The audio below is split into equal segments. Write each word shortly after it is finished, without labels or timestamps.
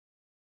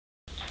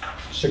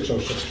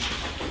606.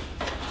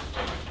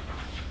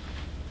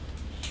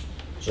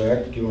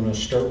 Zach, do you want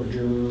to start with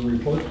your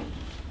report?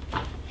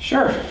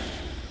 Sure.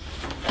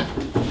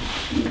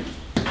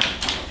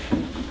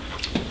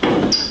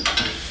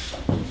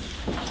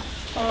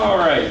 All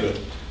right.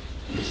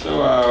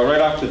 So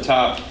right off the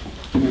top,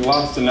 we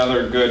lost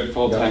another good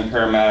full-time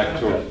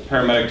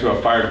paramedic to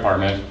a fire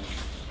department.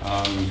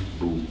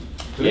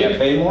 Do they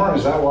pay more?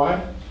 Is that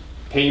why?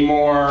 Pay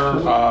more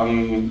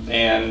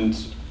and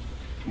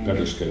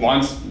Better schedule.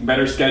 wants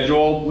better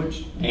schedule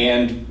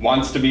and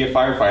wants to be a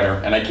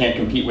firefighter, and I can't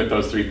compete with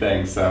those three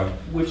things. So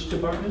Which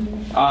department?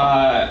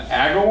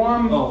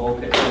 Agawam? Oh,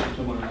 okay.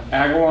 Somewhere else.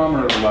 Agawam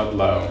or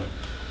Ludlow?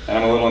 And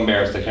I'm a little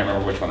embarrassed. I can't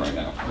remember which one right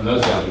now. And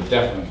those guys would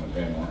definitely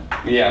pay more.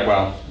 Yeah,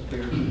 well,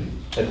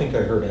 I think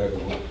I heard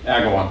Agawam.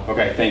 Agawam.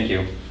 Okay, thank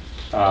you.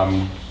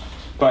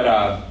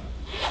 But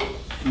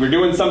we're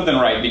doing something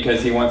right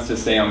because he wants to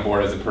stay on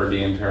board as a per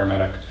diem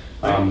paramedic,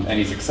 and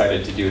he's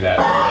excited to do that.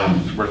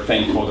 We're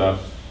thankful to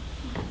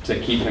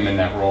keep him in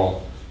that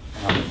role.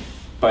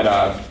 But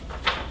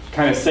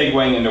kind of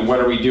segueing into what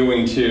are we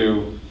doing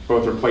to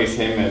both replace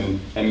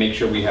him and make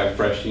sure we have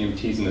fresh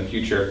EMTs in the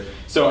future.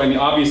 So, I mean,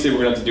 obviously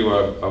we're going to have to do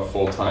a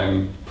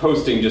full-time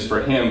posting just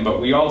for him,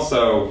 but we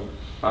also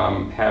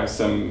have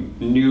some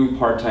new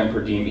part-time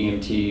per diem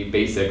EMT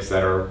basics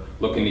that are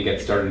looking to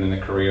get started in the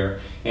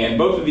career. And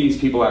both of these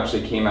people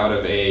actually came out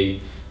of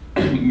a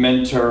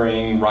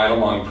mentoring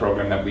ride-along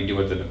program that we do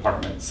at the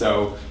department.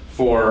 So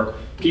for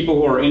people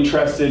who are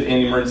interested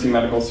in emergency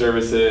medical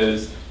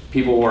services,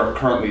 people who are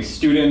currently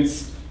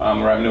students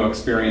or have no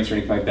experience or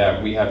anything like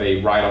that, we have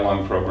a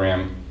ride-along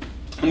program.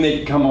 And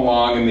they come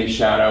along and they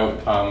shout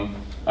out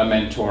a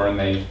mentor and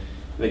they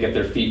get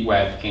their feet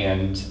wet.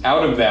 And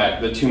out of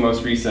that, the two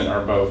most recent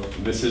are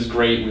both, this is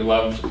great, we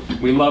love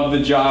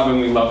the job and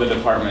we love the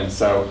department.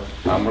 So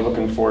we're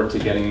looking forward to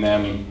getting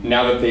them,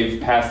 now that they've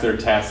passed their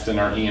test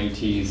and our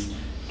EMTs,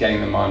 getting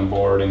them on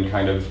board and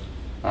kind of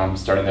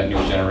starting that new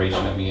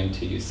generation of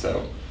EMTs.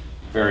 So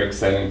very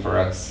exciting for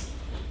us.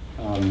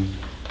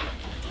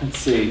 Let's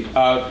see.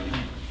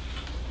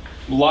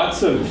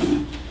 Lots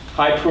of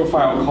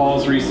high-profile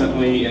calls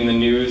recently in the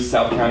news,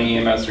 South County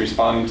EMS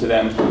responding to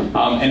them,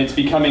 and it's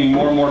becoming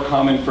more and more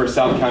common for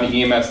South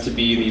County EMS to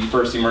be the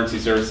first emergency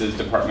services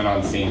department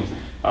on scene.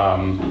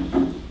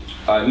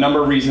 A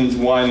number of reasons.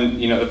 One,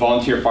 the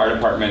volunteer fire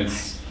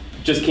departments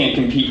just can't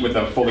compete with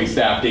a fully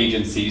staffed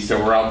agency,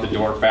 so we're out the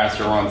door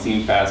faster, we're on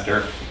scene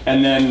faster.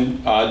 And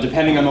then,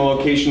 depending on the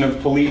location of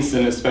police,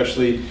 and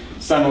especially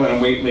Sunderland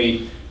and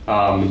Whately,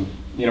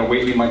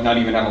 Whately might not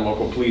even have a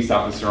local police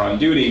officer on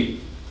duty.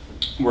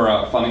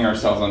 We're funding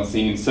ourselves on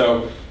scene.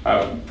 So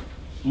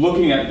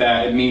looking at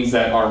that, it means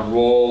that our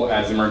role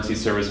as emergency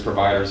service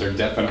providers are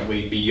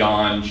definitely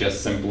beyond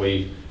just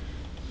simply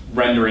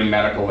rendering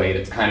medical aid.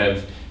 It's kind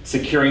of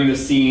securing the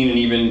scene and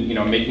even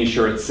making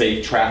sure it's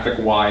safe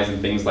traffic-wise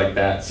and things like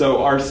that.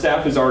 So our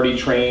staff is already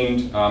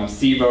trained.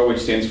 CEVO, which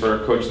stands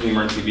for Coach the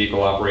Emergency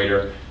Vehicle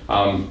Operator,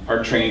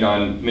 are trained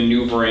on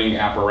maneuvering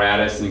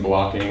apparatus and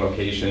blocking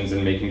locations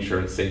and making sure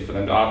it's safe for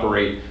them to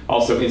operate.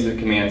 Also incident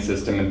command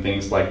system and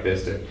things like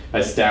this to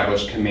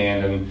establish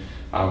command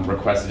and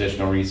request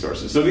additional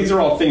resources. So these are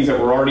all things that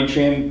we're already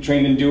trained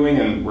in doing,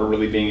 and we're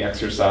really being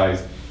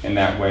exercised in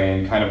that way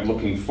and kind of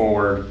looking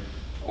forward,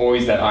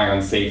 always that eye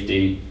on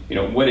safety.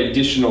 What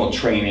additional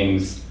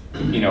trainings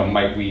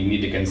might we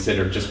need to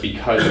consider just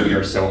because we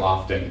are so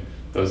often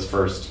those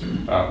first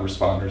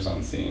responders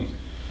on scene.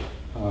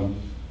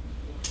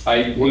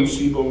 What's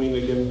CEVO mean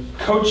again?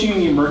 Coaching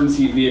the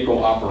emergency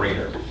vehicle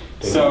operator.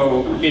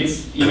 So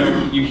it's,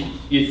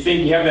 you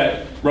think you have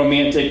that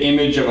romantic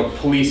image of a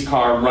police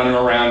car running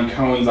around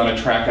cones on a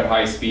track at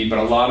high speed, but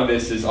a lot of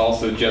this is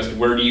also just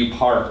where do you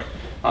park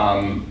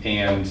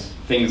and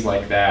things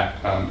like that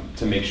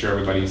to make sure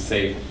everybody's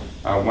safe.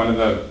 One of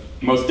the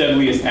most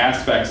deadliest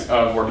aspects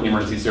of working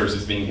emergency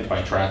services is being hit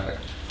by traffic.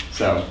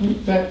 So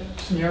that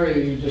scenario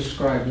you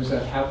described, does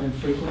that happen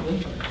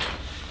frequently?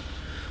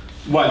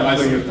 what?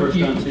 When you're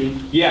first on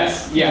scene?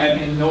 Yes, yeah.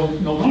 And no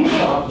police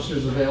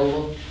officers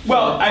available?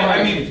 Well,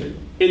 I mean,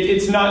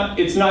 it's not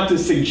to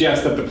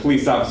suggest that the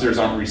police officers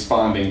aren't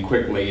responding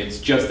quickly. It's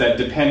just that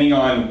depending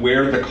on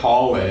where the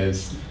call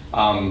is,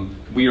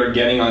 we are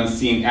getting on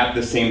scene at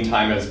the same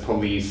time as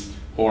police,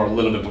 or a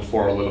little bit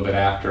before, a little bit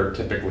after,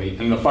 typically.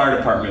 In the fire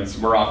departments,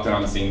 we're often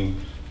on scene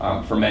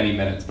for many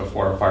minutes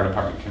before a fire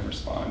department can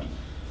respond.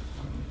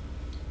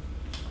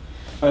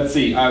 Let's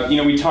see,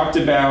 we talked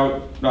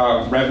about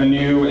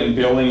revenue and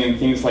billing and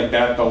things like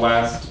that the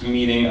last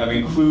meeting. I've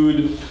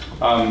included,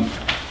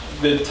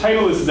 the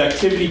title is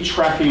Activity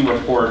Tracking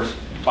Report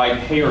by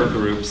Payer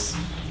Groups.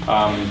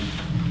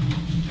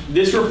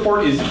 This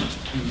report is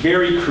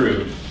very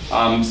crude.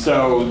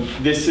 So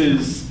this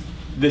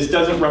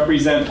doesn't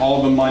represent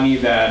all the money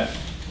that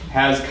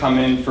has come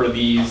in for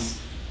this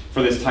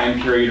time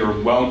period or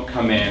won't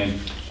come in.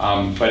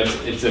 But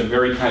it's a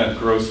very kind of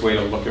gross way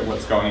to look at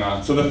what's going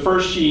on. So the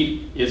first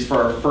sheet is for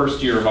our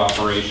first year of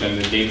operation.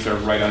 The dates are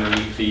right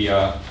underneath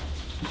the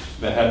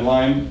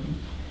headline.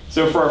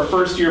 So for our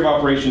first year of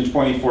operation,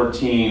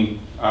 2014,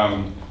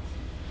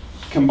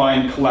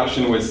 combined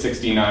collection was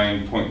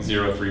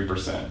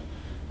 69.03%.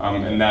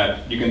 And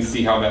that you can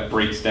see how that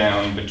breaks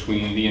down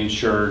between the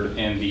insured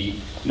and the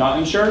not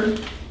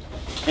insured.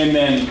 And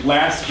then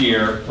last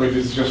year, Wait,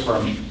 this is just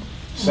from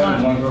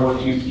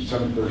 7/1/14 to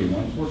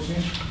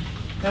 7/31/14?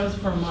 That was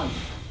for a month.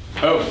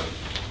 oh,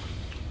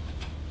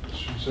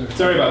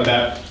 sorry about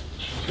that.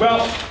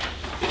 Well,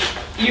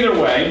 either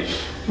way,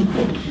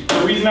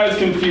 the reason I was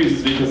confused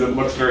is because it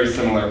looks very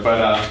similar,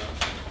 but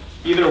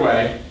either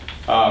way,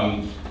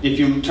 if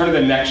you turn to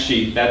the next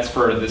sheet, that's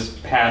for this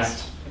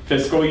past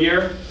fiscal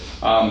year,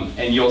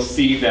 and you'll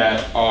see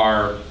that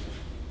our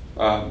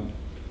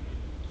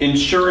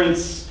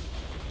insurance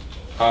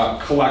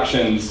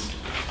collections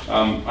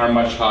are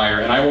much higher,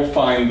 and I will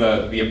find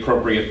the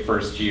appropriate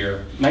first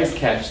year. Nice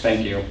catch,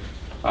 thank you.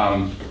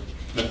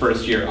 The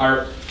first year.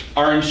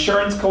 Our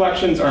insurance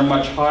collections are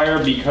much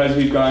higher because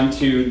we've gone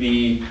to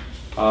the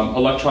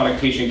electronic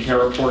patient care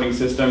reporting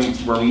system.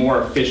 We're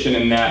more efficient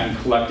in that and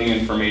collecting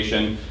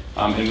information,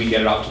 and we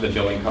get it off to the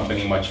billing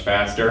company much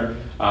faster.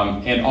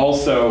 And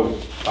also,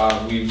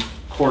 we've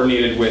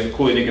coordinated with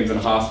Cooley Dickinson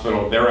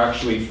Hospital. They're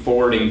actually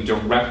forwarding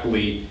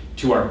directly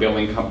to our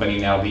billing company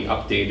now the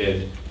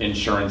updated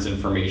insurance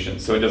information,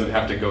 so it doesn't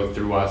have to go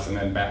through us and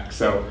then back.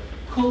 So.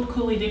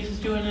 Cooley Dix is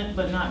doing it,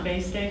 but not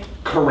Bay State?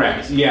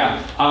 Correct, yeah.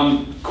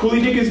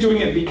 Cooley Dick is doing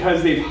it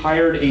because they've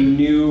hired a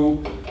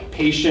new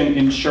patient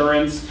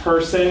insurance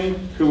person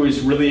who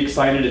is really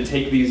excited to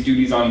take these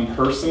duties on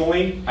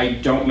personally. I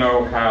don't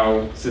know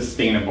how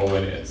sustainable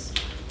it is.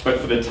 But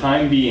for the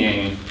time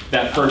being,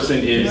 that person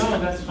is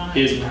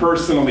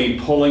personally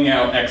pulling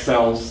out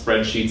Excel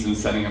spreadsheets and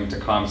sending them to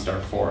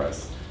Comstar for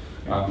us.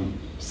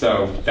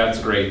 So that's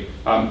great.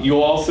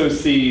 You'll also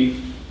see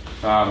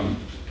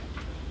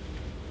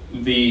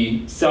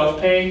the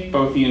self-pay,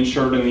 both the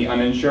insured and the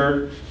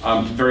uninsured,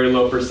 very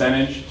low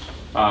percentage.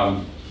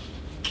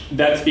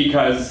 That's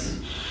because,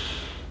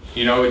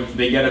 you know,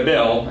 they get a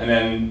bill and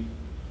then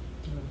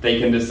they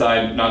can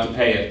decide not to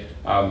pay it.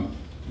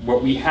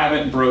 What we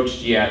haven't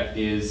broached yet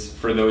is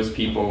for those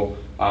people,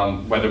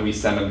 whether we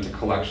send them to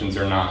collections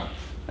or not.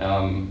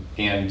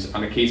 And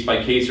on a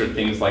case-by-case or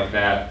things like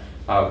that,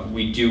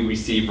 we do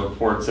receive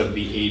reports of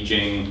the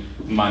aging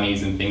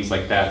monies and things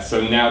like that.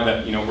 So now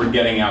that, you know, we're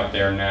getting out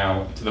there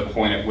now to the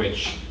point at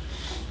which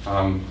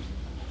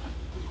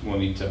we'll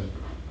need to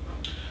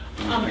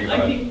I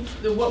think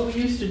what we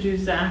used to do,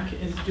 Zach,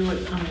 is do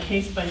it on a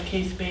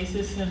case-by-case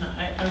basis, and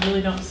I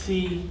really don't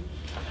see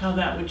how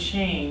that would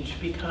change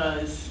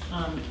because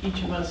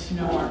each of us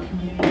know our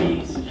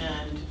communities,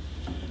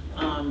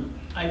 and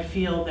I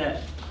feel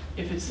that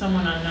if it's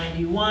someone on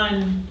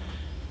 91,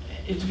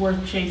 it's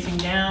worth chasing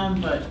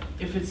down, but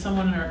if it's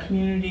someone in our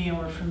community and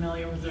we're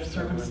familiar with their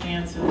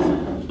circumstances,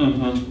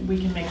 we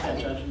can make that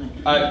judgment.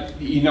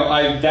 You know,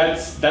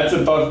 that's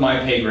above my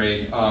pay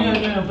grade.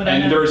 No, but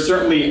and there are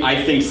certainly,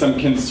 I think, some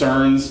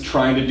concerns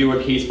trying to do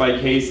a case by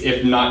case,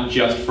 if not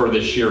just for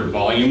the sheer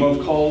volume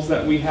of calls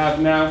that we have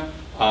now.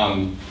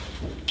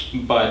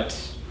 But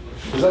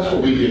because that's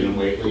what we did in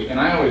Whately, and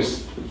I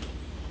always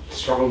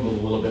struggled with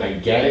a little bit. I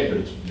get it, but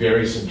it's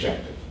very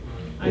subjective.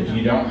 If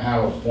you don't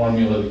have a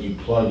formula that you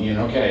plug in,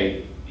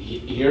 okay,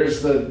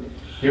 here's the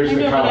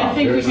cutoff.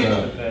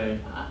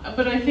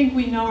 But I think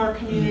we know our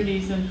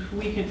communities, and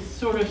we could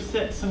sort of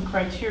set some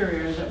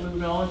criteria that we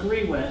would all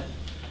agree with,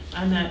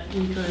 and that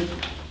we could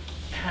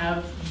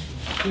have,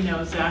 you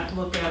know, Zach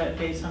look at it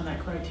based on that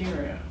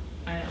criteria.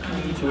 I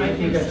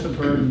think that's a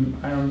burden.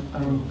 I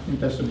don't think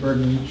that's a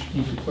burden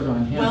you need to put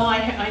on him. Well,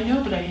 I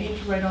know, but I hate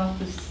to write off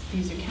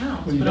these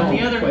accounts. Well, but on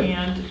the other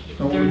hand,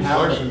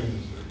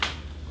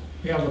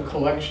 we have a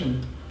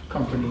collection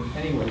company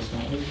anyways,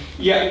 don't we?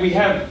 yeah, we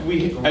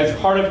as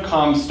part of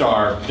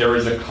Comstar, there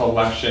is a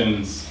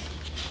collections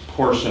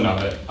portion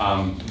of it.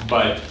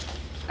 But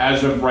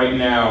as of right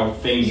now,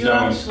 things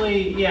don't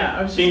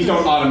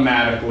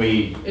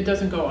automatically. It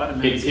doesn't go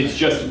automatically. It's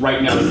just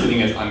right now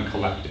sitting as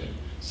uncollected.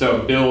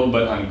 So billed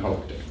but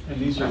uncollected. And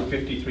these are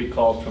 53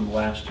 calls from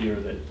last year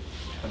that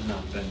have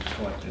not been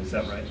collected. Is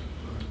that right?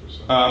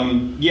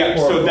 Yeah,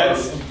 so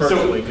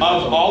of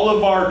all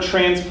of our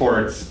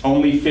transports,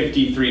 only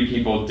 53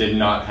 people did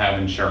not have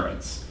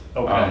insurance.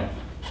 Okay.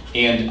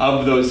 And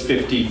of those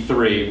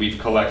 53, we've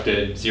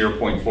collected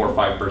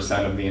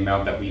 0.45% of the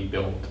amount that we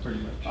billed. Pretty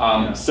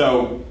much.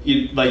 So,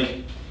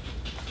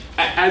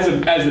 as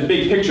a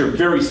big picture,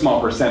 very small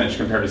percentage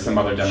compared to some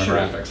other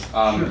demographics.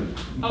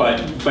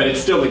 But it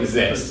still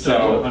exists.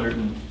 So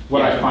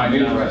what I find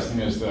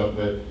interesting is though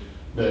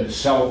that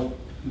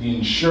the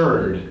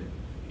insured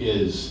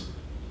is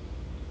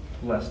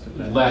less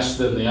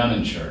than the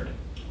uninsured,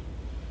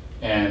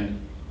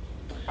 and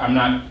I'm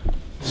not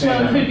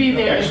saying well, it could be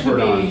there. expert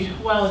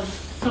on. Well,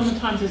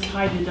 sometimes it's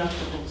high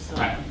deductibles so,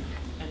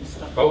 and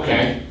stuff.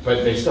 Okay,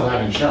 but they still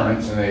have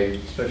insurance, and they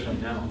especially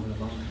now.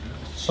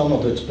 Some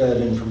of it's bad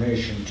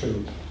information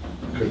too.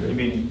 You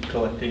mean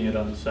collecting it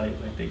on site,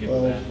 like they give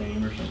a bad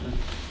name or something?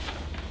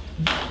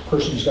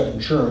 Person's got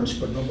insurance,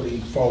 but nobody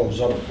follows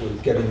up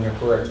with getting the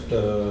correct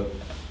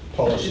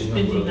policy It's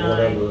been number or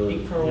denied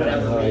whatever. for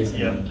whatever denied,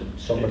 reason. and They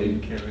somebody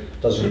didn't carry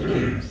it. doesn't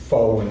keep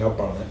following up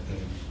on it.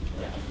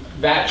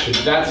 That's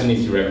an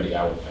easy remedy,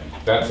 I would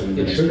think. That's an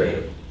It should be.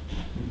 administrative.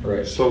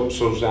 Right. So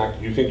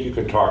Zach, you think you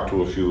could talk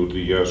to a few of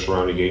the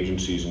surrounding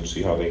agencies and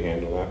see how they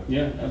handle that?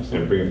 Yeah, And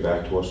absolutely. bring it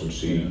back to us and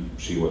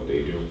see what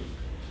they do?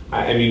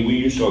 I mean, we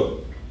used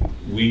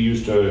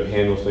to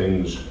handle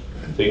things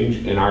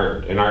in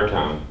our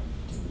town.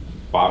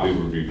 Bobby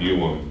would review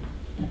them,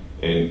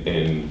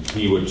 and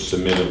he would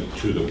submit them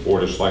to the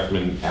Board of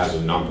Selectmen as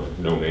a number,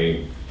 no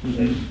name.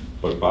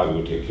 But Bobby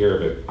would take care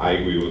of it. I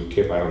agree with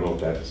Kip, I don't know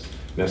if that's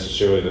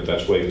necessarily the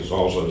best way, because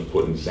also it's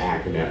putting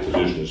Zach in that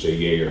position to say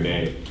yay or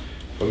nay.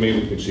 But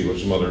maybe we can see what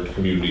some other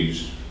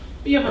communities.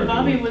 Yeah, but are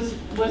Bobby doing.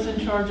 was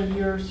in charge of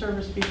your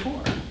service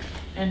before,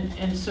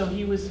 and so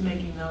he was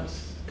making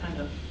those kind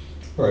of,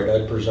 Right,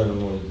 I'd present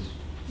them with,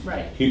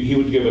 right. He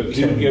would give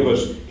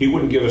us, he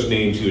wouldn't give us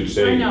names, he would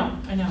say. I know.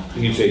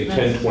 He'd say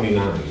That's-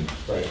 1029.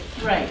 right.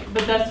 Right,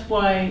 but that's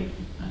why,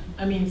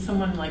 I mean,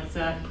 someone like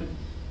Zach could,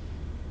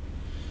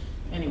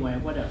 anyway,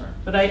 whatever.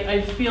 But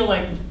I feel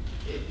like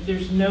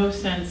there's no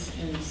sense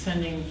in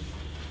sending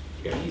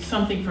Yeah.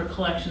 something for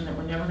collection that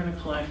we're never gonna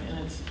collect, and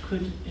it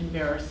could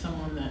embarrass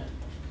someone that,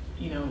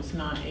 is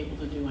not able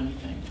to do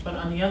anything. But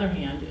on the other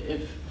hand,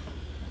 if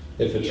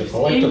If it's a If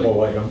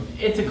collectible item,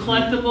 it's a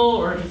collectible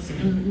or if it's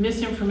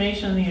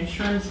misinformation on the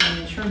insurance and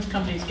the insurance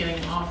company's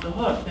getting off the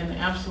hook, then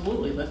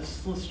absolutely,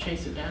 let's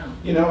chase it down.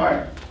 You know,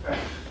 and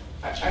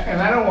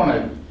I don't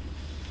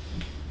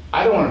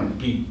want to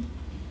be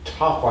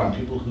tough on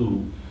people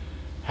who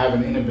have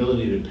an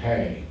inability to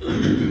pay.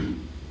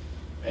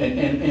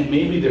 And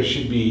maybe there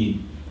should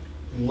be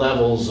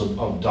levels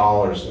of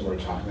dollars that we're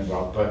talking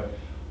about, but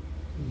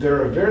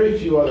there are very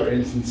few other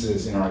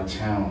instances in our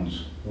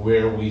towns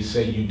where we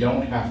say you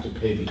don't have to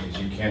pay because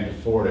you can't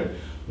afford it,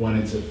 when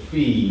it's a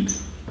fee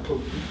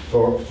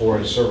for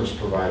a service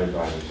provided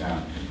by the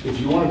town. If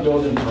you want a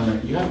building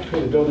permit, you have to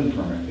pay the building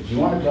permit. If you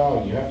want a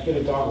dog, you have to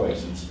get a dog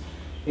license.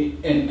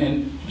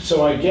 And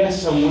so I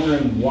guess I'm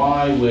wondering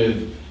why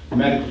with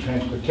medical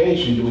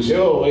transportation do we say,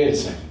 oh, wait a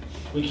second,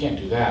 we can't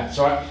do that.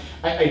 So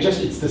I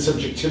just, it's the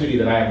subjectivity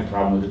that I have a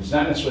problem with. It's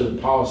not necessarily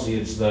the policy,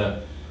 it's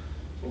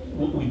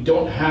we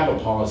don't have a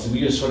policy, we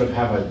just sort of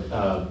have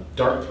a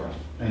dart throw.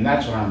 And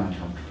that's what I'm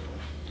uncomfortable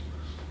with.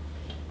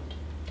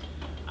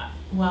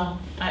 Well,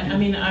 I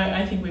mean,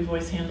 I think we've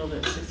always handled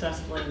it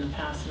successfully in the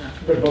past in our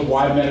community. But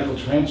why medical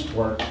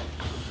transport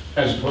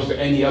as opposed to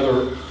any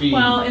other fee?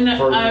 Well,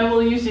 for I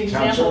will use the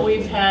town example, service?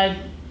 we've had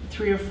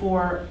 3 or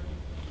 4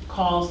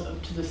 calls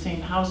to the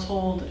same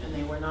household and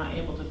they were not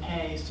able to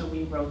pay, so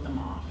we wrote them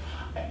off.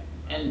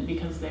 And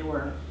because they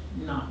were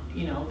not,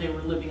 they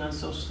were living on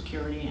Social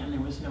Security and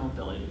there was no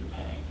ability to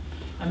pay.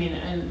 I mean,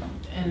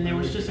 and there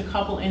was just a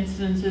couple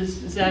instances,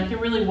 Zach, there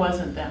really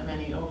wasn't that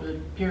many over the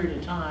period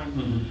of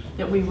time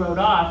that we wrote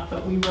off,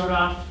 but we wrote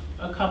off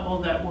a couple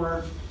that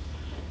were,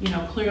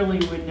 clearly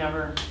would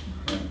never,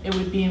 it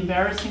would be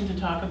embarrassing to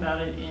talk about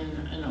it in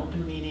an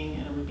open meeting,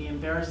 and it would be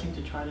embarrassing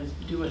to try to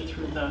do it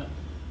through the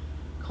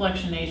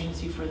collection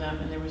agency for them,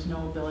 and there was no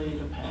ability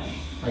to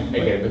pay.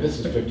 Okay, but this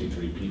is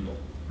 53 people.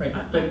 Right,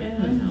 I but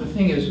know. the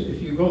thing is,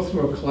 if you go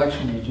through a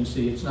collection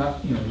agency, it's not,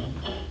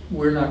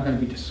 we're not gonna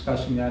be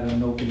discussing that in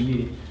an open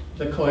meeting.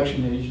 The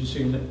collection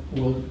agency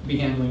will be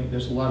handling it,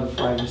 there's a lot of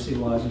privacy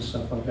laws and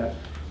stuff like that.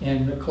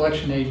 And the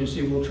collection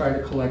agency will try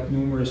to collect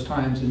numerous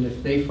times, and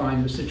if they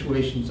find the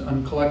situation's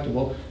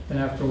uncollectible, then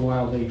after a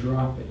while they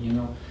drop it,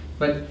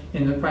 But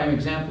in the prime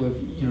example,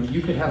 if,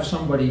 you could have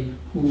somebody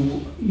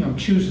who,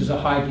 chooses a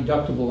high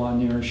deductible on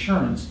their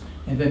insurance,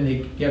 and then they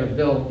get a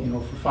bill,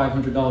 for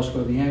 $500 for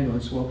the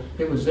ambulance. Well,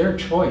 it was their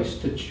choice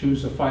to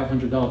choose a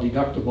 $500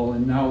 deductible,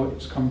 and now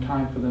it's come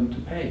time for them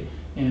to pay.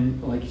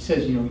 And like he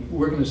says,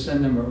 we're going to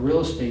send them a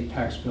real estate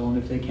tax bill, and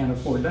if they can't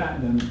afford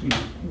that, then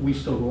we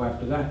still go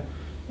after that.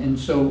 And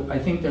so I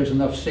think there's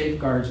enough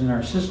safeguards in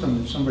our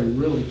system if somebody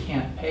really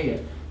can't pay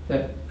it,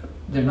 that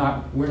we're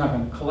not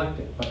going to collect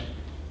it. But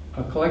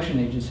a collection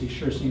agency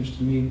sure seems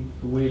to me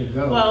the way to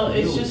go. Well,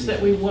 it's just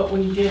that what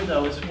we did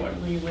though is what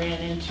we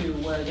ran into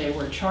where they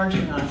were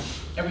charging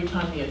us every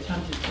time we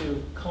attempted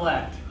to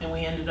collect, and we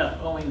ended up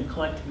owing the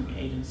collecting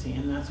agency,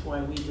 and that's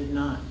why we did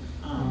not.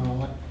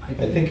 I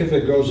think if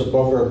it goes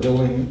above our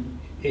billing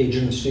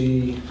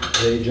agency,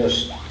 they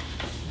just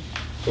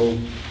go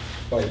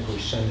by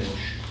percentage,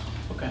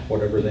 Okay.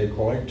 whatever they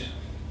collect.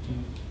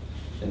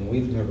 And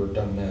we've never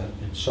done that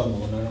in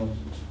Sunderland. I don't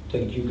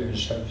think you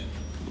guys have.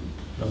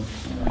 No. We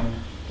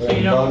So haven't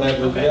you don't- done that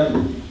with okay.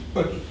 them,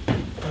 but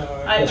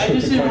I guess we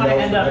just could didn't find want to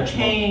out end for up next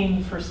month.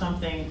 paying for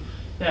something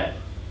that,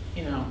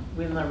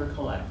 we'll never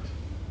collect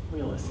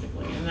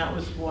realistically. And that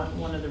was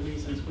one of the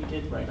reasons we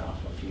did write off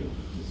a few,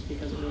 is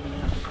because we didn't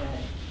have to pay.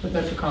 But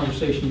that's a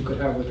conversation you could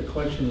have with the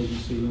collection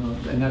agency,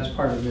 and that's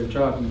part of their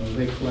job,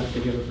 they collect,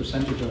 they get a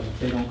percentage of it. If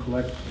they don't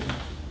collect,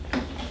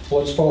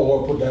 Let's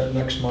follow up with that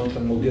next month,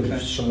 and we'll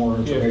give some more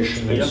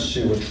information and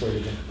see which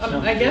way to go.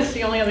 I guess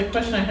the only other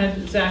question I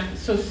had, Zach,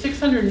 so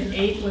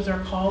 608 was our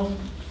call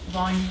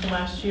volume for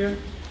last year.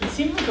 It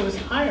seemed like it was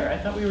higher. I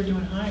thought we were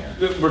doing higher.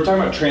 We're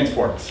talking about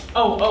transports.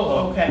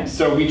 Oh, okay.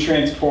 So we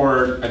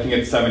transport, I think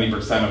it's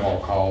 70% of all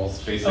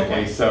calls, basically.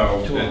 Okay.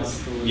 So To a it's,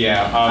 hospital.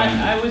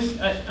 yeah.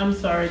 I'm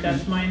sorry,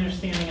 that's my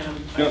understanding, and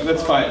No,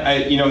 that's fine.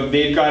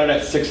 They've got it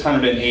at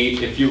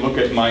 608. If you look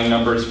at my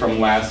numbers from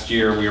last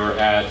year, we were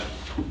at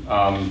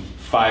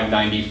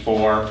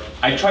 594.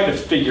 I tried to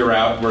figure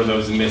out where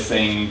those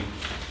missing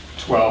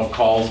 12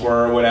 calls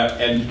were or whatever,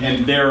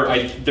 and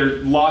they're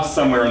lost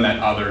somewhere in that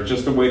other,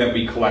 just the way that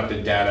we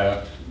collected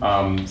data.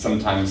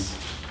 Sometimes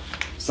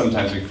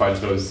we fudge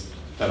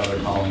that other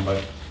column,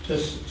 but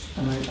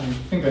And I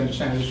think I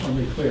understand, I just want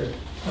to be clear.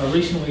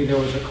 Recently, there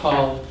was a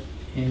call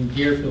in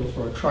Deerfield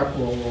for a truck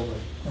rollover,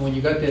 and when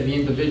you got there, the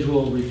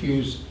individual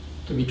refused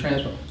to be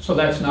transported. So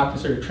that's not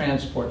considered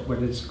transport,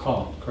 but it's a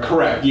call, correct?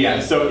 correct,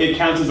 yeah. So it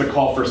counts as a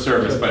call for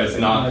service, but it's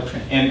not,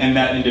 and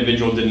that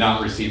individual did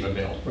not receive a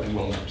bill, and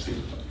will not receive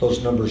a bill.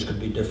 Those numbers could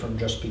be different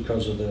just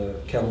because of the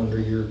calendar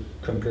year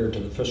compared to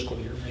the fiscal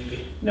year,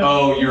 maybe. No.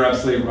 Oh, you're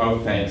absolutely,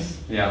 thanks.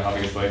 Yeah,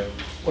 obviously.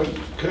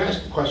 Could I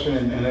ask a question,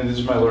 and then this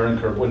is my learning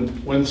curve.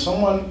 When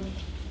someone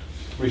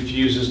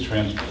refuses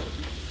transport,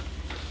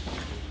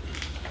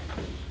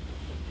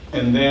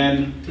 and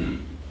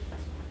then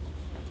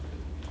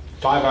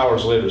 5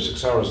 hours later,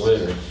 6 hours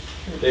later,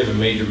 they have a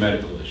major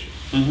medical issue.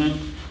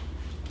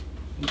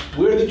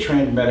 Mm-hmm. We're the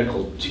trained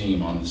medical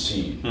team on the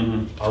scene.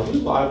 Mm-hmm. Are we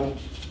liable?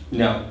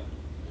 No.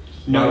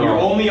 Not No, at you're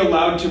all. only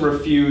allowed to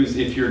refuse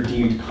if you're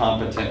deemed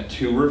competent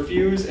to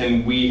refuse,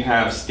 and we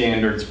have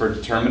standards for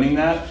determining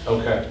that.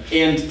 Okay.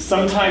 And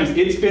sometimes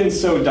it's been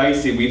so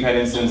dicey, we've had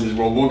instances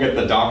where we'll get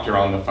the doctor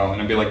on the phone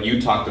and be like, you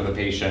talk to the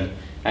patient.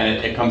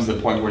 And it comes to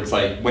the point where it's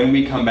like, when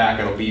we come back,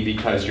 it'll be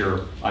because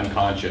you're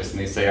unconscious. And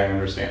they say, I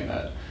understand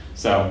that.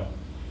 So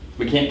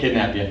we can't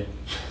kidnap you.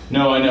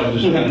 No, I know,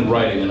 there's nothing in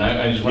writing, and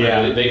I just wonder,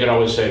 Yeah. they could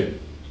always say,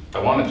 I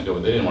wanted to go,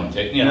 but they didn't want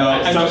to take, you know.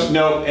 And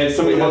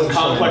some of the most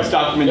complex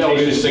documentation. Yeah,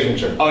 with his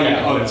signature. Oh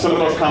yeah, some of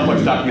the most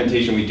complex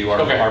documentation we do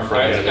are Okay, for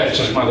that's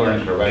just my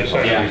learning curve. They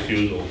said Yeah.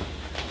 refusal.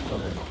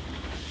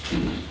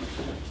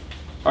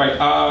 All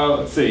right,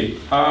 let's see.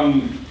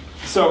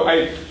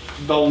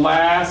 The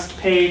last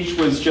page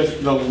was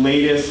just the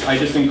latest. I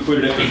just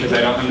included it because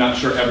I'm not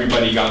sure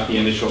everybody got the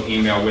initial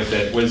email with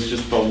it. Was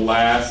just the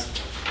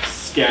last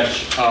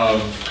sketch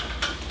of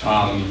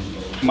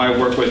my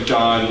work with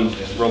John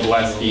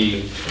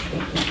Robleski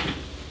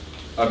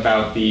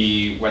about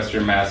the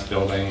Western Mass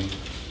building.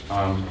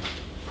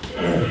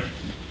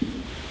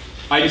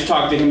 I just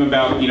talked to him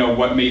about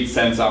what made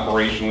sense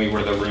operationally,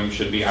 where the room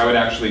should be. I would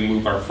actually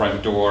move our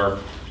front door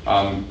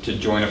to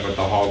join up with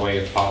the hallway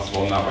if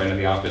possible, not right into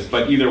the office.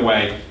 But either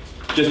way,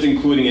 just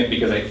including it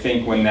because I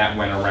think when that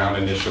went around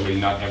initially,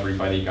 not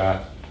everybody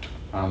got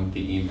the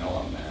email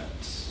on that.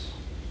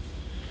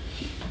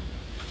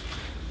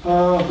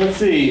 Let's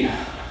see.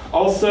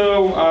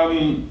 Also,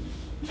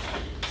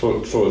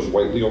 So is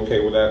Whiteley okay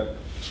with that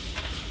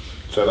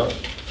setup?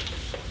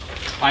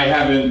 I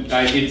haven't.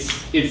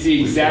 It's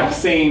the exact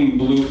same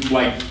blue,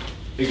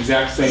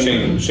 exact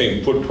same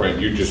Footprint,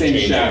 you just same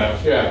changed it. shadow.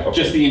 Yeah. Okay.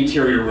 Just the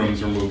interior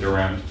rooms were moved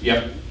around.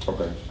 Yep.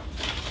 Okay.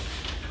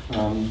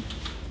 And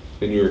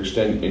you're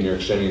extending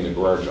the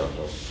garage out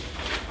though?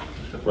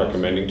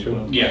 Recommending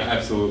to? Yeah,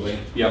 absolutely.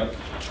 Yep.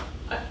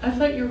 I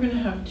thought you were gonna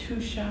have 2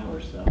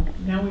 showers though.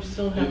 Now we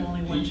still have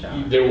only 1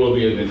 shower. There will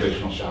be an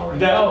additional shower.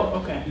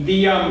 Oh, okay.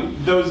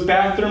 Those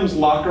bathrooms,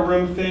 locker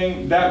room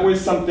thing, that was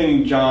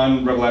something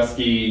John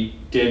Robleski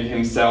did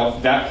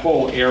himself. That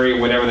whole area,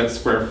 whatever that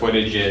square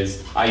footage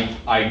is,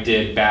 I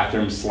did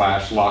bathroom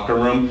 / locker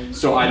room.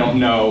 So I don't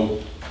know,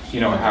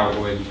 how it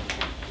would.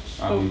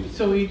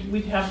 So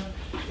we'd have,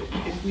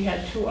 if we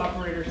had 2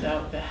 operators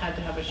out that had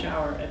to have a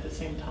shower at the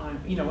same time,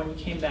 when you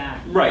came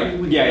back. Right. we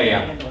would Yeah.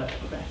 handle it.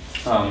 Okay.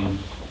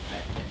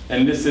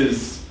 And this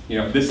is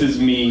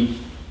me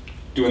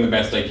doing the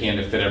best I can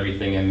to fit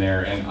everything in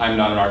there. And I'm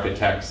not an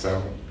architect,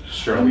 so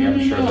surely I'm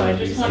sure No, I there'll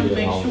be just some. wanted to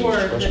make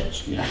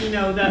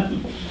sure that,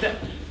 that,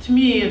 to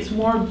me, it's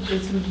more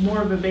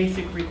of a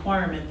basic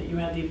requirement that you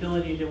have the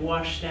ability to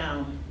wash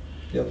down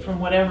Yep. from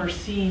whatever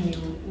scene you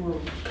were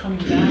coming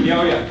back Yeah,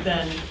 oh, yeah.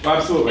 than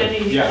Absolutely. any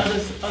of the Yeah.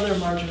 other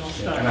marginal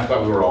stuff. And I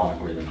thought we were all in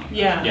agreement on that.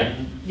 Yeah,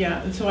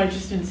 Yeah. and so I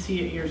just didn't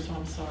see it here, so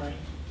I'm sorry.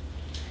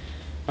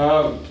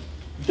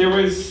 There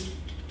was,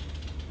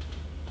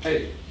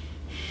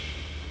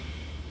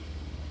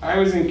 I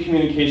was in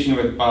communication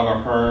with Bob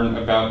Ahern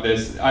about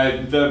this.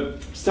 The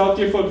South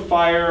Deerfield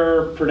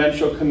Fire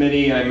Prudential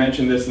Committee, I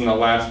mentioned this in the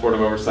last Board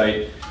of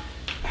Oversight,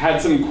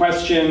 had some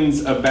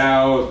questions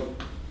about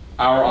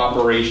our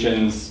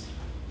operations.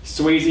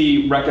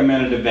 Swayze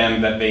recommended to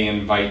them that they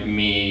invite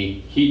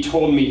me. He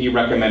told me he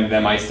recommended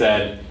them. I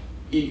said,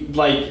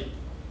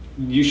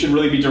 you should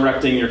really be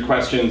directing your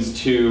questions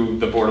to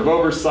the Board of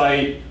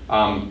Oversight.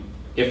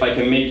 If I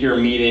can make your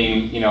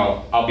meeting,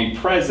 I'll be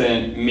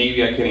present.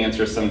 Maybe I can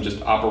answer some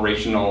just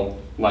operational,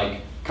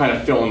 kind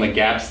of fill in the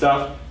gap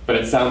stuff. But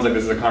it sounds like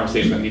this is a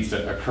conversation that needs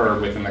to occur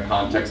within the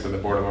context of the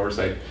Board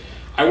of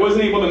I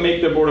wasn't able to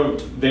make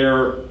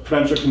their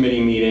Prudential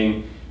Committee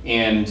meeting,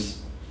 and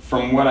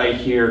from what I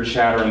hear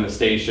chatter in the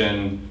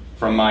station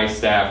from my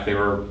staff, they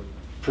were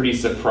pretty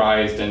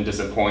surprised and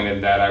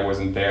disappointed that I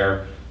wasn't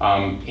there,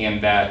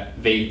 and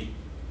that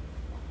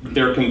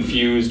they're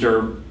confused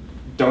or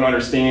don't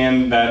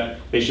understand that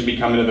they should be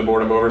coming to the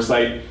Board of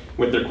Oversight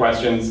with their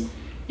questions.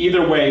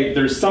 Either way,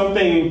 there's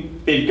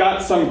something, they've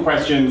got some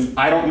questions,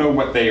 I don't know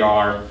what they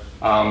are,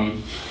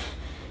 and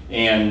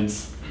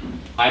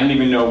I don't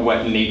even know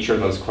what nature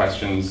those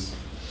questions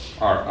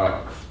are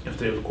of. If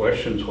they have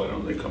questions, why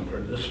don't they come to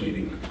this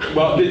meeting?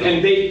 Well,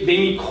 and they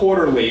meet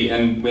quarterly,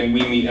 and when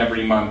we meet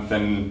every month,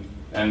 and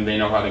they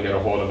know how to get a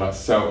hold of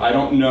us. So I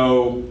don't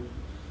know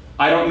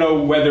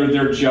whether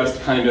they're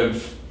just kind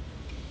of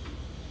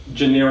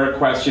generic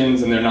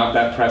questions and they're not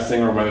that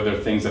pressing, or whether they're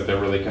things that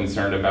they're really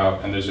concerned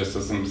about, and there's just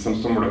some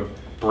sort of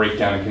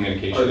breakdown in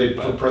communication. Are they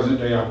for present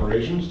day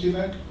operations, do you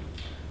think?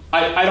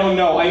 I don't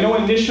know. I know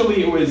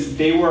initially it was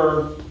they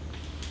were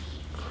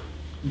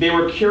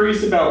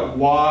curious about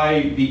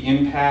why the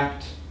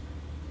impact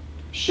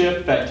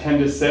shift, that 10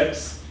 to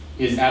 6,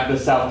 is at the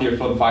South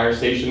Deerfield Fire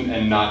Station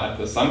and not at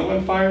the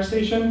Sunderland Fire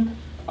Station.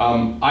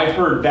 I've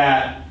heard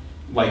that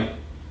like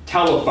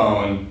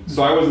telephone,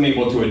 so I wasn't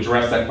able to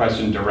address that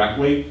question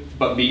directly,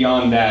 but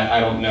beyond that, I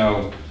don't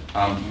know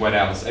what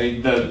else.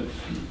 The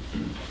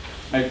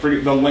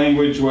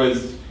language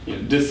was,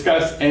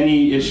 discuss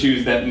any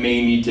issues that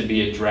may need to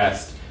be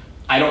addressed.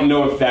 I don't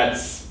know if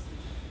that's...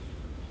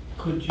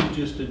 Could you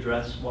just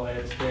address why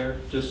it's there,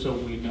 just so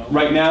we know?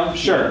 Right now?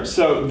 Sure.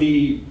 So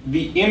the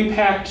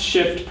impact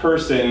shift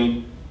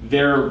person,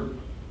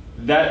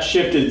 that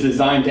shift is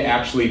designed to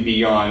actually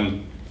be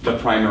on the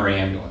primary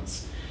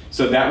ambulance.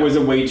 So that was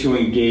a way to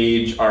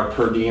engage our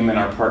per diem and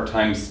our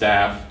part-time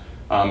staff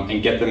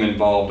and get them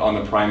involved on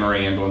the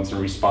primary ambulance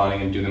and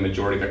responding and do the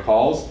majority of the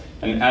calls.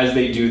 And as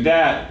they do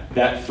that,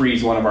 that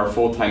frees one of our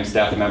full-time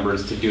staff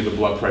members to do the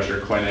blood pressure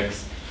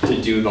clinics, to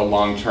do the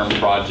long-term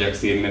projects,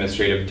 the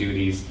administrative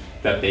duties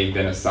that they've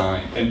been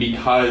assigned. And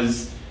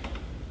because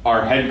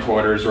our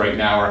headquarters right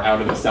now are out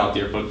of the South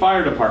Deerfield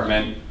Fire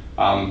Department,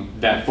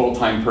 that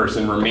full-time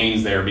person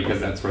remains there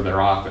because that's where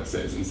their office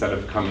is, instead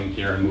of coming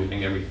here and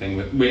moving everything.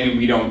 And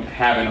we don't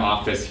have an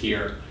office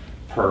here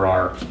per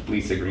our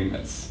lease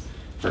agreements,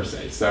 per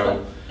se.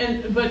 So,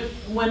 But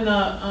when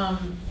the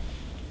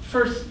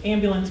first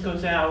ambulance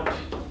goes out,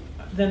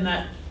 then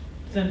that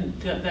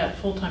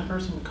full-time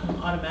person would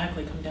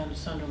automatically come down to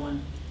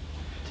Sunderland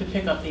to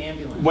pick up the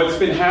ambulance. what's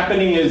been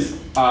happening is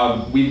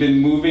we've been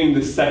moving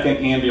the second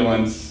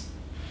ambulance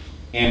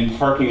and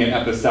parking it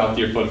at the South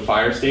Deerfield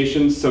Fire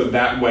Station, so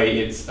that way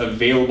it's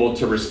available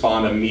to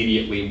respond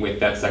immediately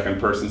with that second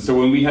person. So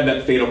when we had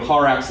that fatal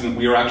car accident,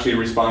 we were actually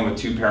responding with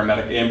 2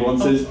 paramedic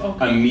ambulances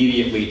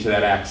immediately to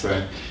that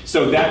accident.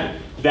 So that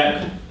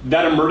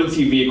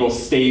emergency vehicle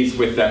stays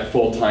with that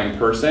full-time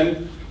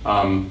person,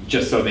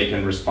 just so they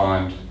can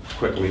respond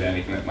quickly to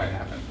anything that might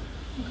happen.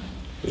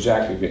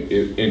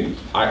 Exactly, and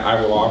I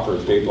will offer,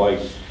 if they'd like,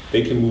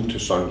 they can move to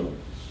Sunderland.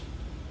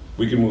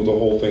 We can move the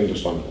whole thing to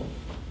Sunderland.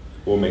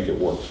 We'll make it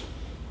work,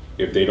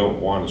 if they don't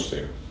want us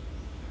there.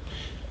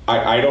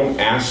 I don't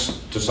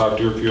ask the South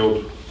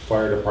Deerfield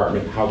Fire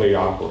Department how they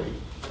operate.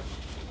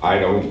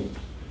 Why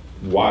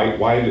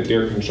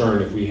they're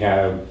concerned if we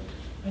have,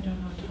 I don't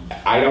know, Tom.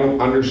 I don't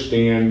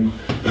understand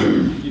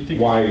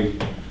why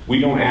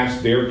we don't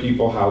ask their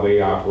people how they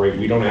operate.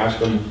 We don't ask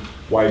them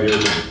why they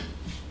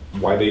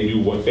do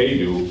what they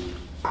do.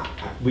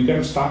 We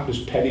gotta stop this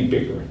petty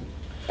bickering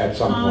at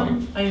some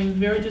point. I am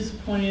very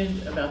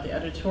disappointed about the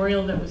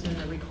editorial that was in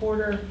the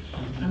recorder.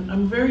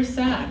 I'm very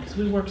sad because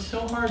we worked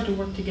so hard to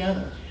work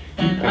together.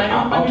 And I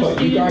don't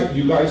understand.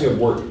 You guys have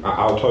worked,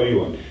 I'll tell you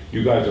what,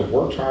 you guys have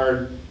worked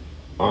hard.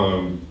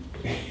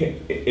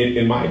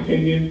 In my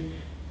opinion,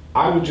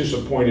 I was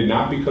disappointed,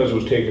 not because it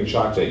was taking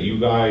shots at you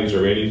guys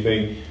or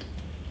anything.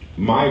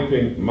 My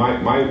opinion,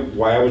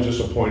 why I was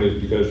disappointed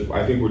is because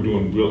I think we're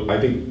doing I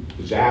think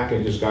Zach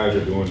and his guys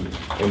are doing,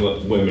 and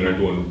women are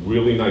doing a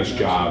really nice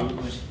job.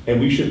 And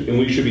we should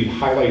be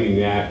highlighting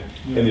that.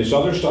 And this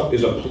other stuff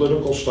is a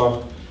political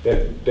stuff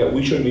that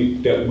we shouldn't be,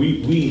 that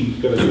we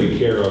gotta take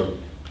care of,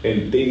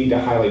 and they need to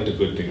highlight the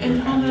good things.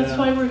 And that's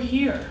why we're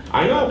here.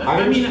 I know,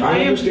 I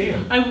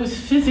understand. I was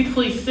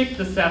physically sick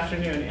this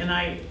afternoon, and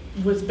I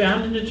was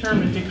bound and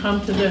determined to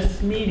come to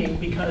this meeting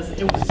because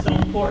it was so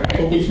important.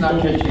 Hope he's not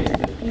catching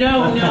it.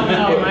 No.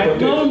 I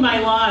mowed my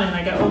lawn and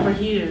I got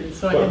overheated,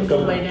 so I didn't go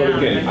lay down. But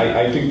again,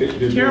 I think that they're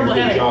doing a Terrible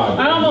good headache. job.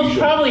 I almost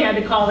probably had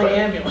to call the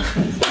ambulance.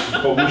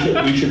 But we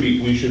should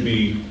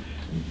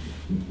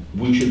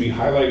be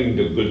highlighting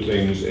the good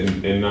things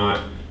and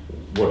not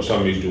what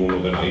somebody's doing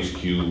with an ice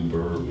cube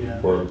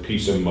or a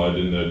piece of mud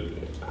in the.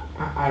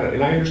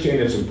 And I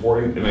understand it's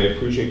important, and I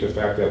appreciate the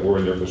fact that we're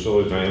in their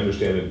facilities, and I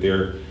understand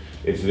that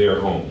it's their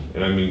home,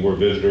 and I mean we're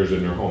visitors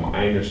in their home.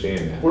 I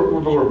understand that.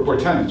 We're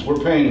tenants. We're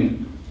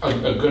paying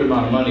a good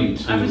amount of money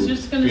to. I was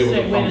just going to be able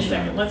say, wait a function.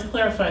 second, let's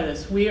clarify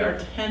this. We are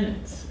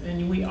tenants,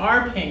 and we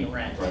are paying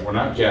rent. Right, we're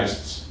not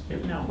guests.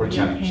 No, We're we are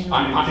tenants. paying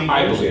rent.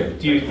 I believe.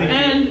 Do you think?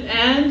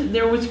 And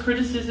there was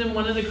criticism,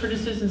 one of the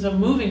criticisms of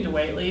moving to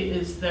Whately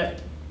is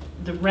that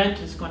the rent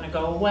is going to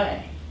go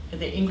away.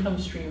 the income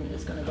stream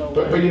is gonna go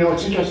But away. you know,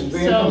 it's interesting, the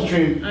So, income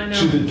stream I know.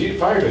 to the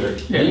fire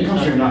district, the income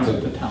stream, not to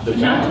the Not to town. the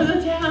Not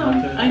to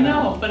town, the I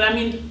know, but I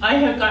mean, I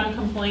have gotten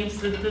complaints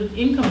that the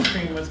income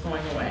stream was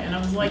going away, and I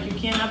was like, you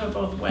can't have it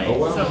both ways, Oh,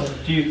 wow. so.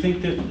 Do you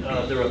think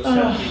that they're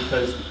upset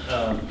because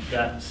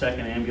that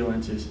second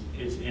ambulance is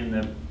in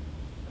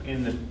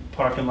the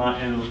parking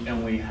lot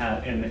and we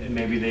have, and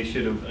maybe they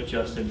should have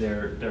adjusted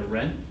their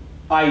rent?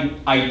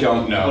 I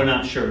don't know. We're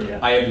not sure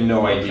yet. I have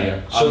no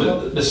idea.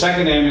 So the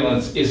second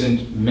ambulance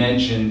isn't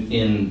mentioned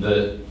in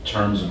the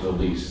terms of the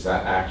lease, is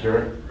that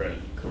accurate? Right.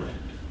 Correct.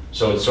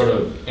 So it's sort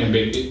of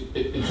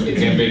it's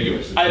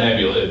ambiguous, it's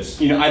nebulous.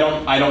 You know,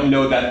 I don't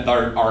know that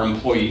our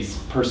employees'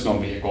 personal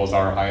vehicles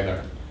are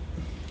either.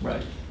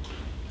 Right.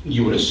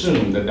 You would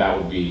assume that that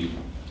would be,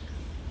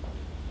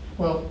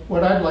 Well,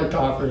 what I'd like to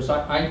offer is,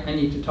 I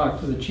need to talk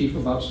to the chief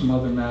about some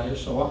other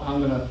matters, so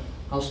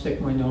I'll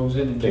stick my nose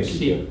in and Thank just you,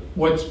 see Jim.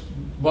 what's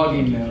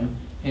bugging them,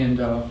 and,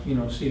 you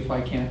know, see if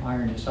I can't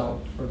iron this out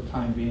for the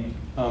time being.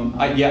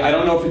 I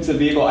don't know if it's a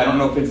vehicle. I don't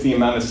know if it's the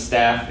amount of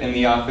staff in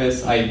the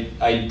office.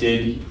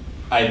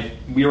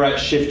 We were at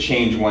shift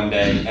change one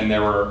day, and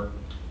there were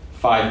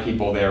 5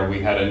 people there. We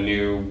had a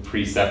new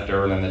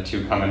preceptor, and then the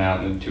 2 coming out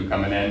and the 2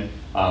 coming in,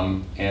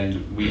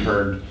 and we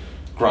heard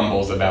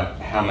grumbles about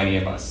how many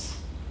of us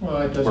Well,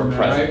 it were doesn't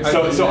matter.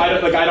 present. So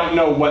I don't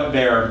know what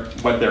their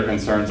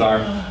concerns are.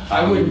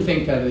 I wouldn't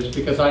think that is,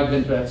 because I've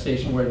been to that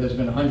station where there's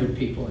been 100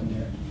 people in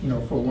there, you know,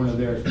 for one of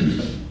their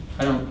things. So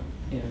I don't,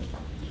 you know,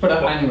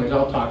 but anyways,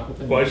 I'll talk with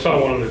them. Well, I saw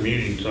one of the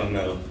meetings on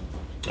the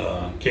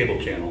cable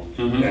channel,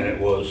 Mhm. and it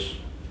was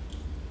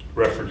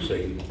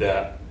referencing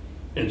that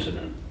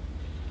incident.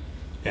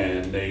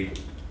 And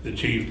the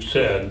chief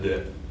said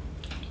that,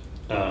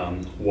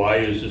 why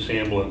is this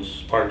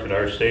ambulance parked at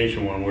our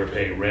station when we're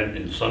paying rent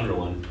in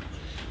Sunderland?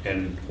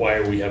 And why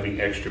are we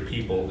having extra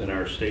people in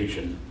our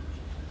station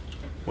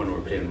when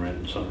we're paying rent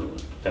in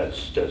Sunderland?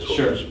 That's what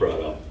Sure. was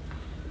brought up.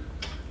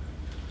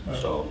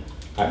 So,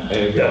 And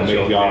again, I'll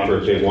make the offer,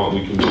 if they want,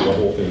 we can do the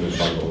whole thing in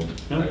Sunderland,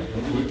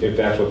 if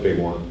that's what they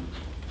want.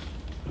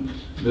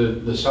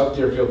 the South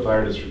Deerfield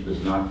Fire District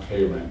does not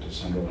pay rent to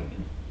Sunderland.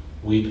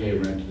 We pay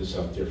rent to the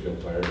South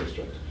Deerfield Fire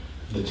District.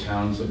 The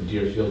towns of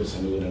Deerfield,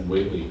 Sunderland, and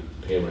Whately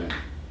pay rent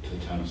to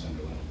the town of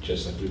Sunderland,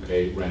 just like we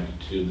pay rent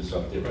to the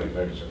South Deerfield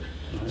Fire District.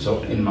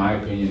 So in my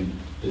opinion,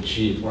 the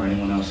chief or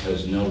anyone else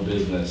has no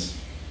business,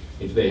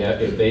 if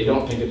they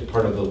don't think it's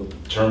part of the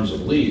terms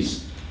of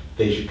lease,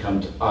 they should come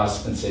to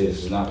us and say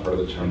this is not part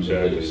of the terms of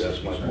exactly, lease.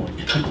 that's my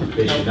point.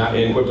 They should not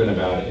be quipping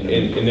about it.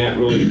 And that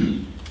really,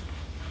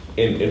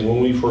 and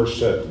when we first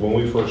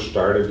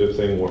started the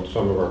thing,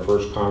 some of our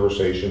first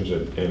conversations,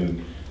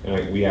 and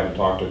we haven't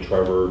talked to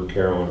Trevor,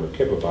 Carolyn, or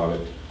Kip about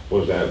it,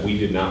 was that we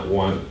did not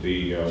want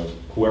the,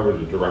 whoever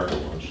the director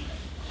was,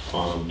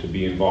 to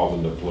be involved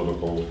in the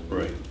political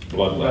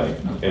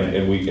bloodletting.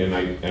 And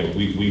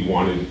we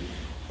wanted,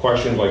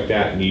 questions like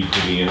that need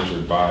to be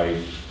answered by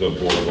the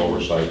Board of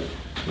Oversight,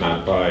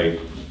 not by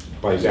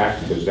Zach,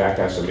 because Zach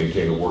has to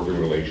maintain a working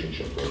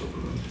relationship with him.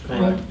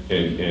 Correct.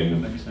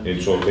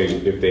 And so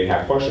if they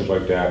have questions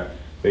like that,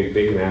 they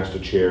can ask the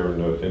chair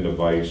and the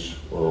vice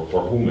or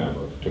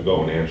whomever to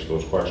go and answer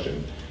those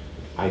questions.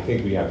 I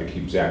think we have to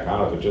keep Zach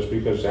out of it, just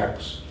because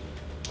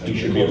he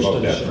should be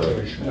above that.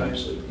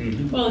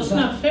 Well, it's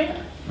not fair.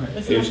 Right.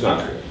 It's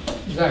not fair.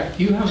 Zach,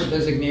 you have a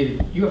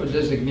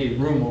designated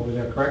room over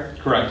there, correct?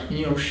 Correct. And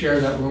you don't share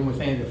that room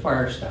with any of the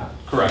fire staff?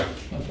 Correct.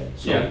 Okay.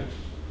 So Yeah.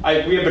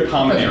 We have the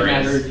common Doesn't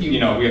matter areas. if You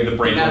know, we have the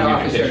break in room, that we have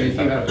office the area, kitchen.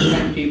 if you have stuff.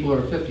 10 people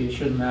or 50, it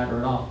shouldn't matter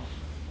at all.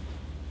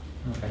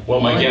 Okay. Well,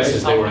 my guess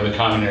is they were in the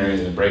common area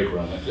in the break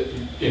room,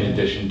 in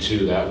addition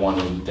to that one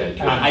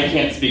dedicated. I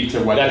can't speak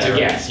to what That's a they're-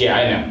 guess, yeah,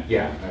 I know,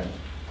 yeah. Right.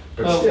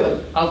 But Well,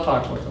 still, I'll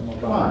talk with them about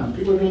it. come on,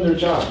 people are doing their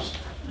jobs.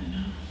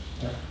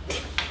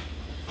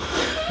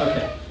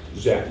 Okay.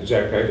 Zach,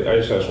 I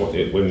just asked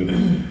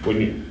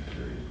when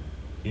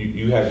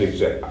you had the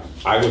exact,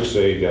 I would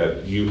say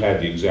that you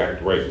had the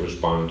exact right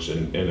response,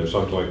 and if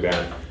something like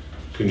that,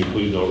 can you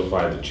please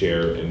notify the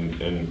chair, and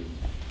then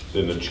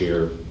the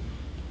chair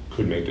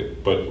could make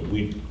it, but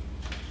from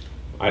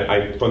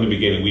the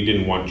beginning, we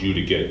didn't want you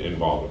to get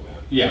involved with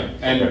that. Yeah,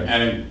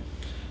 and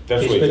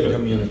That's the He's way been it's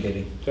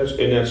communicating. that's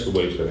the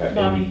way it's been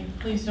happening. Bobby,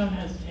 please don't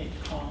hesitate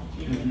to call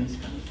you for these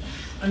kind of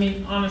things. I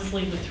mean,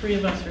 honestly, the 3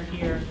 of us are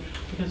here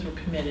because we're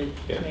committed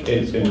Yeah, to make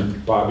this work.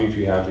 and Bobby, if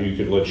you have to, you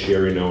could let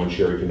Sherry know, and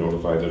Sherry can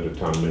notify the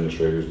town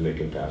administrators, and they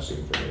can pass the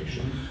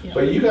information. Yeah.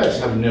 But you guys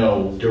have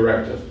no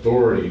direct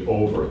authority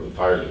over the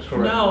fire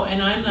district. No,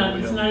 and I'm not,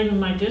 it's not even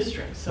my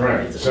district, so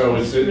Right, it's so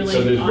really. so there's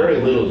very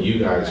awkward. little you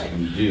guys Right.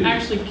 can do.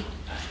 Actually,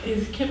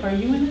 Kip, are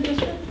you in the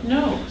district?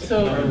 No,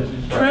 so Right.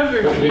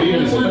 Trevor's But the even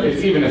only as one.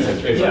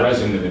 a Yeah.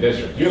 resident of the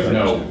district, you have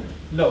no,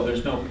 No,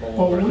 there's no poll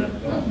Well, over them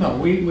at all. no,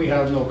 we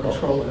have no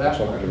control of that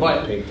So I'm part, gonna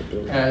but paint the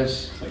building.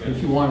 as,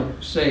 if you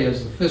want to say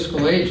as the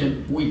fiscal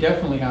agent, we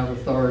definitely have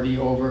authority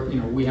over, you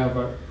know, we have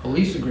a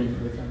lease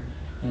agreement with them.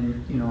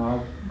 And, you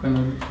know, I'm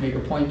going to make a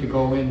point to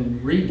go in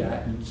and read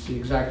that and see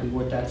exactly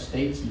what that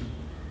states and,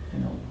 you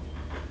know,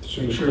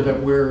 make sure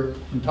that we're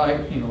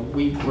entitled,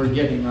 we're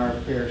getting our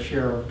fair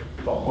share of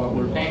what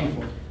we're paying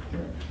for.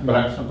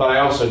 But I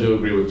also do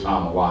agree with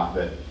Tom a lot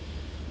that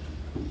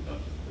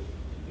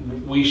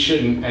we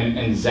shouldn't,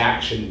 and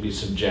Zach shouldn't be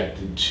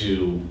subjected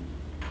to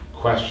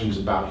questions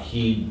about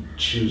he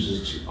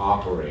chooses to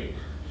operate.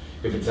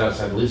 If it's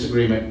outside the lease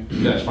agreement,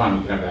 that's fine,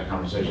 we can have that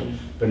conversation.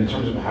 But in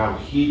terms of how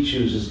he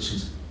chooses to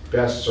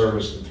best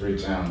service the three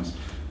towns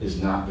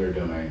is not their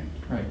domain.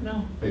 Right.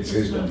 No. It's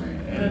his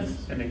domain.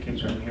 And it can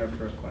come here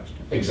for a question.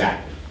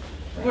 Exactly.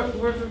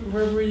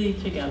 We're really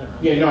together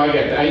on Yeah, that. no, I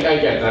get that. I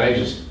get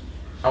that.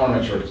 I want to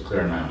make sure it's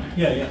clear in my own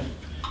head. Yeah.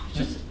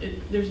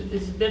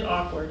 It's a bit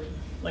awkward,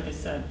 like I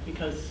said,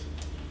 because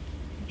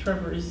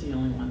Trevor is the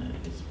only one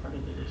that is part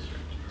of the district.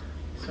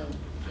 So,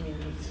 I mean,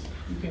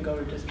 you can go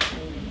to district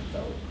meeting and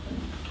vote. And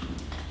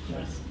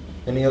yes.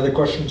 Any other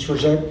questions for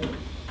Zach?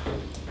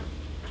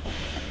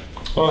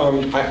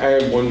 I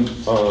have one,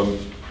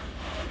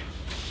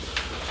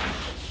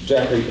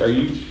 Zachary,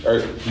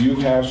 do you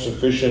have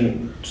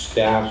sufficient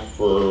staff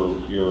for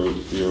your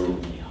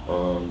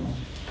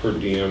per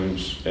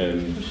diems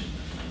and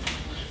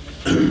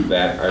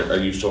that? Are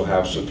you still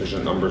have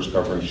sufficient numbers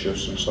covering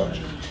shifts and such?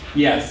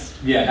 Yes,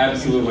 yeah,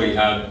 absolutely.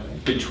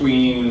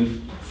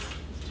 Between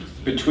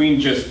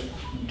just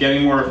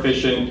getting more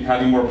efficient,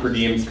 having more per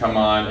diems come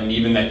on, and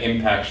even that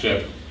impact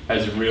shift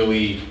has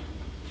really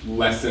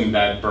lessened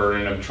that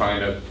burden of trying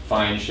to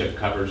find shift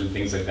coverage and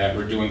things like that.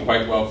 We're doing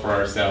quite well for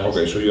ourselves.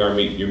 Okay, so you're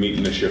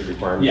meeting the shift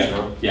requirements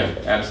now? Yeah,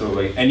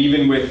 absolutely. And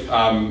even with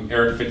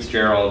Eric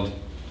Fitzgerald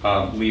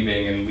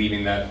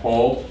leaving that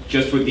hole,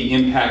 just with the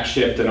impact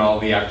shift and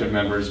all the active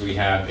members we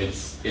have,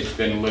 it's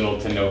been little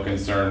to no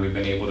concern. We've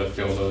been able to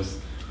fill those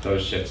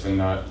shifts and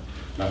not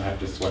have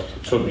to sweat.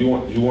 So do you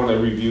want to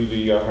review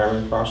the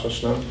hiring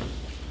process now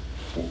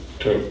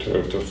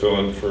to fill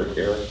in for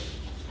Eric?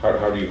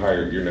 How do you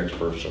hire your next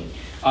person?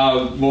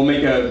 We'll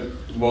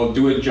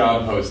do a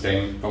job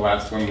posting. The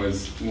last one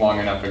was long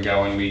enough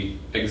ago, and we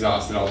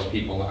exhausted all the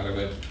people out of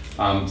it.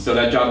 So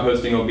that job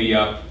posting will be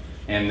up,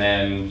 and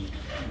then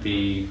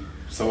the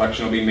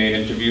selection will be made.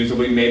 Interviews will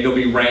be made. They'll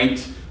be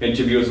ranked.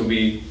 Interviews will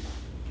be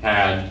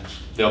had.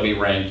 They'll be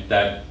ranked.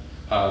 That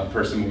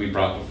person will be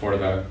brought before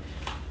the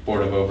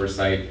Board of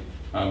Oversight,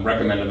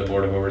 recommend to the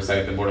Board of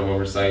Oversight. The Board of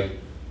Oversight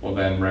will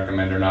then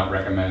recommend or not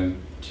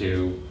recommend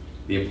to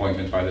the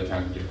appointment by the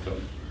town of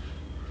Deerfield.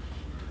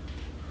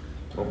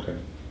 Okay.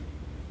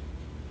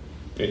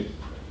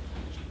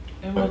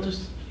 And we'll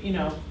just,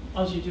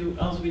 all we do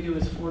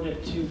is forward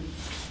it to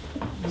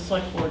the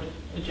select board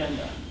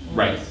agenda.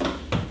 Right.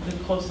 The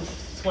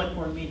closest select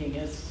board meeting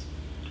is,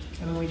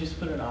 and then we just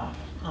put it off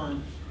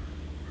on,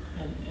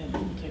 and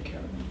we'll take care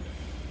of it.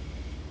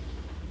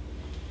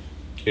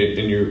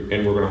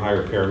 And we're going to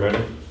hire a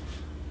paramedic?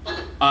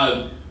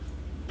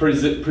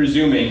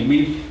 Presuming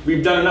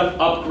we've done enough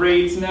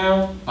upgrades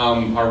now.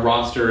 Our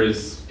roster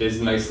is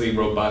nicely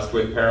robust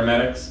with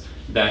paramedics.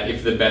 That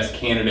if the best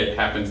candidate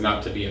happens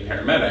not to be a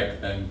paramedic,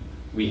 then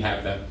we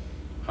have that.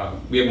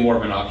 We have more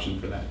of an option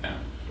for that now.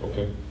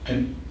 Okay.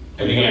 And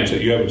again,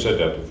 again, you haven't said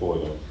that before,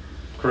 though.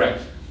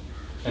 Correct.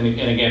 and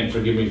again,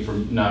 forgive me for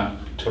not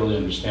totally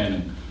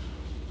understanding.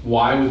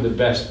 Why would the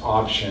best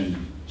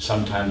option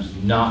sometimes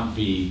not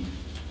be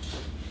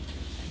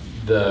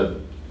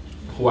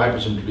who I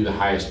presume to be the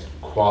highest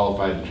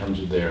qualified in terms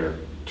of their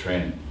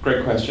training?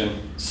 Great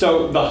question.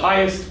 So the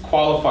highest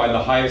qualified,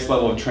 the highest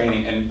level of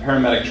training, and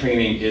paramedic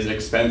training is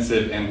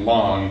expensive and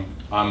long,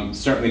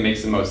 certainly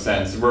makes the most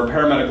sense. We're a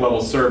paramedic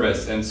level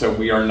service, and so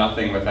we are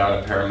nothing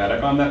without a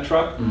paramedic on that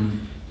truck. Mm-hmm.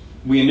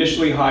 We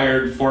initially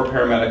hired 4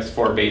 paramedics,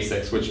 4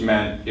 basics, which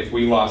meant if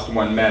we lost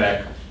one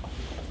medic,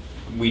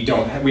 we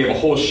have a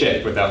whole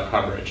shift without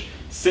coverage.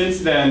 Since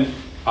then,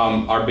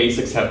 our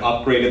basics have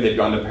upgraded. They've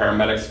gone to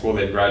paramedic school,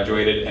 they've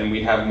graduated, and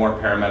we have more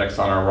paramedics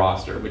on our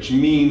roster, which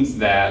means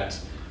that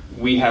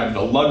we have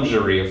the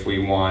luxury, if we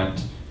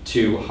want,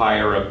 to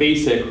hire a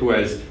basic who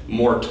has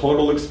more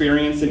total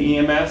experience in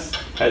EMS,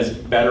 has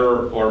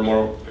better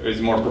or is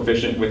more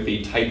proficient with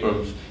the type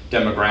of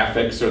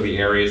demographics or the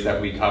areas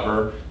that we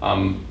cover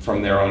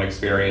from their own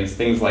experience,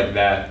 things like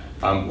that,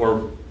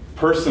 or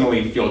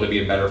personally feel to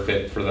be a better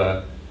fit for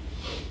the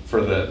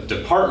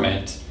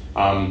department,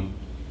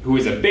 who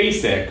is a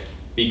basic,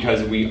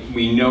 because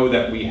we know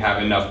that we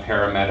have enough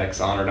paramedics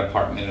on our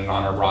department and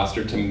on our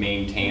roster to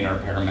maintain our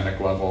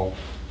paramedic level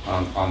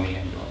on the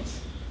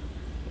ambulance.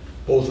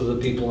 Both of the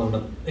people on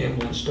the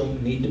ambulance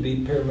don't need to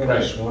be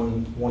paramedics.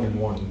 Right. One and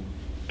one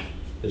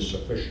is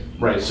sufficient.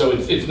 Right, so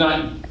it's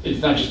not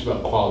just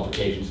about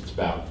qualifications, it's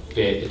about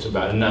fit, it's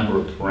about a number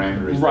of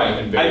parameters. Right,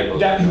 and variables.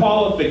 that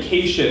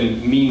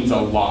qualification means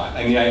a lot.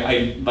 I mean,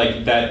 I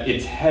like that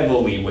it's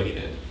heavily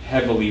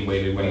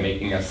weighted when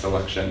making a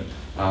selection.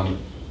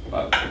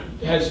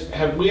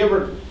 Have we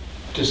ever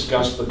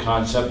discussed the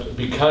concept,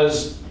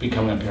 because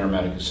becoming a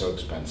paramedic is so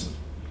expensive,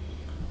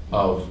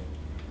 of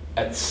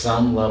at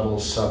some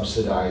level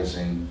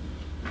subsidizing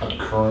a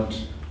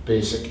current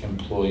basic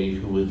employee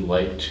who would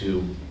like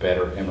to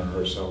better him or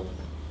herself?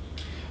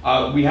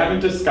 We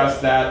haven't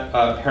discussed that.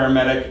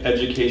 Paramedic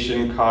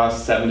education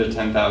costs $7,000 to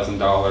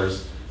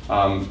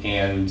 $10,000,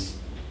 and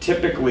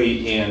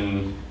typically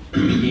in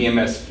the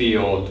EMS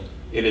field,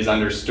 it is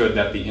understood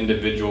that the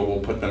individual will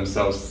put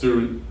themselves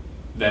through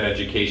that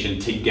education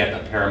to get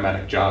a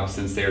paramedic job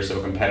since they are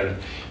so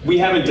competitive. We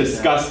haven't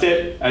discussed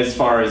it as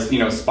far as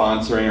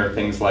sponsoring or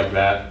things like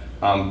that,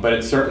 but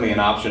it's certainly an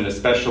option.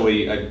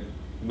 Especially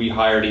we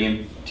hired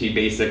EMT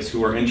basics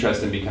who are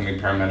interested in becoming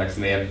paramedics,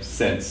 and they have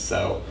since.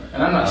 So,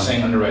 and I'm not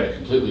saying underwrite it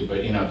completely, but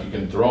if you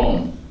can throw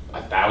them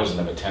 $1,000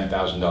 of a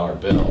 $10,000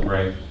 bill,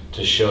 right,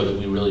 to show that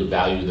we really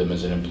value them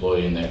as an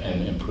employee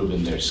and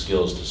improving their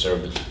skills to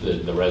serve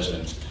the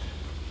residents.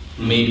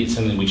 Maybe it's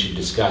something we should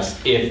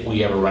discuss if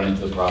we ever run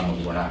into the problem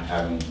of we're not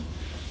having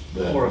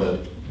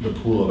the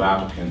pool of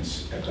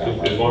applicants at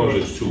that As long as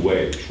it's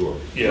two-way, sure.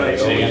 Yeah,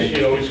 Right.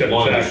 you always got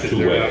Long the as fact it's that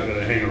they're two-way. not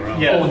gonna hang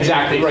around. Yeah. Oh,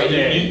 exactly, right.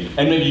 Stay.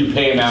 And maybe you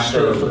pay them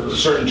after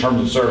certain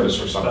terms of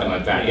service or something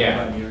like that,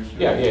 yeah. 5 years.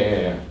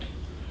 Yeah.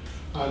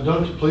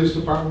 Don't the police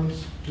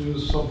departments do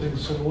something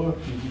similar?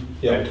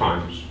 At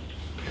times.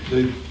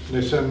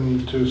 They send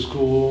them to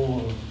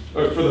school?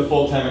 for the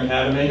full-time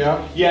academy.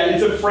 Yeah. Yeah,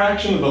 it's a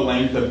fraction of the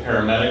length of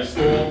paramedic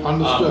school.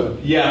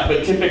 Understood. Yeah,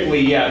 but typically,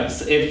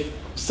 yes, if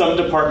some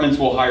departments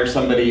will hire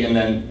somebody and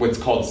then what's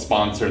called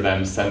sponsor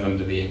them, send them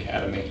to the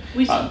academy.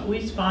 We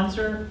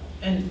sponsor,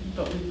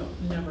 but we've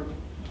never,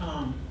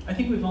 I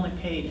think we've only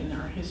paid, in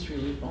our history,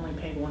 we've only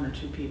paid 1 or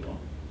 2 people.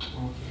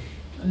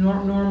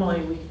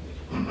 Normally,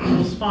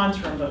 we'll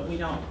sponsor them, but we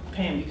don't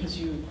pay them because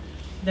you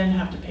then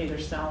have to pay their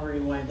salary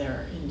while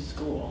they're in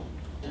school,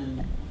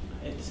 and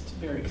it's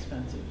very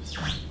expensive.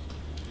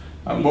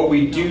 What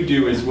we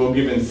do is we'll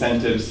give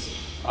incentives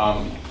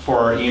for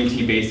our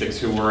EMT basics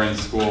who were in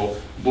school.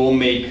 We'll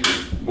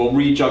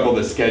rejuggle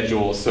the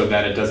schedule so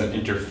that it doesn't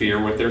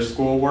interfere with their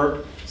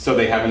schoolwork, so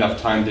they have enough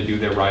time to do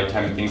their ride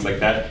time and things like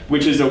that,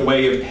 which is a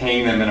way of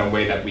paying them in a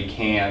way that we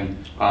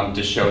can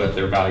to show that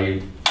they're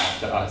valued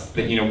to us,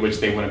 that, which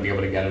they wouldn't be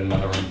able to get at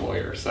another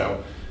employer.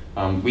 So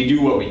we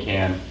do what we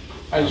can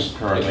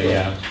currently,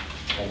 yeah.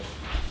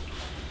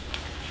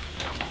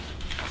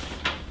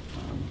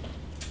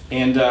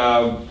 And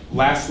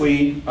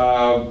lastly,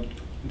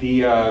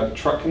 the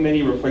truck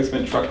committee,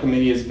 replacement truck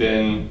committee, has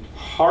been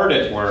hard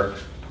at work,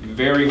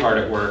 very hard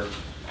at work.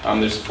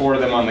 There's 4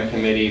 of them on the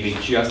committee. They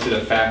just did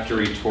a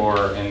factory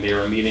tour, and they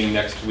are meeting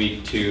next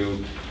week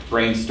to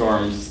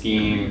brainstorm,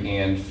 scheme,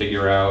 and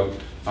figure out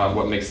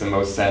what makes the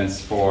most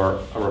sense for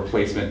a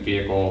replacement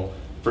vehicle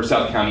for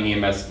South County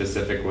EMS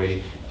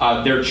specifically.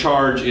 Their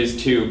charge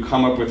is to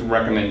come up with a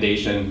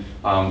recommendation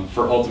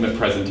for ultimate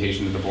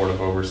presentation to the Board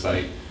of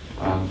Oversight.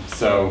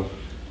 So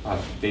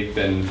they've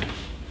been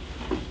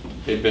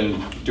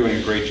doing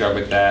a great job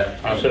with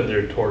that. You said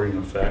they're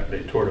touring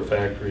they toured a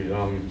factory.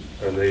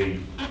 Are they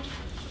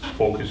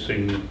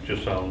focusing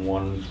just on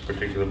one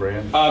particular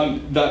brand?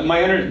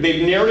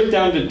 They've narrowed it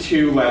down to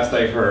 2 last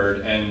I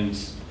heard, and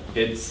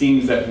it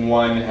seems that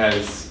one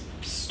has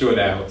stood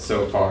out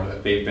so far,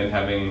 that they've been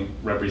having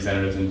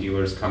representatives and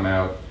dealers come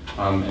out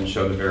and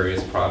show the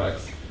various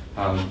products.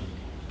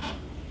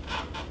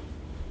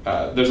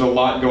 There's a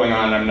lot going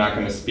on, and I'm not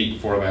going to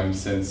speak for them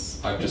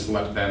since I've just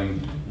let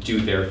them do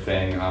their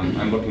thing.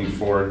 I'm looking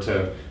forward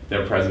to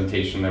their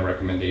presentation, their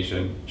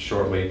recommendation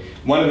shortly.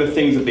 One of the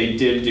things that they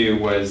did do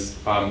was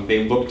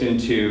they looked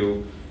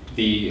into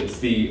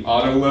the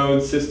auto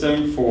load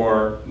system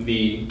for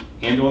the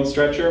ambulance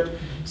stretcher.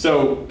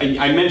 So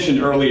I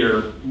mentioned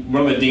earlier,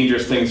 one of the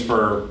dangerous things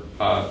for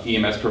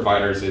EMS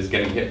providers is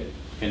getting hit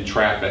in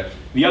traffic.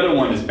 The other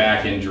one is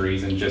back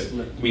injuries, and just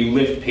we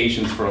lift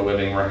patients for a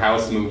living. We're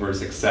house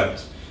movers,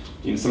 except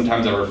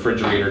sometimes our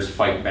refrigerators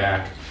fight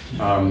back.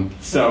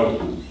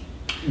 So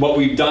what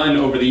we've done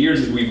over the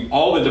years is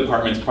all the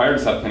departments prior to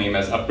South County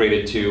EMS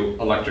upgraded to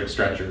electric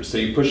stretchers. So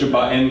you push a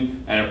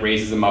button and it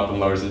raises them up and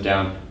lowers them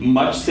down.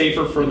 Much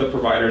safer for the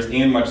providers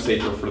and much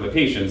safer for the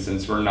patients,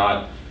 since we're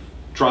not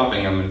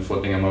dropping them and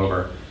flipping them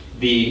over.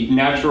 The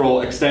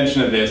natural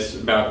extension of this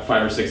about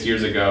 5 or 6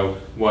 years ago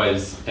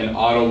was an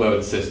auto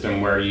load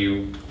system where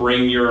you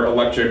bring your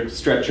electric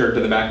stretcher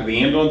to the back of the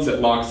ambulance, it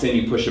locks in,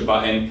 you push a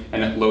button,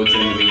 and it loads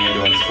into the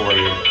ambulance for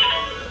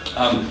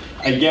you.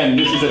 Again,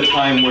 this is a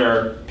time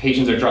where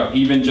patients are dropped.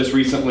 Even just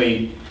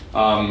recently,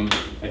 I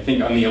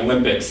think on the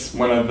Olympics,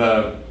 one of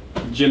the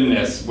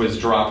gymnasts was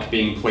dropped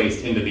being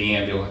placed into the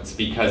ambulance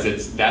because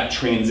it's that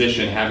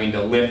transition, having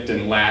to lift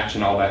and latch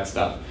and all that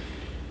stuff.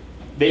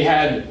 They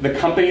had the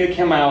company that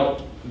came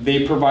out,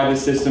 they provide the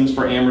systems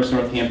for Amherst,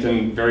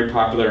 Northampton, very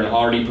popular, and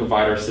already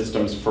provide our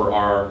systems for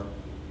our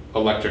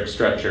electric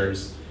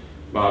stretchers.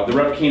 The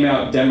rep came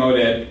out, demoed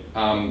it,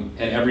 and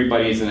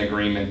everybody's in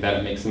agreement that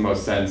it makes the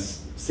most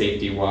sense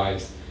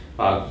safety-wise.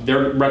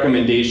 Their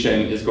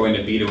recommendation is going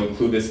to be to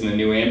include this in the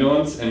new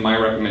ambulance, and my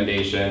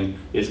recommendation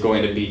is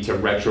going to be to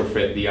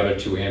retrofit the other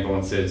 2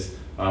 ambulances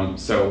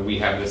so we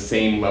have the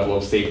same level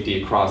of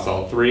safety across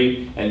all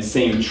 3 and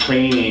same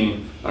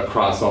training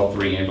across all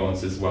 3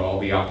 ambulances as well. All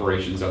the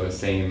operations are the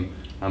same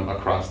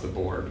across the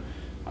board.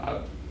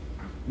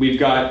 We've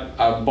got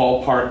a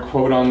ballpark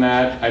quote on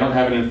that. I don't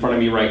have it in front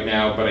of me right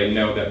now, but I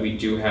know that we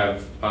do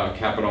have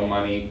capital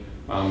money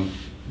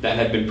that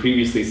had been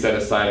previously set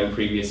aside in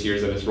previous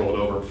years that has rolled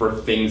over for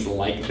things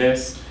like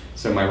this.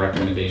 So my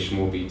recommendation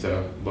will be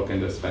to look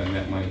into spending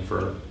that money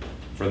for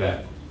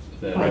that.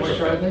 That How much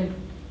retrofit. are they?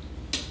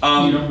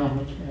 You don't know how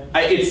much?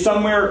 It's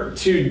somewhere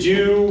to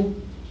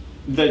do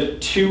the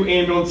 2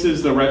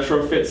 ambulances, the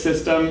retrofit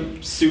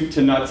system, soup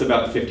to nuts,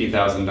 about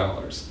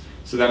 $50,000.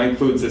 So that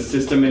includes a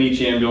system in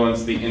each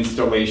ambulance, the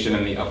installation,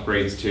 and the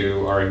upgrades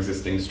to our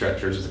existing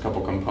stretchers. There's a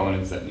couple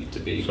components that need to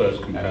be. So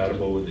it's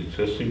compatible with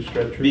existing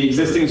stretchers? The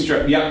existing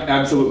stretcher, yeah,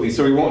 absolutely.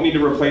 So we won't need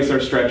to replace our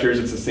stretchers.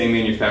 It's the same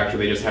manufacturer.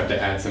 They just have to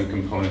add some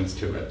components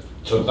to it.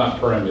 So it's not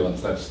per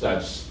ambulance,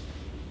 that's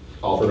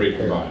all 3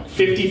 combined.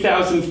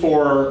 50,000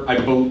 for, I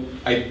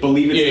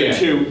believe it's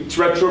the 2. It's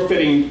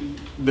retrofitting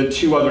the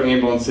 2 other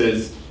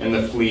ambulances in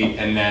the fleet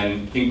and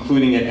then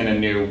including it in a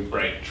new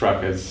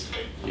truck as,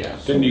 yeah.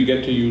 Then you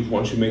get to use,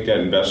 once you make that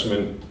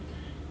investment,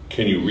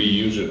 can you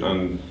reuse it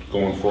on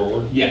going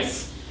forward?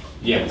 Yes.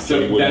 Yeah. So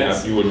you wouldn't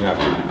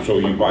have to, so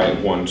you buy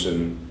it once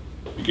and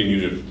you can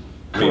use it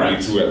maybe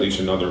Correct. through at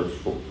least another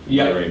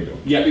ambulance.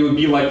 Yeah, it would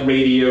be like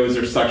radios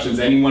or suctions.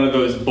 Any one of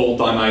those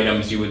bolt-on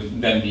items you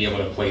would then be able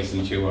to place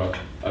into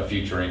a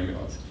future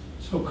ambulance.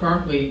 So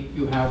currently,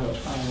 you have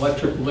an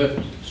electric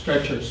lift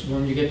stretcher, so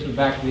when you get to the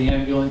back of the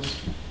ambulance,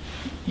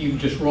 you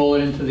just roll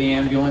it into the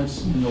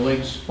ambulance and the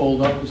legs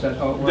fold up, is that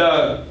how it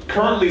works?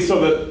 Currently,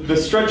 so the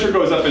stretcher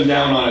goes up and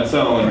down on its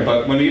own, Right.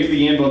 but when we get to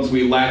the ambulance,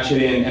 we latch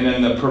it in, and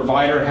then the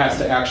provider has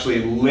to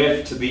actually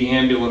lift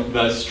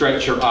the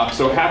stretcher up.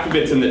 So half of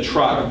it's in the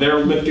truck. They're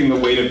lifting the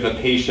weight of the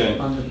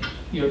patient.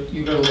 You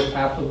gotta lift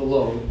half of the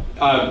load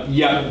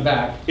Yeah,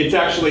 back. it's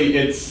actually,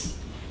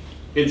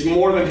 it's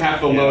more than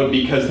half the load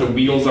because the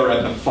wheels are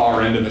at the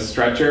far end of the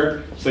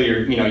stretcher. So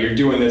you're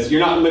doing this, you're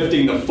not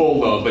lifting the full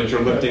load, but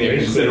you're lifting a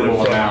Basically, considerable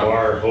the front amount.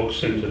 bar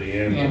hooks into the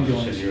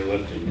ambulance and you're And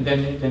lifting.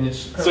 then it's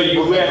So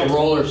you like a lift.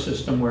 roller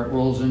system where it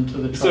rolls into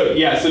the truck. So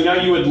yeah, so now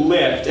you would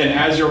lift, and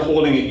as you're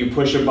holding it, you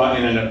push a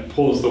button and it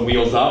pulls the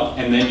wheels up,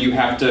 and then you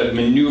have to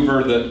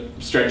maneuver the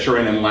stretcher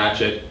in and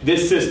latch it.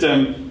 This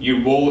system,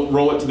 you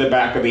roll it to the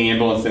back of the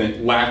ambulance, and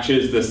it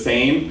latches the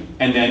same,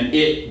 and then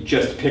it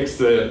just picks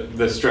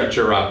the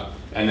stretcher up,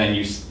 and then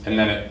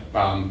it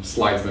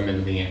slides them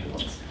into the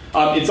ambulance.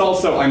 It's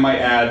also, I might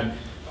add,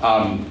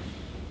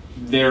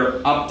 they're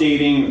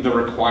updating the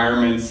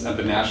requirements at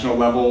the national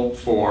level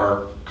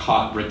for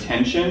cot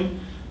retention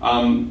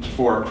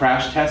for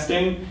crash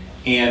testing,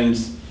 and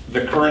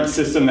the current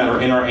system that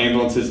are in our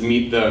ambulances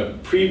meet the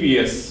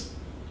previous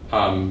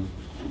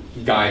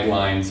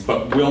guidelines,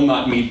 but will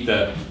not meet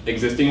the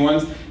existing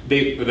ones.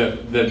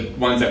 The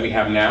ones that we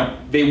have now,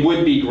 they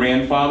would be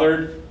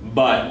grandfathered,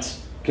 but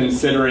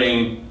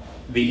considering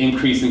the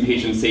increase in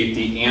patient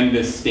safety and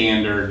this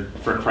standard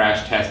for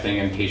crash testing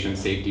and patient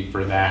safety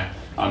for that,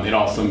 it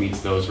also meets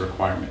those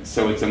requirements.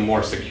 So it's a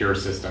more secure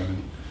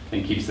system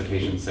and keeps the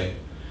patient safe.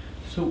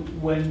 So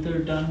when they're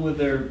done with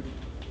their,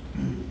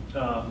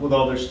 with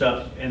all their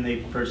stuff and they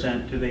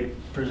present, do they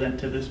present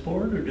to this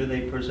board or do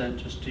they present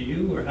just to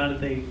you? Or how are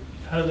they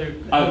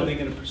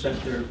gonna present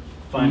their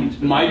findings?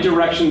 My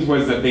directions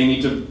was that they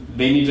need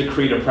to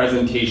create a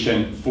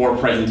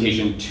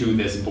presentation to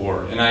this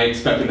board, and I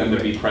expected them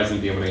to be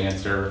present, be able to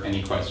answer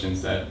any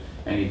questions that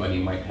anybody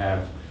might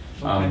have.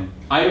 Okay.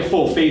 I have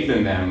full faith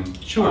in them.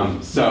 Sure.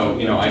 So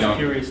I I'm don't. just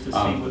curious to see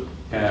what it's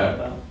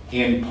about.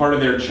 And part of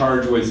their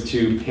charge was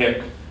to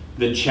pick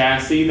the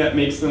chassis that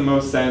makes the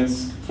most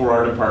sense for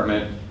our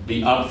department,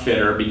 the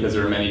upfitter, because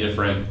there are many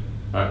different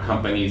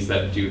companies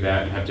that do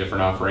that and have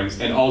different offerings,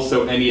 and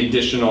also any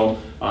additional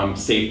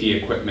safety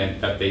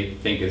equipment that they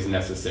think is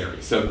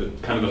necessary. So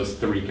kind of those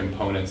 3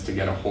 components to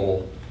get a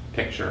whole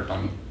picture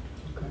on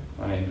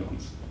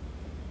ambulance.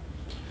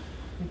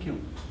 Thank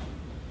you.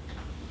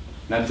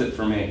 That's it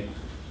for me.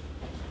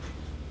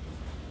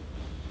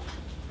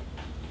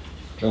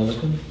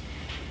 Jonathan?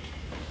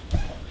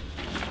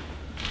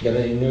 Got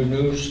any new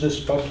news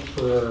this month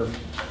for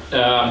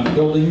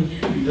building?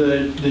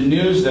 The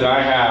news that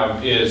I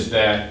have is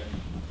that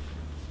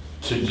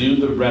to do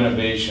the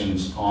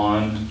renovations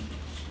on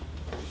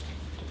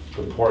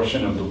the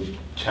portion of the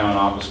town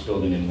office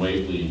building in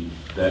Whately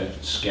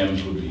that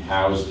SCEMS would be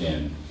housed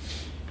in,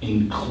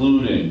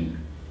 including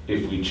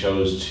if we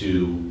chose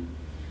to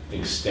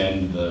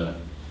extend the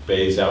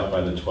bays out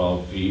by the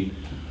 12 feet,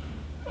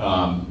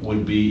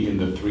 would be in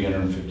the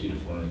 $350,000 to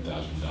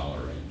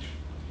 $400,000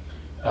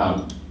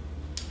 range.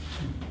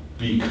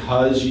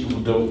 Because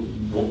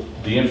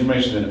the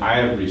information that I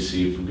have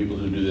received from people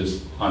who do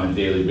this on a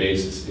daily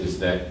basis is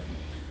that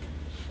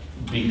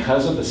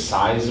because of the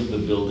size of the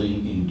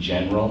building in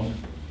general,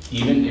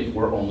 even if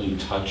we're only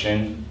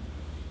touching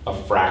a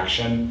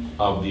fraction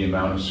of the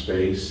amount of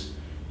space,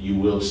 you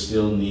will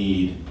still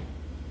need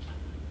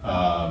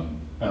an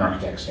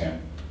architect's stamp.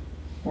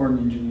 Or an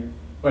engineer.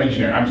 Well,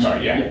 engineer, I'm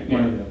sorry,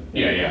 one of them.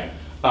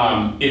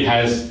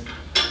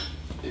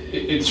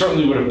 It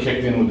certainly would have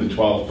kicked in with the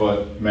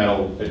 12-foot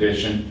metal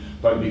addition,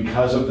 but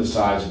because of the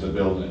size of the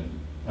building,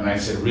 And I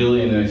said,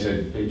 really? And then I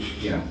said,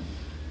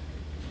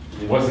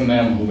 it wasn't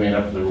them who made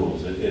up the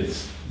rules.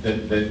 It's that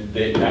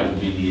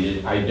would be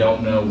needed. I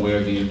don't know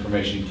where the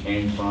information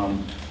came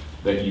from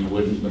that you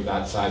wouldn't with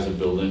that size of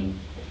building.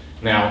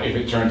 Now, if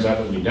it turns out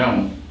that we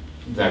don't,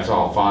 that's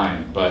all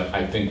fine, but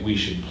I think we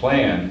should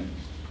plan,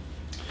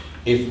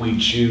 if we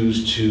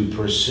choose to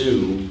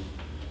pursue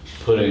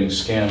putting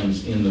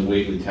SCEMS in the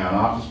Whately Town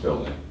Office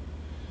Building,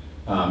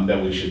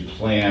 that we should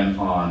plan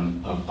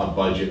on a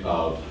budget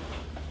of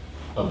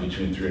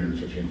between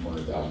 $350,000 and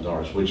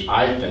 $400,000, which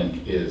I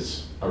think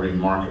is a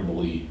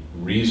remarkably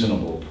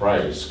reasonable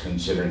price,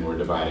 considering we're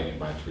dividing it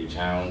by 3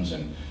 towns,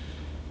 and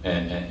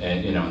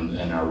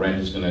our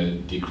rent is going to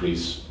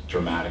decrease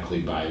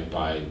dramatically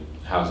by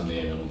housing the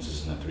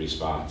ambulances in the 3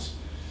 spots.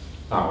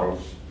 Or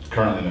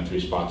currently in the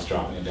 3 spots,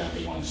 dropping it down to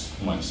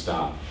one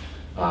stop.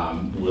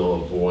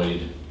 We'll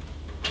avoid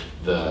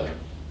the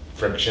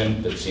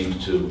friction that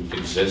seems to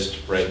exist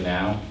right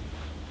now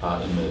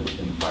in the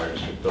fire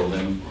district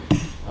building,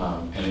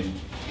 and it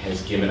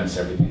has given us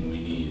everything we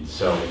need.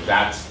 So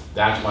that's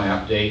my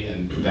update,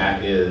 and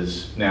that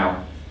is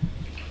now.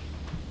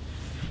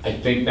 I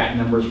think that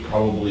number is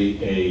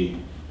probably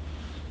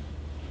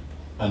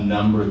a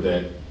number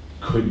that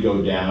could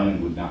go down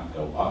and would not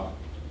go up,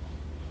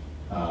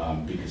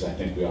 because I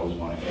think we always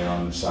want to err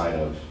on the side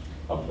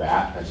of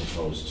that, as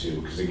opposed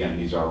to, because again,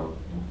 it's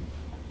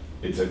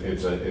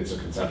a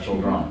conceptual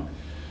drawing.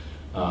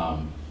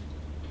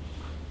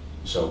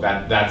 So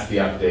that's the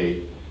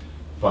update,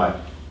 but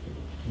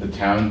the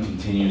town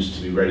continues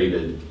to be ready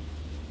to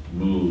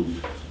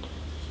move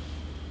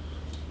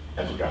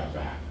at the drop of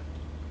a hat.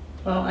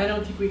 Well, I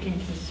don't think we can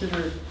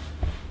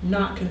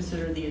not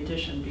consider the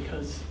addition,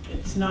 because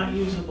it's not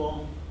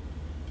usable,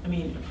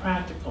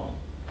 practical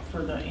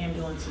for the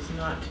ambulances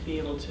not to be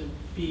able to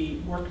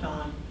be worked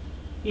on,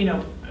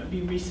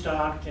 be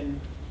restocked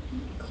and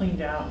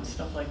cleaned out and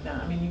stuff like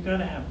that. You've got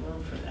to have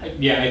room for that.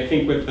 Yeah, I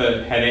think with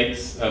the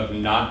headaches of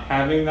not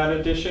having that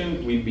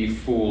addition, we'd be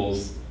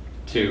fools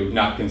to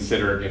not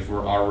consider it if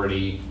we're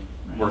already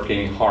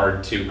working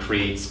hard to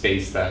create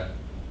space that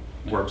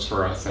works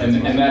for us.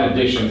 And that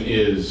addition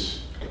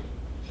is,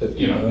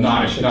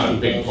 not a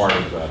big part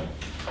of the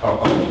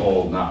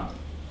whole, not.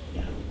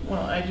 Yeah.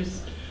 Well,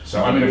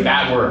 So if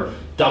that were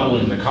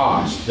doubling the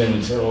cost, then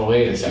we'd say, well,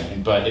 wait a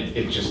second, but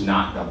it's just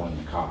not doubling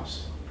the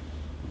cost.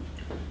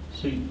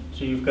 So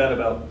you've got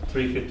about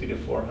 350 to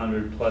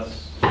 400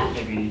 plus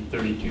maybe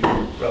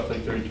roughly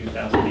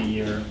 32,000 a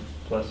year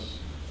plus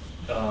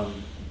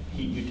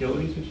heat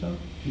utilities or so?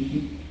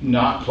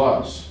 Not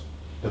plus.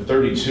 The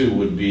 32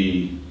 would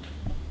be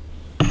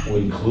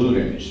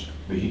including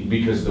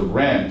because the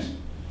rent,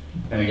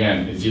 and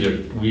again, it's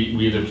we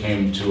either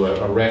came to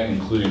a rent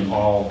including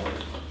all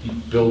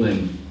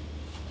building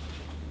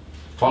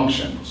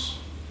functions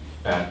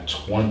at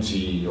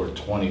 20 or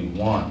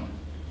 21.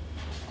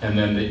 And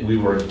then we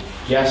were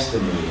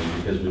guesstimating,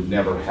 because we've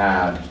never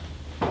had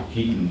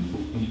heat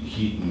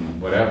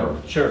and whatever.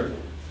 Sure.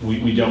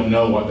 We don't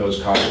know what those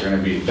costs are going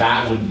to be.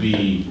 That would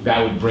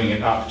bring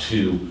it up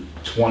to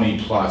 20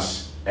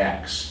 plus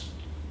X,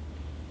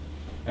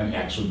 and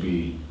X would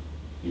be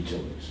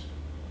utilities.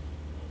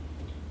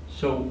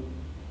 So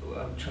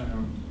I'm trying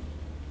to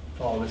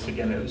follow this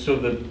again. So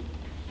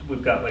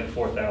we've got like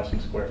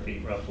 4,000 square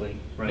feet roughly,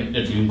 right?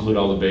 If you include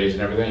all the bays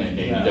and everything, and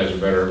Yeah. you guys are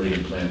better at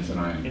reading plans than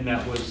I am. And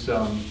that was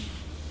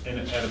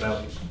at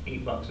about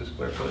 $8 a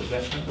square foot. Is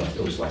that correct?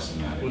 It was less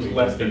than that. It was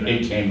less than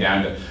It that. came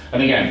down to,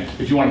 and again,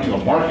 if you want to do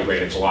a market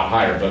rate, it's a lot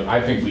higher. But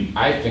I think we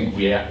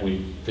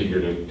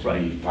figured it to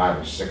be $5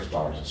 or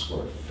 $6 a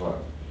square foot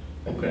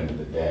at the end of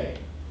the day.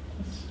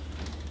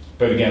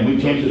 But again, we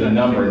came to the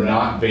number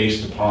not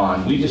based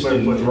upon. We just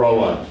didn't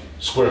throw a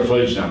square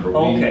footage number.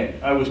 Okay,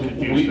 I was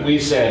confused. We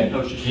said, I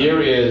was just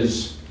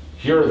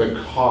here are the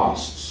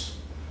costs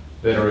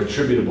that are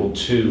attributable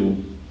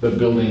to the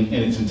building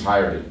in its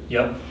entirety.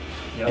 Yep.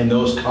 And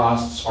those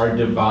costs are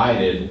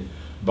divided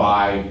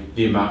by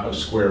the amount of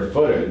square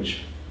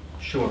footage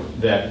Sure.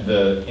 that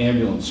the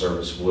ambulance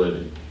service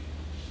would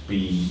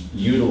be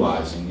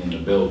utilizing in the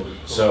building.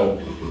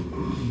 So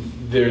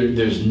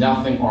there's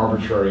nothing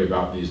arbitrary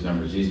about these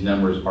numbers. These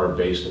numbers are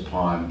based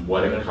upon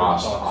what it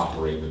costs to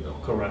operate the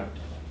building. Correct.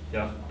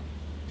 Yeah.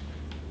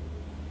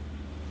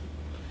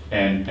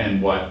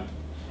 And what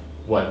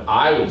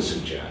I would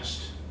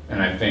suggest, and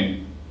I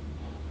think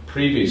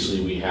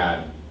previously we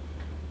had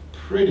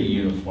pretty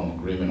uniform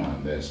agreement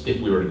on this,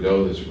 if we were to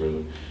go this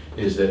route,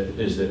 is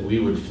that we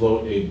would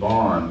float a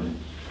bond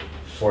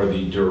for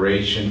the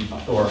duration,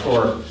 or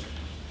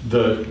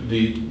the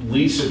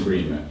lease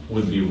agreement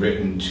would be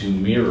written to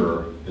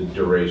mirror the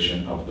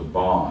duration of the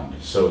bond,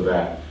 so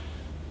that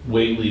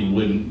Whately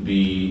wouldn't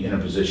be in a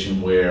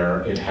position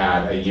where it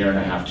had a year and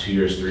a half, 2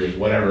 years, 3 years,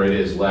 whatever it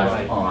is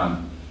left Right.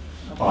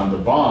 on the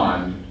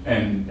bond,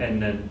 and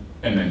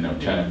And then no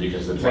tenant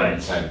because the Right.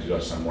 tenant decided to go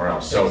somewhere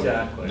else. So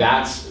Exactly.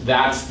 that's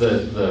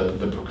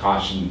the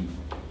precaution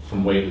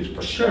from Whately's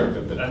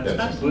perspective.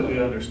 that's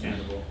completely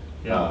understandable.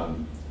 Yeah.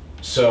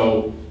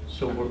 So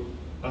So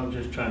I'm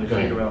just trying to Go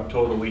ahead. figure out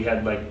total, we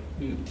had like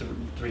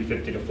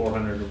 350 to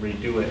 400 to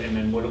redo it, and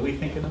then what are we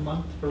thinking a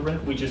month for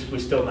rent? We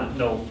still not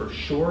know for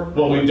sure?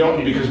 Well, we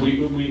don't, because we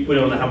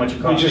don't know how much it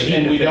we costs. just,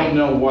 and we don't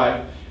know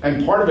what,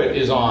 and part of it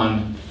is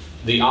on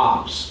the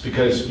ops,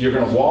 because you're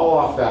gonna wall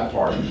off that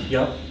part.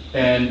 Yep.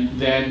 And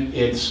then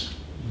it's,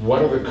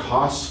 what are the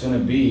costs gonna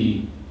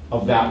be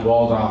of that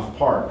walled off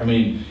part? I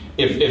mean,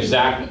 if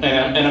Zach,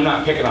 and I'm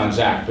not picking on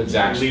Zach, but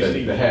Zach's the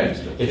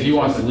head. If he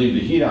wants to leave the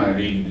heat on at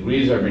 80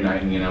 degrees every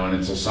night, and, you know, and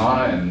it's a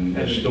sauna, and.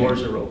 And the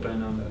doors are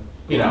open on the.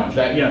 You know,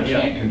 that, you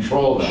can't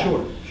control that.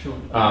 Sure.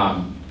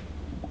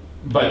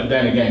 But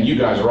then again, you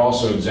guys are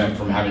also exempt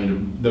from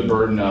having the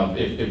burden of,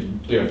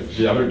 if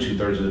the other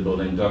 2/3 of the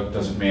building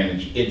doesn't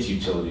manage its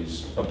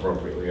utilities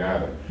appropriately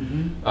either.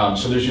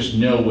 So there's just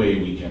no way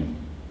we can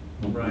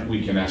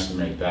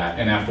estimate that.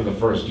 And after the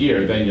first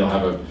year, then you'll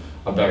have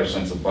a better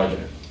sense of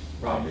budgeting,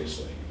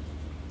 obviously.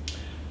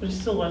 But it's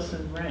still less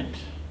than rent.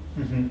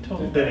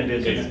 Total. Than it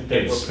is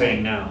that we're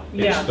paying now.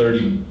 Yeah.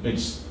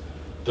 It's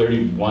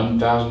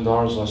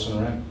 $31,000 less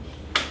than rent.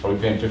 Are we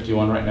paying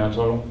 51 right now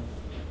total?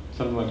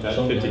 Something like that,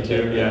 Something like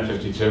 52, that, yeah.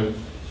 52?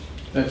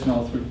 That's in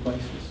all three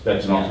places.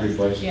 That's in all three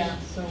places? Yeah,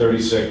 so.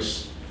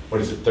 36, what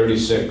is it,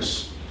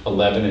 36,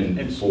 11,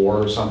 and 4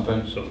 or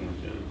something? Something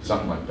like that.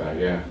 Something like that,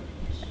 yeah.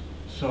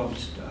 So I'm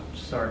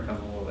sorry if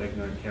I'm a little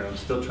ignorant here, I'm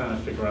still trying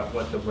to figure out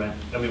what the rent,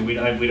 I mean, we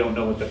don't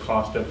know what the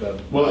cost of the.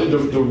 Well,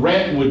 the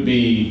rent would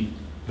be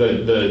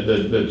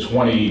the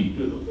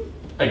 20,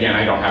 again,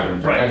 I don't have it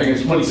in front. I think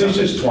it's 20, it's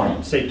just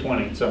 20. Say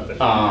 20 something.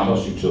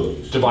 Plus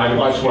utilities. Divided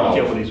by 12.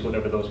 Utilities,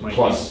 whatever those might be.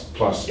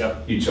 Plus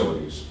Yep.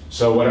 utilities.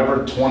 So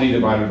whatever 20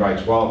 divided by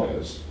 12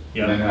 is,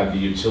 Yep. and then add the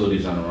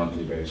utilities on a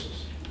monthly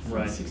basis.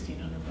 Right.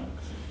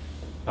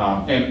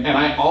 $1,600. And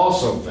I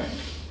also think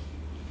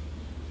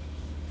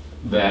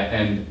that,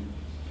 and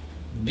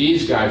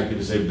these guys,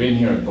 because they've been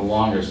here the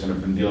longest and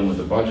have been dealing with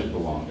the budget the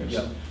longest,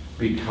 Yep.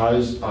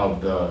 because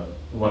of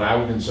what I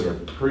would consider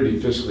pretty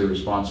fiscally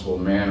responsible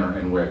manner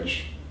in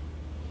which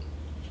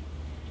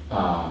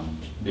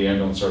the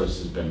ambulance service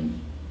has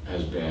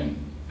been,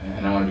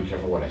 and I want to be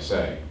careful what I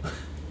say.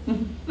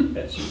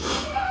 That's you.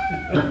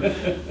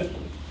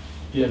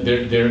 Yeah,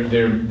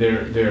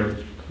 there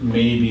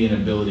may be an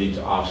ability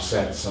to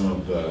offset some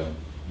of the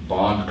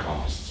bond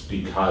costs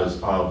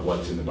because of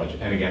what's in the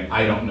budget. And again,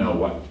 I don't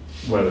know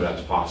whether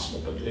that's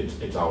possible, but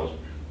it's always,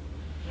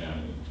 you know,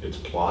 it's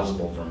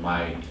plausible for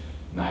my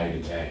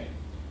naivete.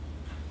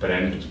 But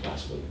I think it's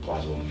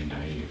plausible in the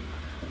naive.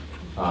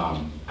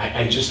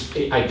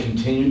 I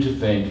continue to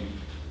think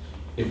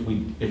if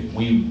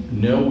we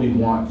know we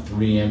want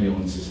 3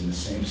 ambulances in the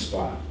same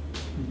spot,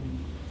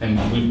 and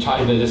we've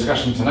talked in the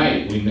discussion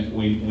tonight,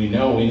 we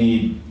know we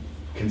need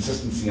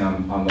consistency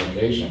on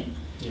location.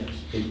 Yes.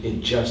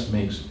 It just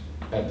makes,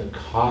 at the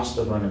cost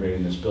of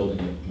renovating this building,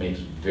 it makes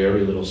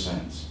very little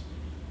sense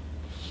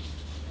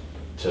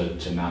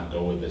to not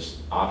go with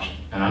this option.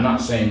 And I'm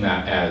not saying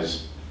that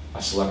as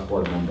a select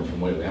board member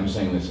from Whately. I'm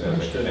saying this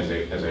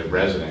as a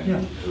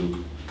resident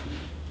who,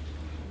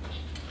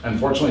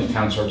 unfortunately,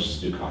 town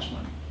services do cost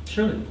money.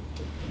 Surely.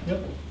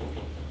 Yep.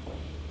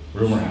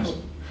 Rumor has it.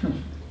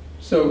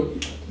 So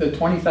the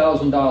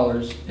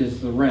 $20,000 is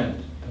the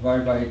rent,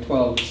 divided by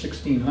 12,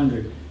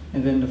 $1,600.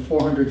 And then the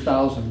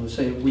 $400,000, let's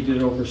say if we did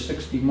it over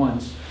 60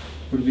 months,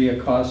 would be a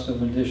cost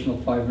of an additional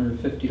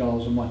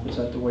 $550 a month. Is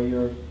that the way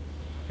you're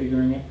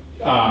figuring it?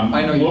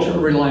 I know you're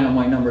relying on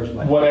my numbers,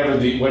 but. Whatever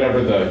the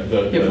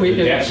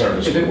debt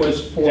service. If it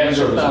was Debt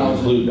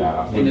service would include $400,000,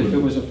 that. and if it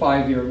was a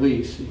 5-year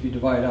lease, if you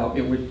divide out,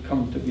 it would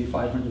come to be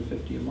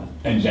 $550 a month.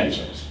 And debt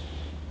service.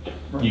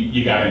 Right.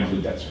 You gotta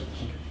include debt service.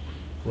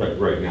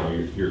 Right now,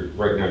 you're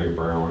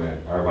borrowing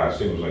at, our last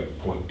thing was like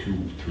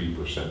 0.23%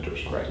 or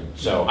something. Right.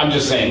 So I'm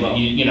just saying that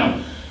you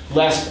know,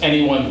 lest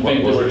anyone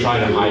think that we're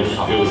trying to hide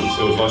It was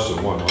less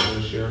than 1,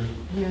 wasn't it, Sharon?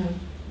 Yeah.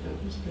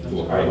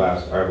 Our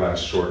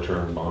last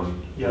short-term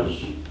bond Yeah.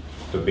 was,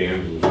 the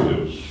band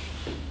was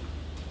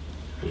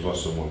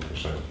less than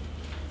 1%.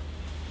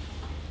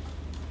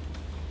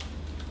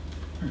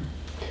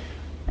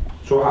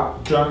 So,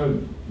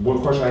 John,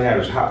 one question I had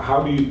is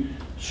how do you,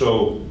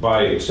 so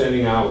by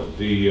extending out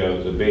the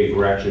bay,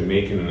 we're actually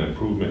making an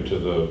improvement to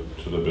the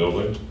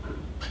building?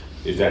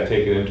 Is that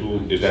taken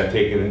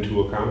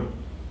into account?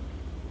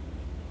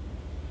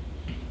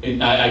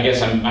 I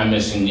guess I'm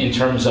missing, in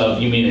terms of,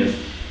 you mean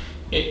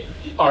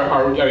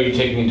are you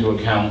taking into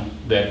account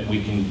that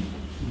we can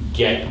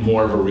get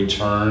more of a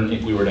return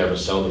if we were to ever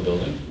sell the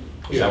building?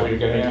 Is that what you're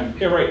getting at?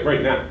 Yeah,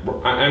 right now,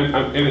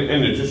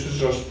 and this is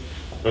just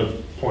a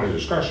point of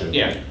discussion.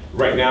 Yeah.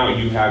 Right now,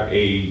 you have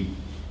a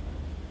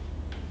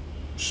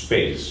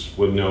space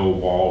with no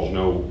walls,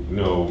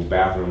 no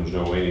bathrooms,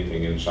 no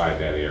anything inside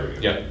that area.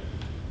 Yep.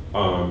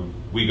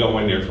 We go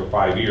in there for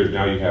 5 years,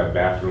 now you have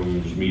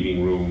bathrooms,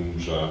 meeting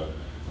rooms,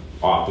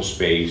 office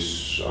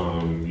space,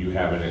 you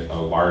have a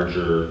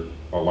larger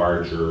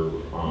garage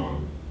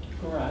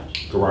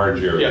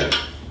area. Yeah.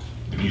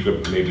 You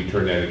could maybe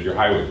turn that into your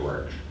highway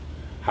garage.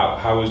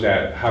 How is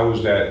that,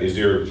 is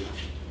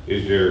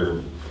is there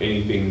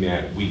anything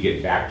that we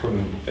get back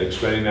from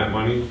expending that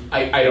money?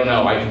 I don't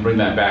know, I can bring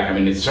that back. I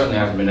mean, it certainly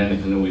hasn't been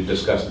anything that we've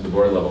discussed at the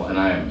board level, and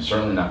I am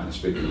certainly not going to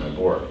speak to my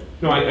board.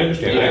 No, I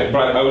understand, Yeah.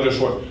 but I was just,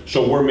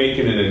 so we're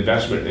making an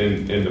investment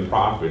in the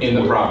property. In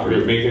the property.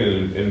 We're making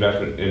an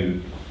investment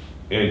and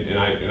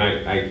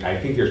I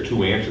think there's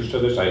two answers to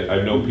this.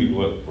 I know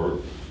people or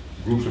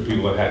groups of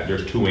people that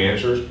there's two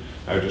answers.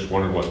 I was just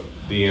wondering what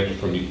the answer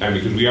from you, I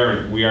mean, because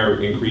we are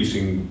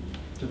increasing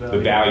the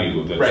value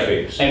of that Right,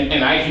 space.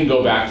 and I can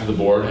go back to the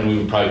board, and we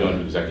would probably go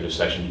into executive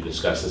session to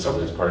discuss this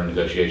as part of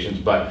negotiations,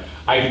 but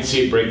I can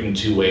see it breaking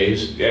two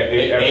ways. Yeah,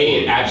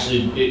 It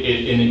absolutely,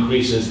 it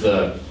increases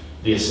the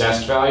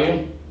assessed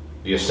value,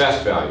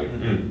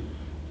 Mm-hmm.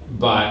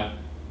 but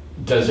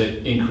does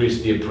it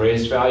increase the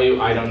appraised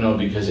value? I don't know,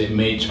 because it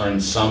may turn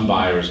some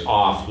buyers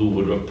off who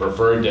would have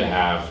preferred to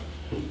have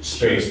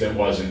space that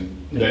wasn't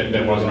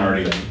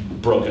already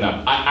broken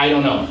up. I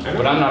don't know,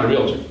 but I'm not a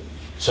realtor.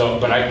 So,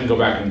 but I can go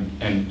back and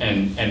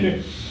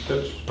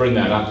bring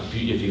that up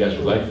if you guys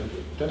would like.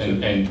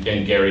 And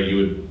Gary, you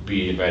would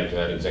be invited to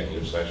that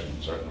executive session,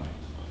 certainly.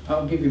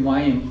 I'll give you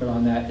my input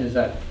on that, is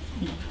that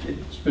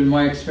it's been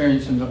my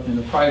experience in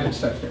the private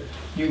sector.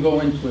 You go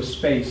into a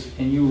space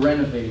and you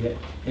renovate it,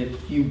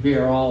 you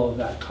bear all of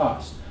that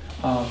cost.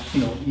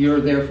 You know,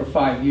 you're there for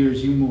 5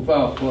 years, you move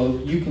out, well,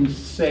 you can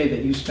say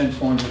that you spent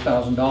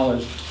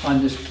 $400,000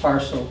 on this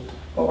parcel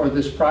or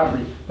this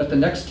property, but the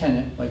next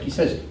tenant, like he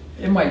says,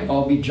 it might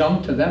all be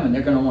junk to them, and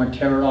they're gonna want to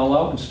tear it all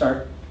out and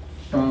start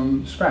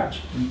from scratch.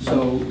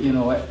 So, you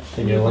know,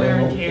 And your Wear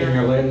and landlord, tear. and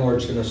your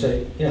landlord's gonna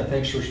say, yeah,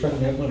 thanks for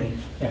spending that money.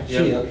 yeah,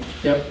 See ya.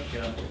 yep,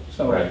 Yeah.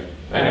 so. Right.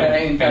 I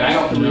think And I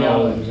that's don't the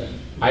reality know, of it.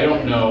 I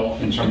don't know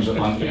in terms of,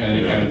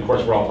 and of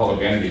course, we're all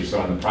public entities,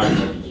 so in the private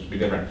sector, this would be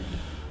different.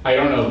 I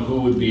don't know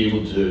who would be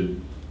able to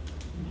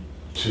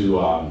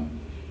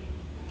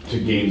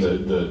gain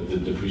the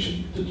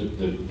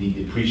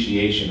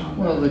depreciation on that.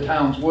 Well, the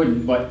towns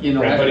wouldn't, but, you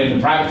know. Right, but in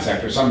the private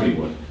sector, somebody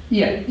would.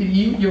 Yeah,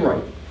 you're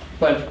right,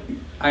 but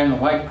I don't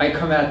know, I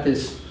come at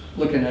this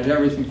looking at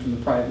everything from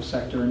the private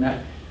sector, and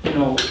that, you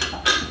know,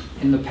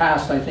 in the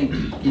past, I think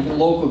even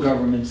local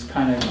governments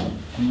kind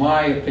of, in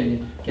my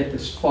opinion, get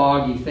this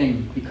foggy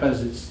thing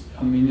because it's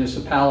a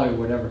municipality or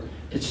whatever.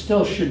 It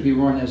still should be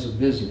run as a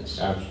business.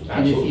 Absolutely. And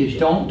if Absolutely you should.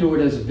 don't do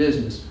it as a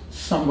business,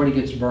 somebody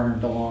gets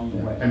burned along the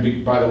way.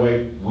 And by the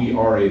way, we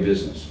are a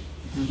business.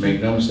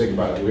 Make no mistake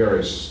about it, we are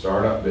a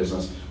startup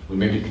business. We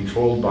may be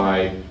controlled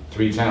by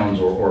 3 towns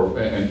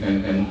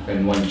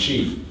and 1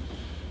 chief,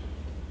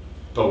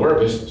 but we're a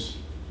business.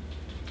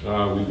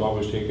 We've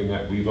always taken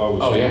that,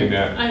 Oh, yeah.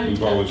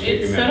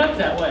 It's set up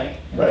that way,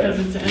 Right. because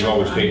it's an We've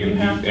always enterprise. taken, You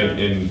have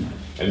to-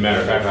 and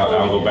matter of fact,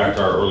 I'll go back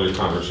to our earlier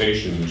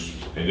conversations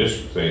in this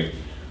thing.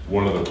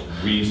 One of the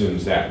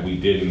reasons that we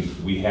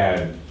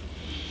had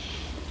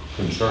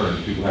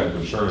concerns, people had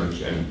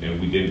concerns, and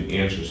we didn't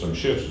answer some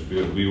shifts is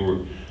because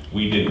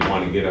we didn't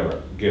want to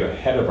get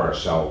ahead of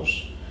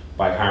ourselves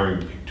by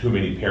hiring too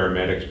many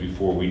paramedics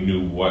before we knew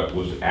what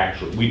was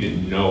actually, we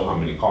didn't know how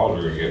many calls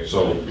we were gonna get.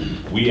 So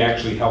we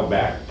actually held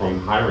back from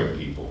hiring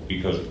people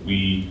because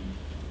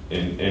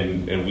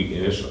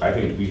I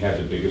think we had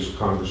the biggest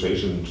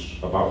conversations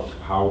about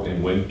how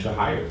and when to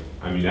hire.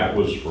 I mean, that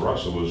was, for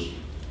us, it was,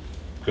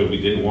 because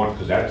we didn't want,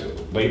 because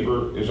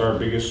labor is our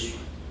biggest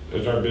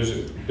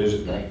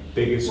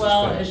biggest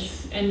Well,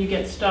 expense. and you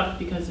get stuck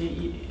because,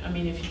 I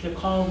mean, if the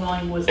call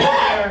volume wasn't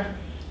there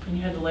and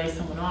you had to lay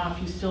someone off,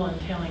 you're still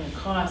entailing a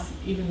cost,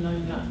 even though you're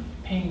not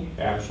paying,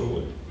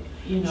 Absolutely.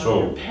 you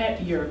So- know,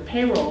 your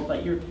payroll,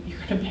 but you're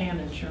gonna pay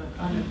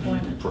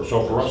unemployment.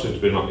 So for us, it's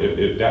been,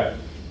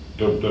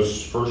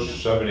 those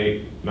first 7,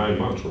 8, 9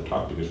 months were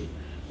tough because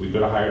we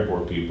could have hired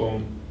more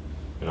people,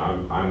 and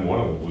I'm one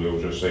of them. We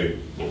would just say,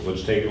 well,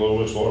 let's take it a little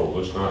bit slower.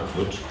 Let's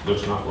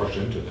not rush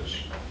into this.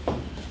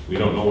 We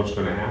don't know what's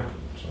gonna happen,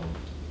 so.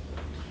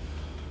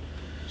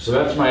 So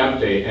that's my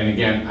update, and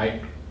again,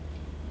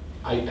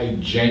 I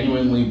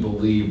genuinely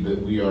believe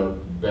that we are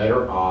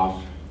better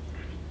off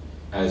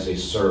as a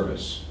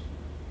service.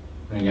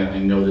 And again, I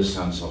know this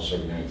sounds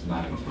self-serving, and it's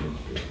not intended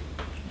to be.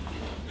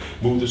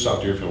 Move this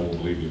out to Deerfield, we'll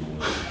believe you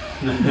more.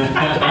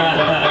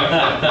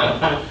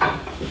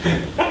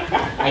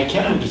 I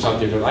can't move to South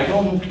Deerfield, I can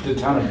only move to the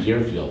town of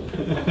Deerfield.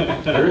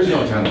 There is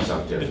no town in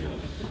South Deerfield.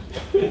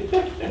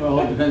 Well,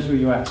 it depends who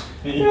you ask.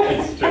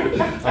 It's true.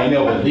 I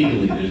know, but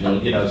legally, there's no,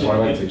 so I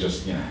like to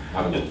just,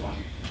 have a little fun.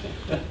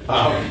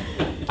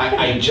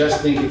 I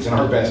just think it's in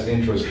our best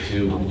interest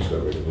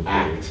to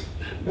act.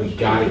 We've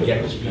got to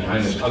get this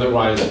behind us,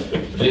 otherwise,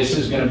 this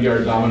is gonna be our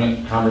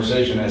dominant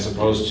conversation as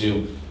opposed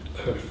to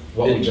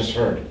what we just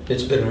heard.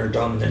 It's been our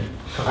dominant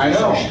I know,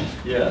 conversation.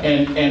 Yeah.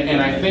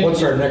 and I think.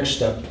 What's our next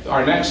step?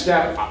 Our next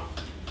step,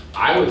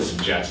 I would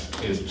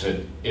suggest, is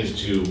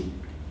to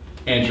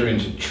enter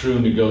into true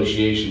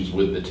negotiations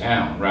with the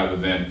town, rather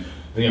than,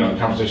 the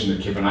conversation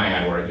that Kip and I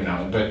had where,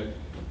 but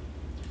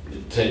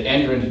to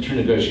enter into true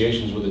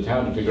negotiations with the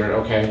town to figure out,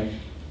 okay,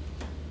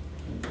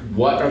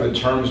 what are the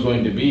terms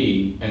going to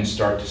be, and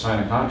start to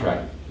sign a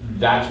contract.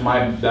 That's my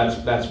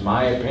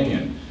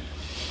opinion.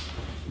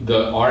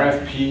 the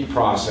RFP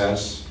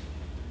process,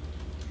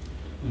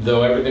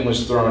 though everything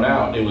was thrown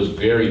out, it was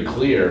very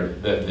clear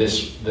that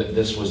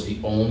this was the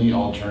only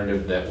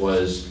alternative that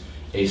was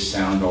a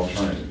sound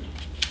alternative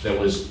that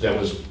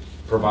was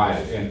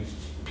provided, and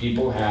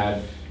people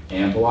had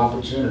ample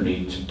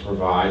opportunity to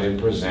provide and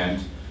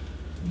present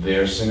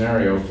their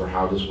scenario for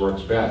how this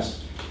works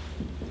best.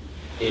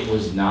 It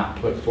was not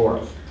put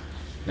forth.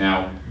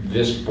 Now,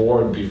 this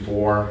board,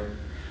 before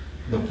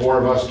the four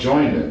of us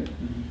joined it,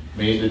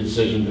 made the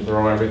decision to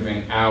throw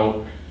everything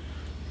out,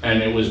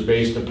 and it was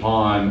based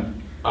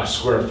upon a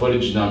square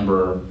footage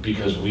number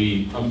because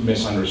we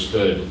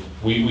misunderstood.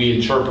 We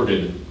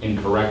interpreted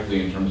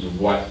incorrectly in terms of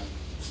what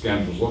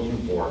SCEMS was looking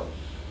for.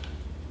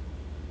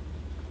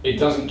 It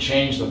doesn't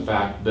change the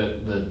fact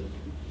that the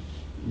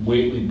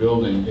Whately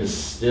building is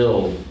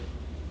still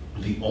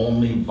the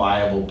only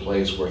viable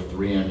place where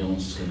 3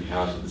 ambulances can be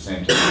housed at the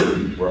same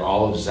time, where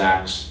all of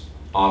Zach's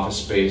office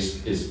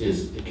space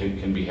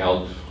can be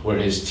held, where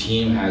his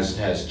team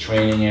has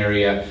training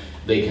area.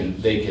 They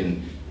can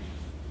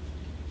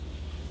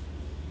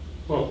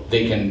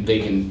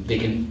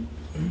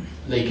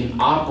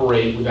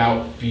operate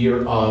without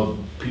fear of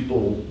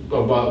people,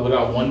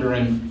 without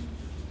wondering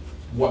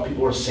what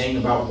people are saying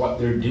about what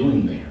they're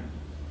doing there.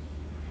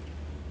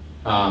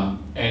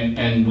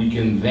 And we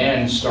can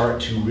then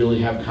start to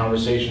really have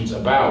conversations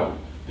about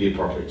the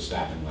appropriate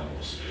staffing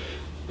levels.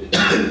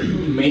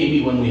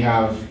 Maybe when we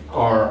have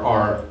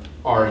our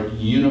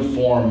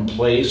uniform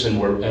place and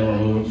we're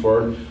moving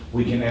forward,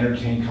 we can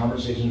entertain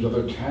conversations with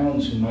other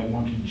towns who might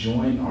want to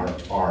join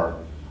our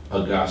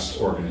august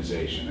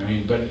organization. I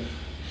mean, but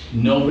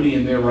nobody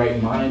in their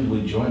right mind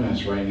would join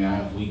us right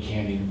now if we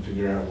can't even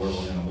figure out where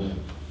we're going to live.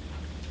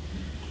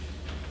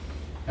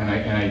 And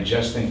I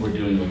just think we're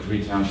doing the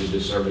 3 towns a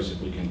disservice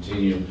if we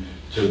continue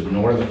to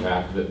ignore the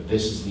fact that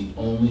this is the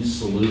only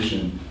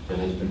solution that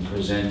has been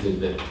presented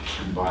that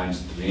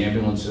combines 3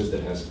 ambulances,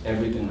 that has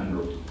everything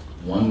under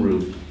one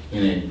roof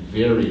in a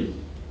very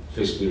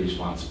fiscally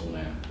responsible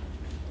manner.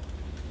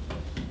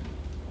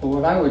 Well,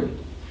 what I would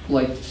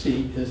like to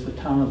see is the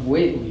town of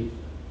Whately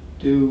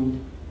do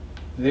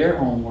their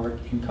homework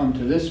and come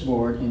to this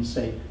board and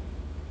say,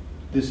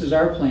 this is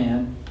our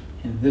plan,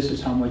 and this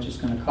is how much it's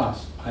going to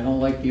cost. I don't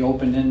like the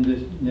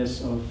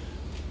open-endedness of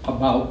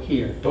about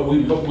here. But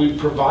we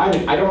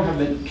provided. I don't have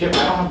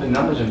the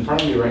numbers in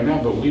front of me right now.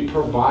 But we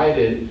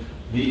provided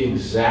the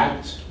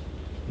exact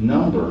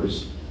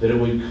numbers that it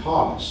would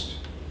cost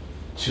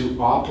to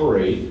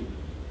operate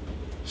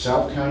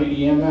South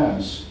County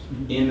EMS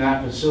in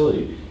that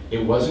facility.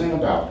 It wasn't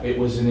about. It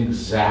was an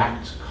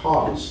exact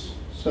cost.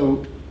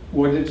 So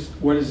what is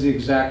the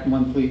exact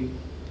monthly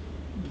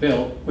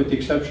bill, with the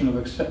exception of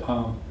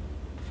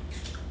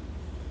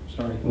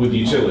With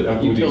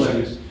utility.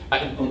 utilities?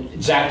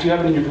 Zach, do you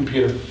have it in your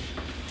computer?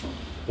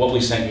 What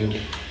we sent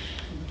you?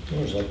 It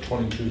was like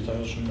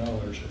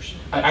 $22,000 or something.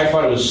 I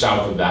thought it was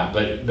south of that,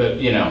 but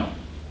you know,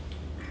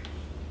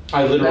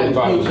 I literally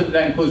thought it was,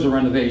 That includes the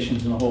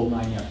renovations and the whole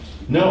 9 yards.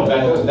 no.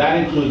 That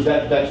includes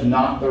that. That's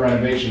not the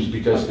renovations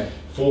because Okay.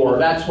 for Well,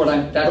 that's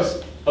what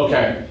that's.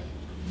 okay,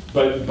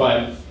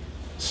 but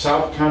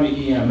South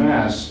County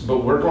EMS.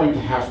 But we're going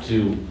to have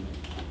to,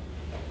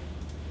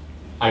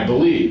 I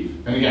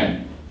believe, and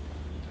again,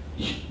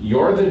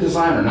 you're the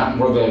designer, not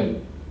more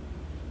the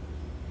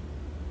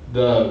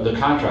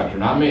contractor,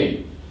 not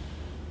me.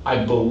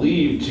 I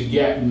believe to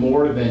get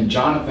more than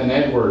Jonathan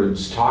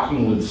Edwards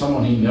talking with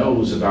someone he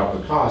knows about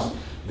the cost,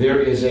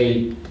 there's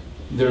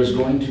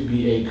going to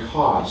be a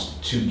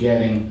cost to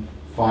getting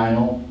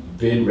final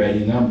bid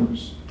ready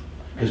numbers,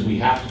 because we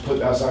have to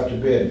put us out to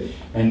bid,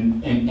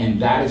 and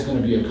that is going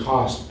to be a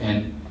cost.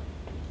 And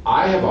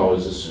I have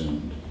always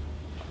assumed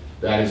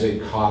that is a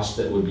cost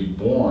that would be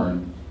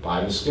borne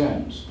by the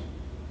SCEMS.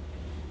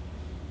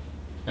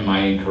 Am I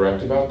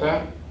incorrect about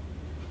that?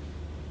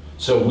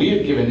 So we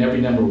have given every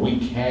number we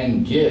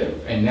can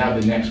give, and now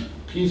the next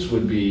piece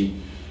would be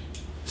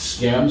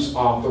SCEMS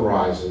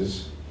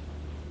authorizes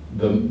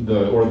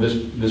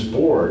this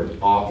board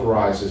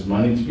authorizes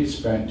money to be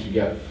spent to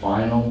get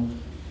final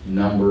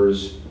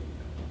numbers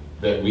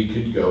that we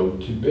could go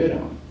to bid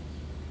on.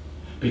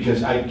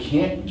 Because I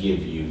can't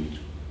give you,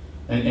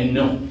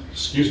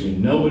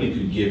 nobody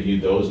could give you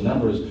those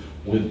numbers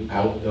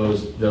without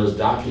those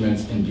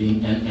documents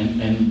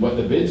and what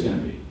the bid's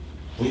going to be.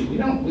 We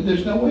don't.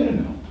 There's no way to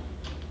know.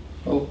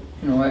 Well,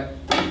 you know,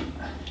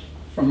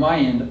 from my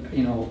end,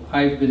 you know,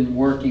 I've been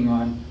working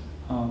on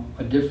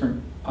a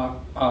different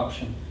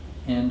option,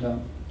 and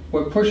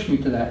what pushed me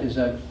to that is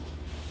that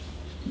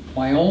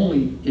my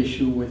only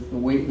issue with the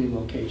Whately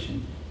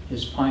location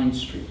is Pine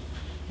Street,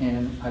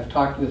 and I've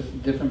talked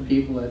with different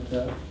people at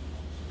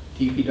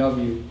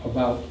DPW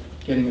about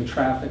getting a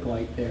traffic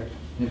light there,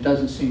 and it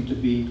doesn't seem to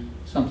be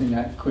something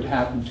that could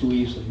happen too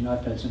easily.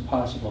 Not that it's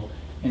impossible.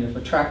 And if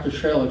a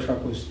tractor-trailer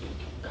truck was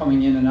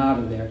coming in and out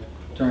of there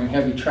during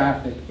heavy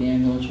traffic, the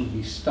ambulance would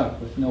be stuck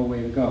with no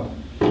way to go.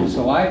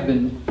 So I've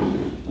been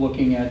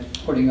looking at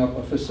putting up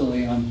a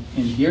facility in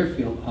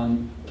Deerfield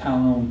on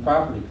town-owned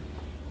property.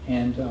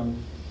 And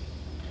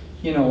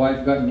you know,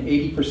 I've gotten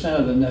 80%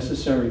 of the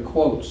necessary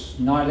quotes,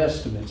 not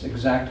estimates,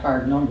 exact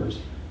hard numbers,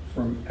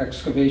 from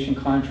excavation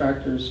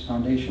contractors,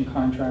 foundation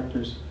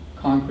contractors,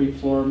 concrete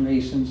floor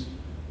masons.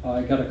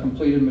 I got a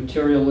completed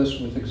material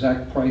list with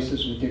exact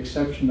prices, with the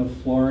exception of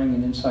flooring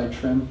and inside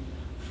trim,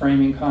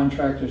 framing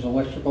contractors,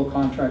 electrical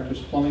contractors,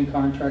 plumbing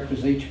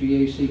contractors,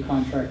 HVAC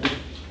contractors,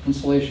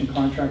 insulation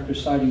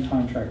contractors, siding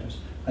contractors.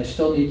 I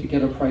still need to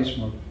get a price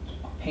from a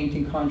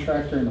painting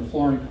contractor and a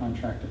flooring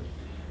contractor.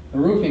 The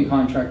roofing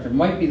contractor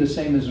might be the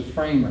same as a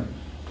framer,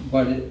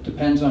 but it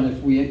depends on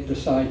if we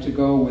decide to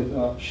go with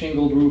a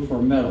shingled roof or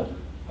metal.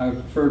 I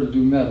would prefer to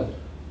do metal.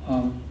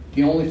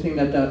 The only thing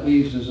that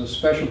leaves is a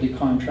specialty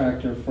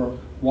contractor for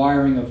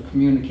wiring of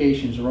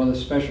communications or other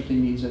specialty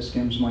needs that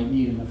SCEMS might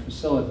need in the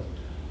facility.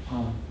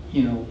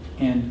 You know,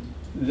 and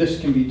this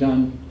can be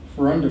done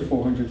for under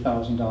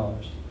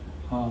 $400,000.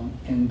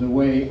 And the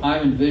way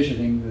I'm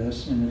envisioning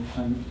this, and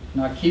I'm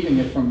not keeping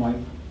it from my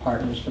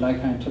partners, but I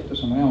kind of took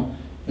this on my own,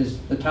 is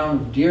the town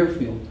of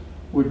Deerfield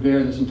would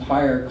bear this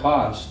entire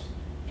cost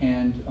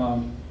and,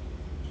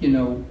 you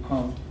know,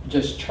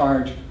 just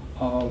charge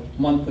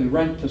monthly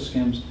rent to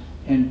SCEMS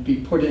and be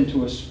put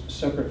into a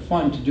separate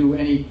fund to do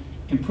any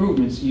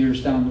improvements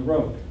years down the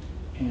road.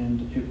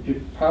 And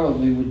it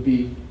probably would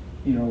be,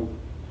 you know,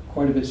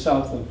 quite a bit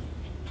south of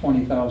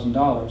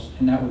 $20,000,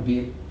 and that would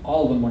be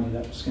all the money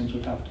that SCEMS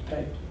would have to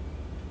pay.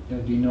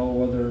 There'd be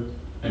no other.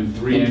 And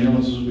 3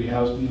 ambulances will be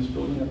housed in this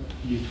building?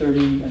 It'd be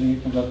 30, I think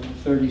it comes up to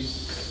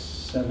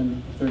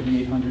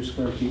 3,800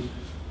 square feet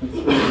with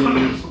 3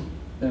 bays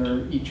that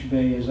are, each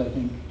bay is, I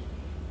think,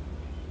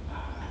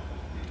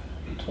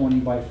 20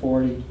 by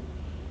 40.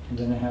 And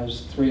then it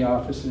has 3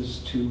 offices,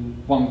 2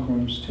 bunk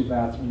rooms, 2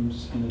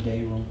 bathrooms, and a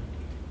day room.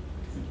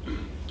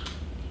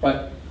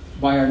 But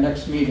by our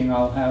next meeting,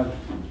 I'll have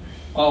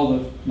all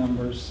the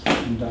numbers,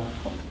 and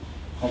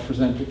I'll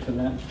present it to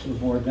them, to the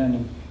board then,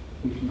 and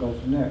we can go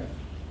from there.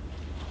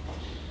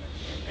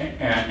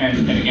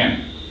 And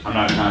again, I'm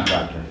not a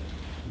contractor,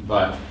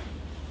 but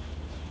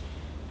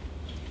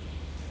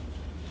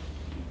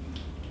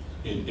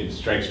it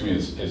strikes me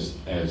as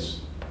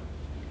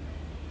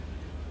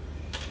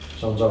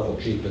Sounds awful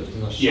cheap,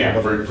 unless yeah,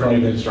 for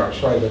new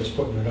construction. Private's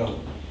putting it up.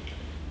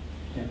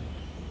 Yeah.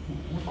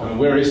 I mean,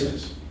 where is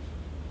this?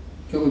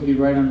 It would be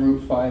right on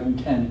Route 5 and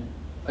 10,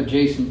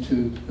 adjacent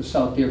to the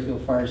South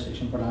Deerfield Fire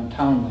Station, but on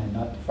town land,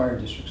 not the fire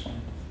district's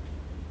land.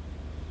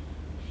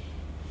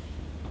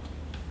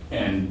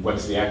 And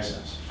what's the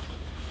access?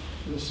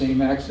 The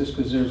same access,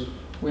 because there's,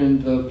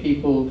 when the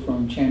people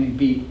from Channing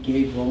Beat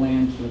gave the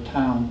land to the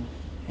town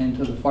and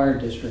to the fire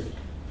district,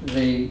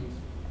 they,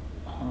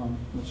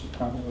 what's the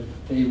proper word?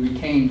 They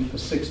retained a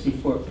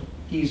 60-foot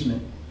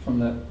easement from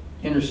the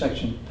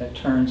intersection that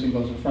turns and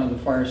goes in front of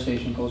the fire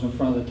station, goes in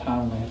front of the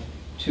town land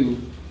to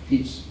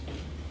each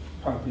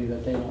property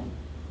that they own.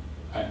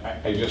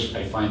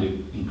 I find it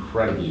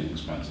incredibly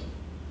inexpensive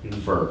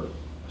for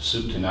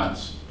soup to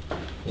nuts.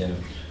 Yeah.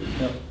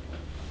 Yep.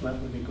 That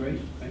would be great,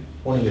 right?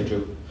 One to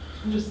two.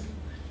 Just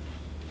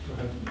Go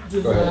ahead.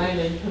 design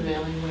and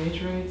prevailing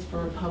wage rates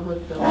for a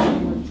public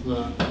building. It's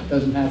not.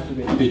 Doesn't have to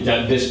be.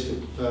 This,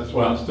 That's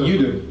why it's well, different. You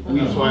do.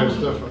 That's why it's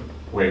different.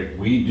 wait,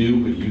 we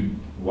do, but you,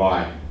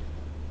 why?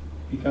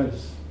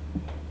 Because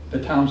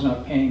the town's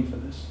not paying for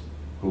this.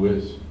 Who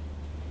is?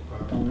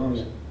 Don't know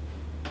yet.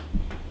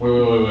 Wait.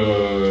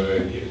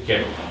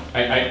 Okay.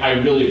 I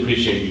really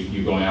appreciate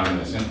you going out on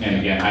this, and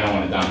again, I don't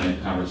want to dominate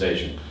the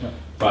conversation, Yeah.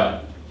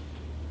 but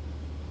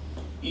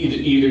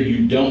either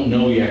you don't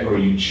know yet or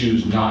you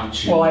choose not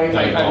to. Well, I'd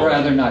divulge.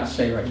 rather not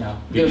say right now.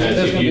 Because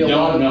if gonna be you a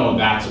lot don't of- know,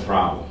 that's a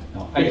problem.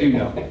 No, I do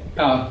know.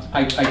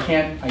 I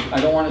can't, I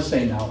don't want to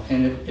say now,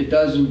 and it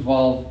does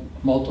involve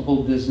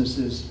multiple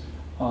businesses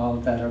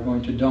that are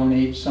going to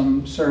donate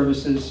some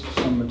services,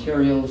 some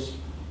materials,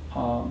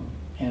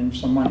 and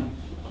some money.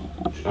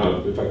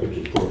 If I could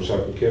just for a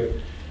second,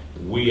 Kip,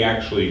 we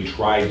actually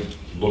tried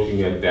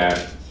looking at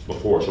that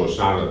before, so it's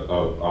not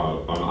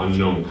an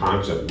unknown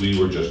concept. We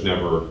were just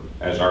never,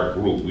 as our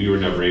group, we were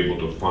never able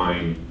to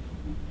find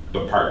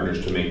the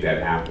partners to make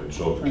that happen.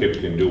 So if Kip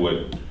can do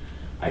it,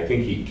 I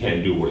think he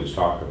can do what he's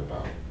talking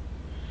about.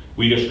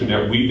 We just could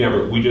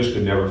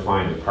never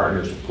find the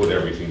partners to put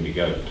everything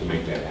together to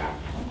make that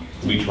happen.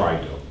 We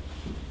tried to.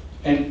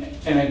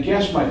 And I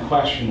guess my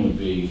question would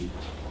be,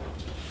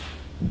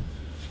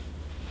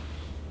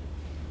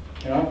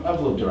 you know,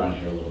 I've lived around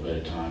here a little bit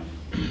of time.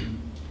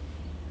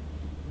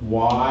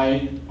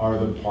 Why are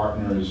the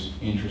partners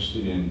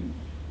interested in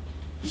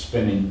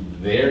spending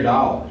their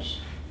dollars?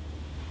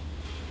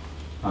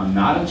 I'm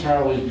not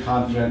entirely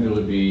confident there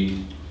would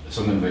be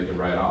something they could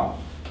write off.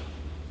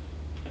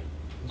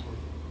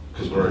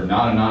 Because we're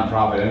not a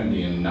nonprofit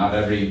entity, and not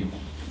every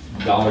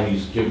dollar you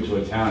give to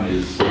a town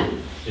is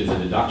a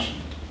deduction.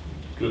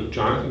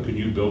 Jonathan, could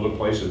you build a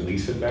place and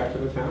lease it back to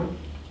the town?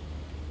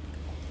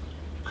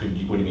 Could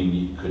you, what do you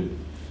mean, you could?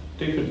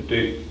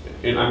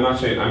 And I'm not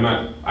saying,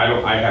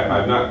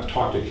 I've not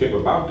talked to Kip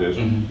about this,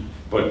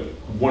 but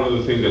one of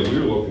the things that we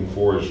were looking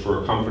for is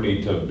for a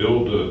company to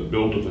build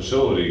a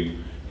facility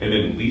and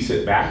then lease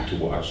it back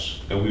to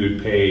us, and we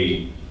would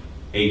pay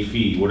a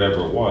fee,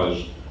 whatever it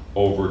was,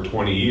 over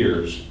 20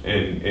 years,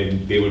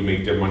 and they would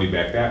make their money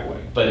back that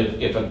way. But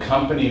if a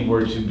company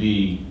were to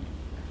be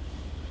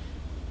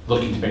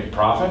looking to make a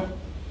profit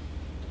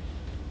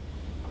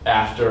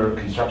after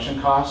construction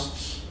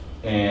costs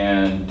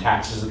and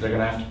taxes that they're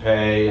gonna have to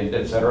pay, and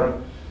et cetera,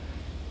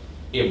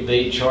 if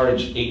they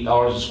charge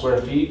 $8 a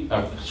square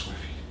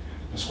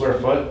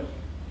foot,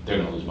 they're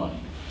gonna lose money.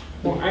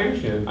 Well, I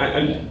understand.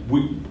 Yeah.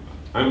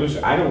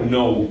 I don't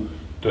know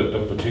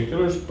the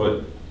particulars,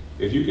 but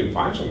if you can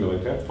find something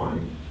like that,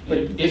 fine.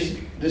 But this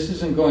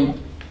isn't going,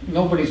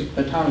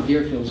 the town of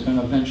Deerfield is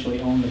gonna eventually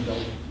own the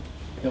building.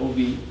 It will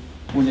be,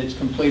 when it's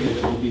completed,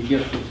 it will be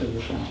gifted to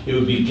the town. It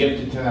would be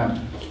gifted to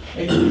them.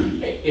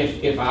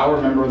 If I were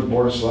a member of the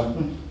Board of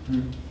Selectmen,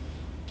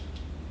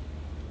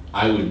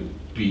 I would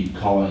be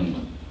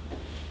calling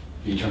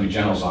the Attorney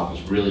General's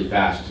office really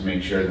fast to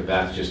make sure that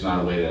that's just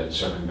not a way to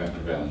circumvent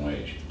prevailing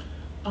wage.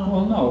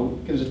 Well, no,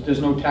 because there's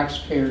no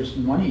taxpayers'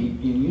 money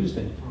being used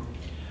in it.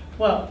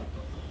 Well,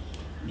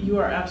 you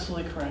are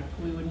absolutely correct.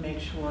 We would make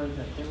sure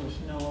that there was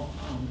no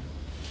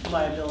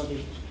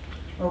liability,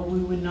 or we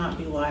would not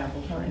be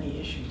liable for any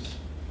issues.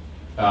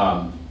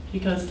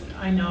 Because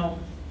I know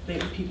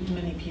that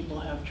many people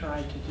have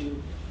tried to do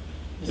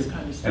this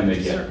kind of stuff And they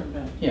to get-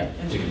 circumvent. Yeah.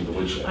 And Taking the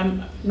woodshed.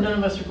 none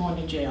of us are going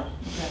to jail,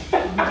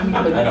 okay? I mean,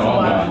 that's the I know,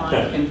 I'm bottom not.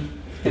 line.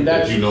 And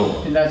that's, That you know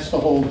of. and that's the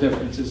whole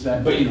difference, is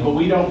that, But you know,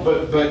 we don't,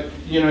 but,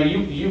 you know,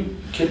 you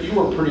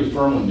were pretty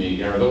firm with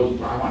me, or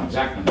those, I want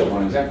exact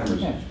numbers,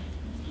 yeah.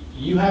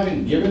 You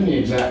haven't given me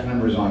exact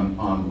numbers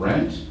on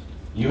rent.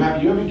 You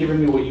haven't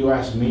given me what you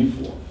asked me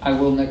for. I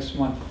will next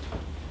month.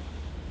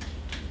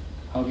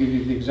 I'll give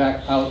you the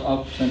exact,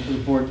 I'll send to the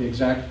board the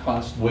exact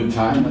cost. With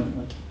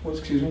time? What,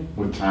 excuse me?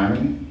 With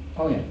timing?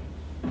 Oh, yeah.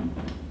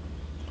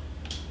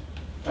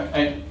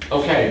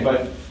 Okay,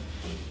 but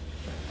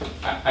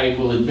I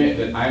will admit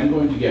that I'm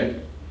going to get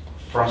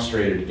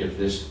frustrated if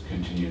this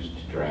continues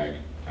to drag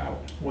out.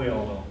 We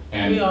all will.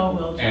 And- We all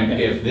will. And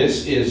if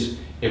this is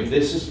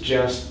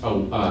just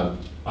another,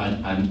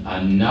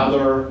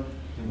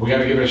 we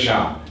gotta give it a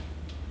shot.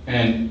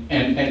 And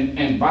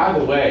by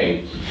the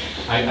way,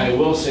 I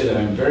will say that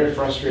I'm very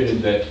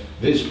frustrated that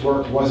this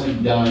work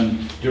wasn't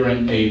done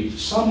during a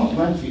somewhat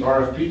lengthy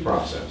RFP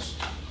process,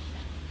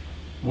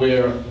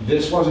 where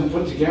this wasn't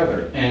put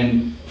together.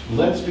 And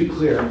let's be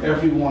clear,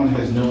 everyone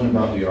has known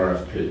about the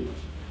RFP.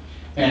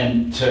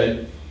 And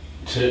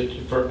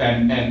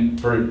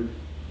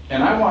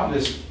I want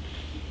this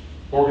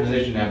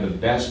organization to have the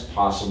best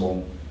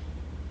possible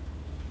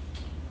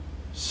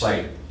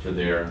site for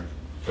the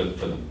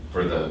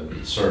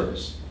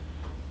service.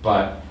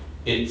 But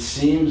it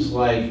seems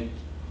like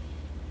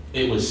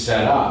it was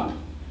set up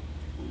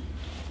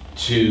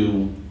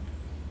to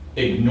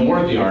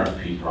ignore the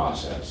RFP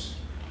process,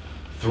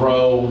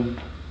 throw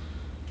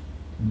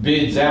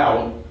bids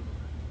out,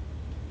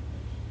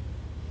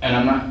 and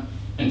I'm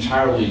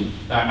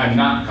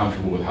not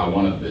comfortable with how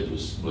one of the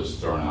bids was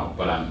thrown out,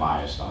 but I'm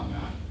biased on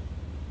that.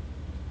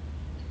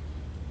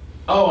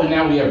 Oh, and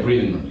now we have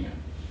breathing room again.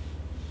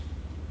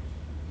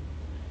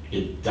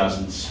 It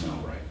doesn't smell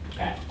right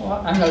at all.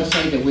 Well, I'm not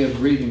saying that we have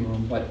breathing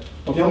room, but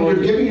You know,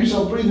 you're giving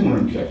yourself breathing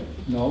room, kid.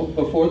 no,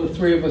 before the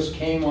three of us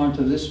came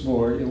onto this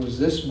board, it was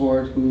this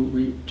board who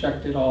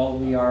rejected all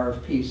the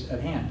RFPs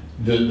at hand.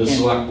 The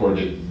select board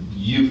did,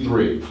 you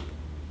three.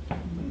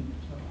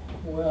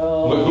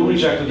 Well, Who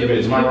rejected the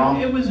bids, am I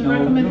wrong? It was a No,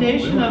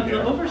 recommendation no, of the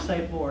yeah.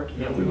 Oversight Board.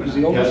 Yeah, we were It was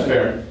not. the That's oversight.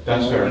 fair,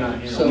 that's We're fair. not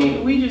here.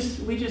 So-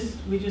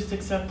 We just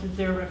accepted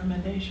their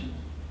recommendation.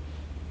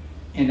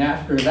 and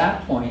after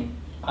that point,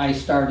 I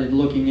started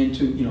looking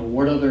into, you know,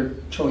 what other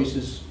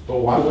choices. But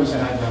why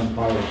wasn't that done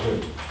prior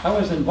to? I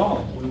was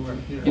involved. We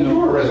weren't here. You know- You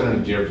were a resident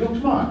of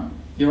Deerfield, come on.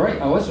 You're right,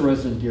 I was a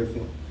resident of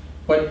Deerfield.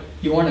 But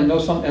you want to know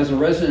something, as a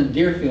resident of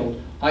Deerfield,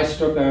 I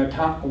stood at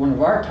one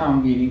of our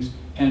town meetings,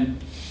 and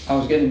I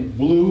was getting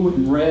blue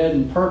and red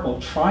and purple,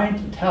 trying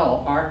to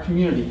tell our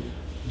community,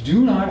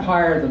 do not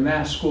hire the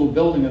Mass School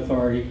Building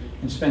Authority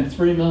and spend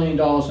 $3 million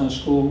on a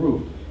school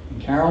roof.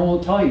 And Carol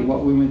will tell you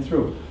what we went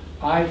through.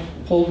 I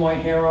pulled my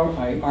hair out,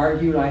 I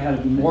argued, I had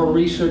to do more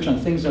research on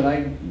things that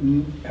I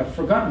have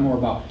forgotten more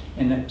about.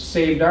 And it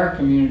saved our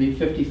community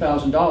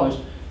 $50,000,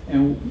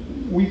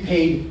 and we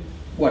paid,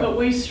 what, But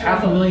we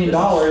struggled.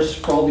 $500,000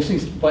 for all these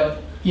things.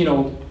 But, you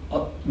know,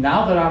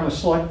 now that I'm a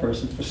select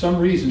person, for some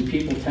reason,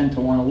 people tend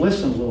to want to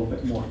listen a little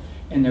bit more.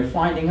 And they're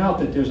finding out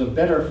that there's a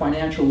better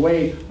financial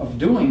way of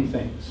doing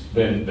things.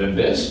 Than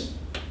this?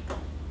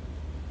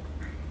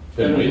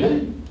 Than we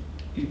did?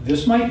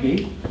 This might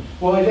be.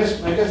 Well, I guess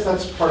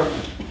that's part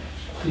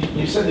of,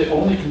 you said the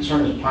only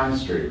concern is Pine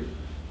Street,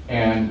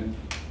 and.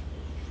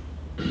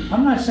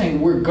 I'm not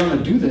saying we're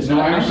gonna do this. No,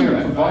 I I'm understand gonna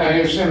that, provide I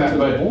understand this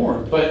that, to the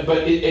board. but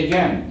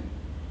again,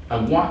 I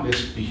want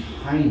this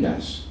behind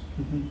us.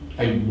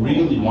 I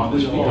really want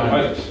this behind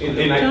us.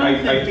 And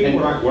I think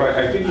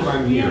what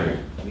I'm hearing,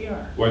 We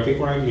are. well, I think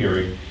what I'm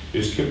hearing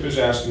is Kip is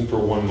asking for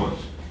 1 month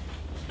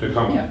to Yeah.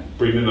 come,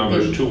 bring the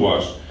numbers to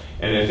us,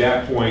 and at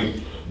that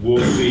point, we'll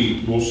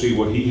see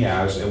what he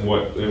has and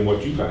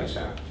what you guys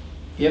have.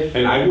 If,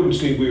 And I wouldn't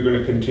think we were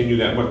gonna continue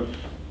that much.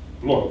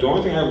 Look, the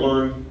only thing I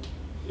learned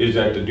is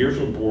that the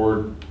Deerfield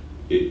Board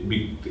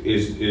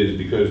is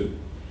because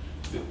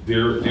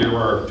they're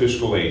our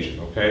fiscal agent,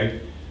 okay?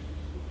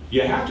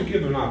 You have to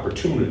give them an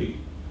opportunity.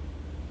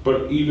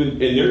 But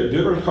even, and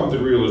they're gonna come to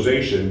the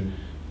realization,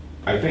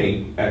 I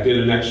think, at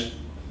the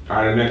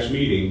our next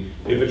meeting,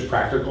 if it's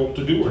practical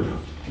to do or not.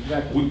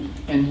 exactly.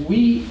 And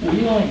we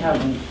only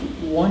have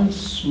one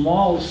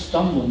small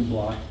stumbling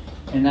block,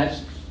 and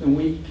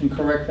we can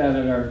correct that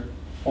at our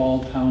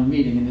fall town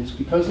meeting, and it's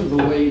because of the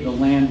way the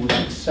land was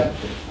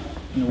accepted.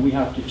 You know, we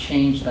have to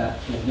change that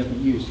to a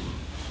different use.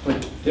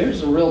 But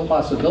there's a real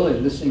possibility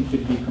this thing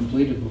could be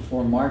completed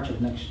before March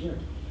of next year.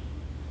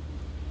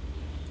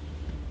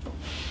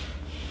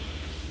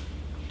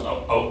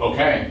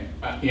 Okay,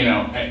 you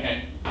know,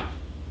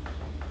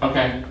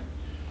 okay.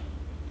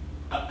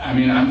 I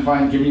mean, I'm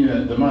fine giving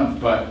you the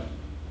month, but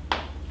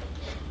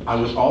I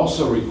would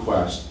also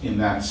request in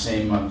that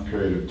same month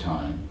period of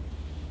time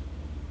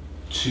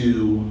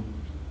to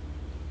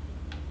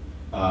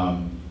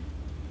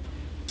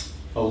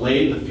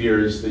allay the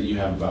fears that you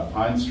have about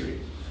Pine Street,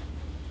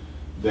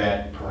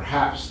 that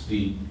perhaps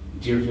the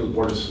Deerfield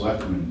Board of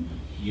Selectmen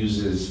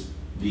uses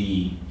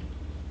the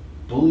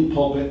bully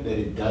pulpit that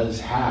it does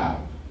have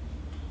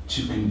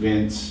to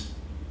convince.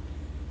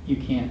 You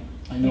can't.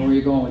 I know where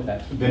you're going with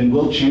that. Then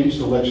we'll change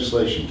the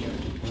legislation.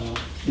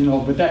 You know,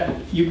 but that,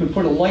 you can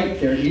put a light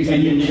there. And you can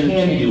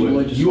do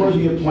it. You are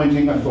the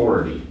appointing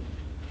authority.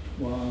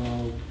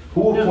 Well,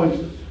 Who No.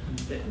 appoints?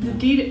 The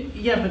DEDIC,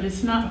 yeah, but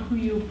it's not who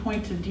you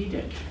appoint to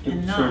DEDIC and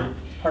it's not.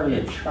 part of their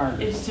It's-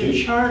 charter. It's their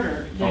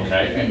charter. that-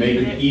 Okay, and they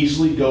could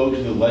easily go to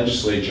the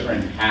legislature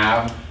and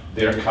have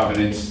their It's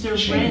covenants their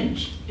rent,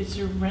 changed. it's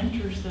their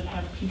renters that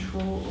have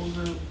control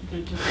over the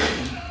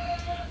decision.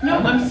 No,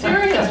 I'm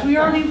serious, we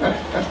already,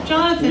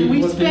 Jonathan, we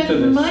We've looked into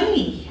spent this.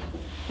 money.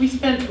 We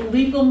spent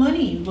legal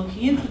money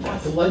looking into The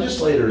this.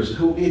 legislators,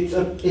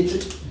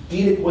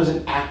 DEDIC was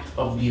an act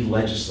of the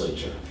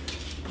legislature.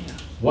 Yeah.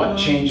 What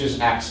changes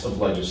acts of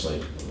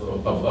legislation?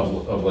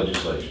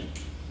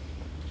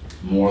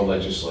 More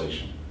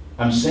legislation.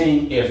 I'm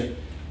saying if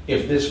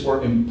this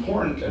were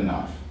important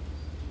enough,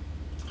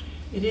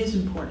 It is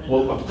important.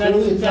 well,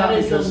 clearly it's not, That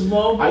is because a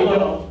low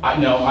blow.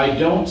 I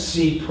don't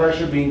see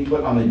pressure being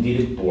put on the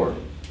DEDIC board.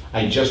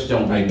 I just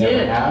don't, I We never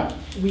did. have.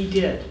 We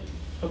did,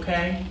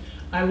 okay?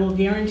 I will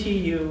guarantee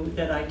you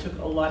that I took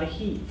a lot of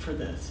heat for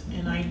this,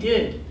 and I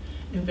did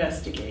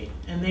investigate,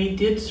 and they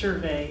did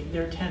survey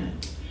their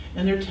tenants.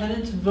 And their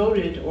tenants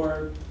voted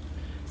or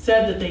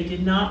said that they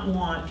did not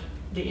want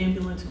the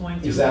ambulance going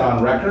through. Is that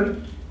on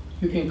record?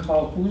 You can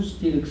call, who's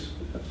DEDIC's,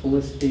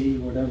 Felicity,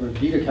 whatever.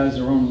 DEDIC has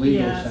their own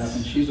legal Yes. staff,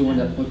 and she's the one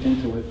that looked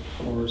into it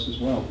for us as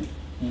well,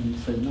 and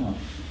said no.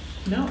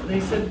 No, they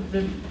said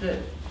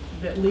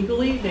that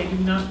legally, they do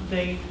not,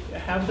 they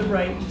have the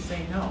right to say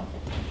no.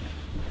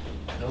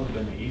 That would have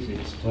been the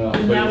easiest. Well,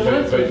 And that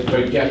was-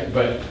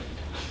 but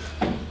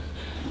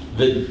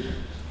the,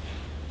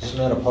 Isn't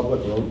that a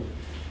public road,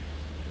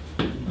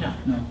 No,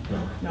 No.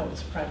 no,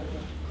 it's a private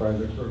road.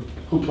 private road?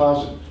 who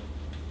plows it?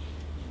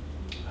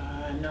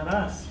 Not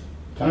us.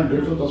 Town of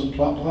Deerfield doesn't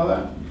plow that?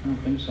 I don't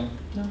think so.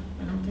 No,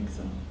 I don't think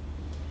so.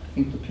 I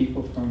think the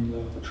people from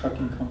the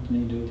trucking company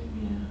do.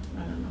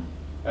 Yeah, I don't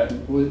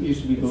know. Well, it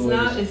used to be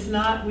It's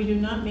not, we do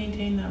not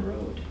maintain that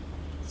road,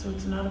 so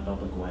it's not a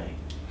public way.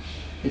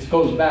 It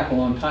goes back a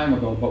long time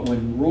ago, but when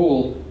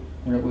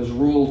it was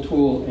Rule,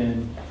 Tool,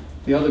 and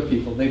the other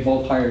people, they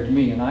both hired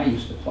me, and I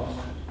used to plow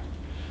that.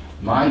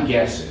 My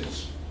guess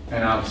is,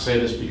 and I'll say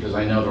this because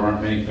I know there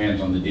aren't many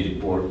fans on the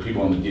DEDIC board,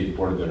 people on the DEDIC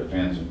board that are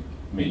fans of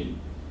me,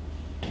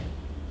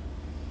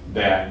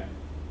 that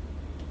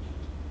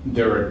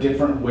there are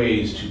different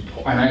ways to,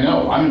 and I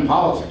know, I'm in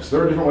politics,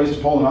 there are different ways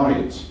to poll an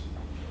audience.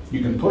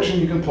 You can push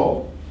and you can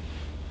pull.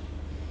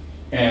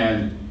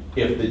 And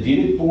if the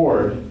DEDIC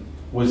board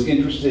was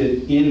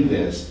interested in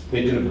this,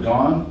 they could have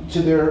gone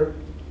to their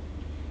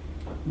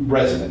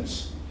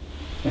residents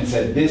and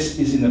said, this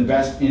is in the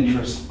best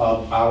interest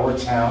of our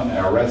town,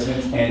 our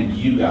residents, and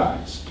you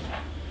guys.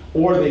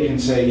 Or they can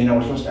say, you know,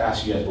 we're supposed to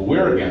ask you guys, but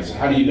we're against it.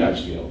 How do you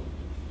guys feel?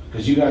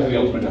 Because you guys are the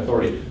ultimate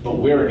authority, but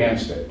we're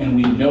against it. And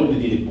we know the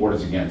DEDIC board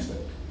is against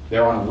it.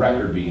 They're on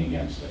record being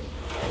against it.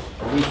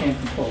 But we can't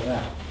control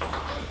that.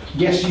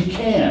 Yes, you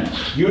can.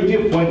 You're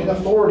the appointing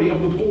authority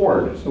of the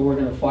board. So we're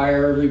gonna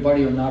fire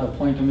everybody or not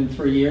appoint them in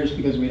 3 years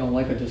because we don't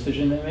like a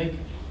decision they make?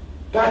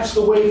 That's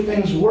the way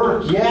things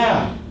work,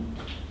 yeah.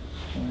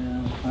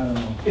 Well, I don't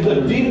know.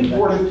 The DEDIC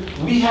board,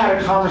 we had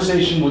a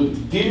conversation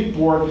with the DEDIC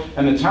board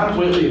and the town of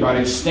Whately about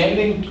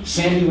extending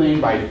Sandy Lane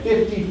by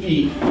 50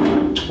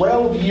 feet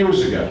 12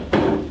 years ago.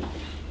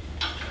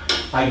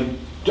 I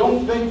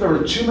don't think there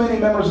are too many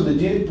members of the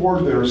DEDIC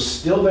board that are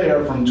still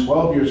there from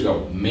 12 years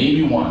ago,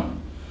 maybe one.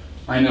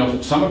 I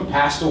know some have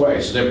passed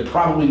away, so they're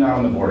probably not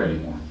on the board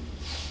anymore.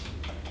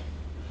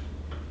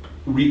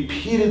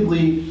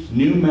 Repeatedly,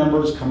 new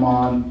members come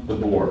on the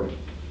board,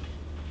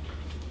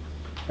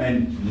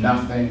 and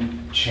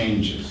nothing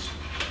changes.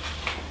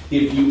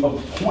 If you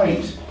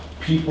appoint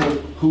people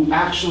who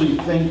actually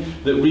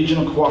think that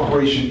regional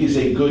cooperation is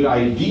a good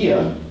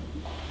idea,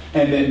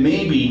 and that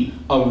maybe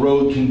a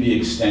road can be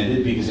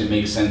extended because it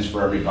makes sense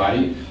for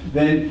everybody,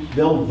 then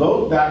they'll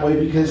vote that way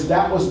because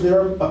that was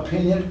their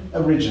opinion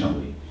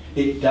originally.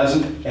 It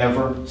doesn't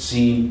ever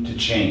seem to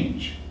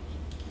change.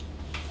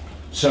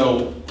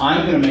 So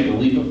I'm going to make a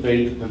leap of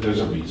faith that there's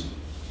a reason.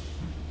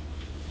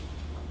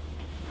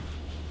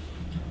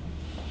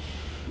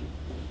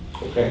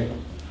 Okay.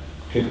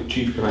 Hey,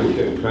 Chief, can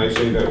I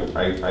say that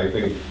I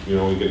think, you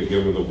know, we gotta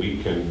give them the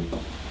week and,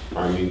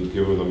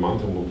 give them the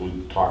month, and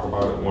we'll talk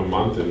about it 1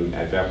 month, and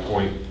at that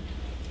point,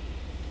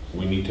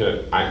 we need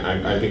to,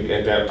 I think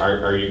at that,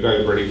 are you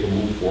guys ready to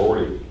move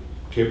forward,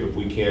 Kip, if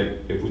we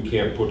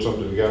can't put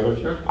something together?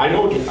 Sure. I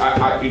know,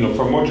 you know,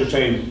 from what you're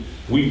saying,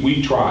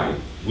 we tried.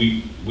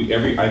 I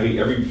think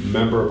every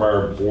member of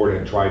our board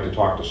had tried to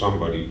talk to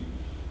somebody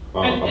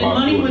And about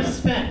money doing was that.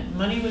 spent.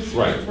 Money was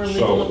Right, spent for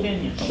legal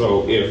opinion.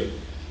 So if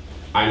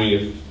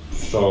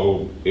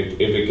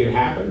it can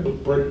happen,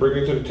 bring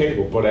it to the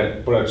table. But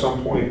at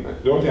some point,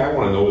 the only thing I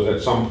want to know is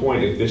at some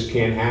point, if this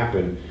can't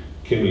happen,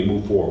 can we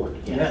move forward?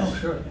 Yes. Oh,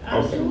 sure.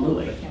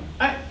 Absolutely.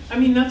 I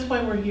mean, that's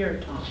why we're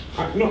here, Tom.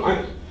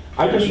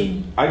 I just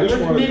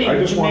we're want committing a to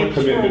make sure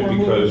commitment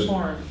we're moving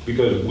forward.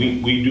 because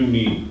we do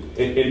need,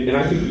 and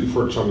I think you've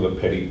heard some of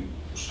the petty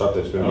stuff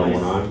that's been going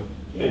on.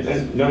 Yes.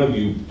 And none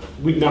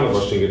of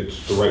us think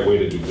it's the right way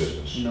to do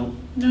business. Nope.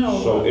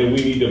 No. So, and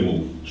we need to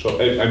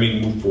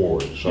move, move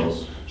forward,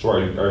 Yes. so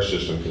our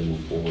system can move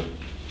forward.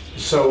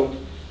 So,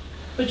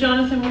 But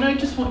Jonathan, can I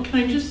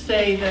just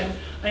say that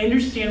I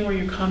understand where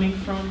you're coming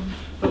from,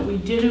 but we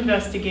did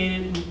investigate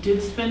it, we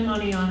did spend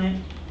money on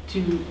it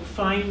to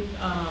find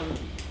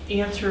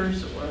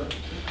answers or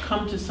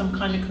come to some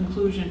kind of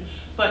conclusion.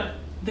 But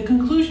the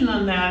conclusion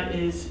on that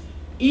is,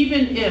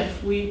 even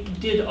if we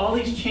did all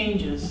these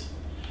changes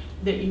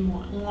that you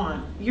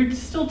want, you're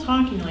still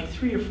talking like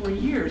 3 or 4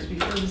 years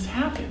before this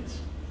happens.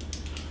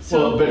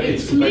 So Well, but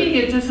to me,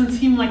 it doesn't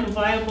seem like a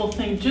viable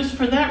thing just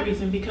for that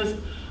reason, because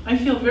I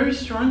feel very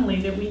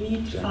strongly that we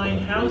need to find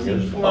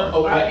housing for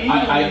our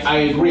ambulance. I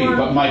agree, before-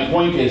 but my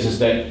point is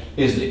that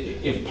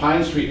if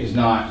Pine Street is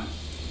not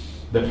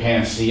the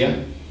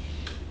panacea,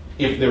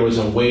 if there was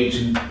a way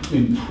to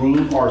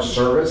improve our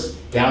service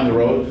down the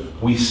road,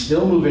 we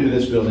still move into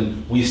this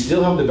building, we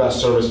still have the best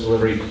service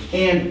delivery,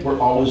 and we're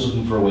always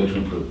looking for a way to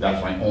improve.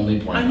 That's my only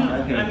point. I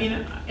know, I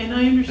mean, and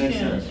I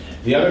understand.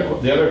 The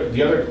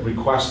other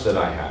request that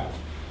I have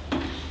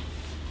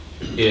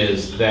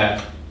is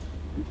that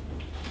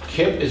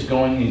Kip is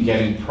going and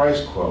getting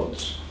price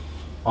quotes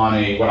on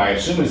what I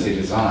assume is a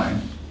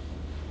design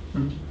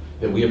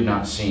that we have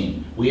not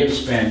seen. We have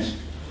spent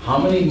how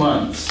many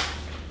months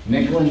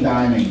nickel and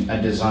diming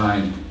a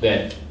design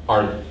that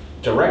our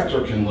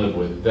director can live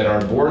with, that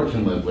our board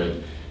can live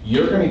with.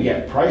 You're going to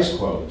get price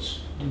quotes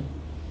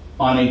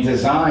on a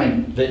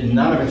design that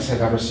none of us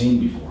have ever seen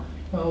before.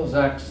 Well,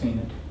 Zach's seen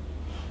it.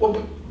 Well,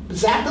 but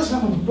Zach doesn't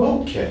have a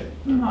vote, Kip.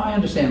 No, I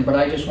understand, but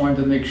I just wanted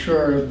to make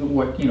sure that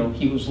what,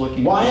 he was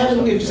looking. Why for.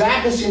 haven't, if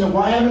Zach has seen it,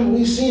 why haven't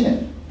we seen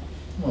it?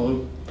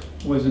 Well,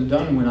 it wasn't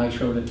done when I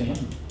showed it to him.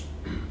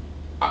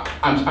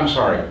 I'm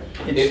sorry.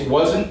 It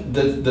wasn't,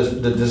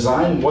 the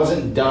design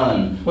wasn't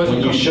done Wasn't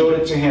when you complete. showed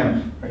it to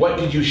him. Right. What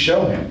did you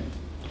show him?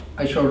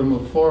 I showed him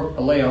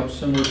a layout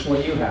similar to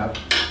what you have,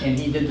 and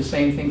he did the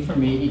same thing for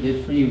me, he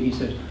did for you. He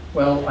said,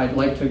 well, I'd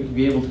like to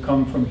be able to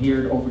come from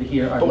here over to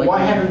here. But why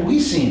haven't we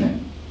seen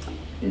it?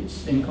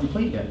 It's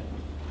incomplete yet.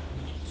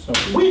 So,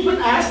 We've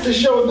been asked to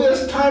show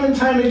this time and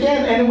time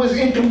again, and it was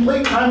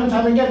incomplete time and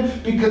time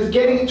again, because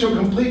getting it to a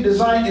complete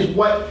design is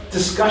what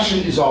discussion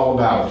is all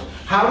about.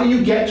 How do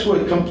you get to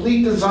a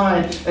complete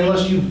design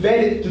unless you vet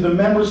it to the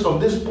members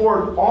of this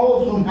board,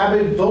 all of whom have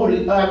a vote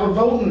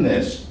in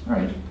this? all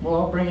right, well,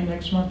 I'll bring it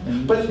next month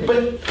then. But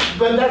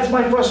that's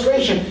my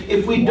frustration.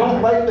 If we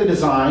don't like the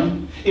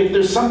design, if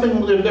there's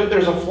something, if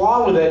there's a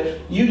flaw with it,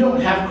 you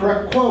don't have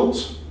correct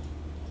quotes.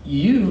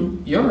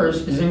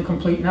 Yours is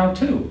incomplete now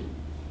too.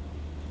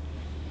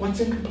 What's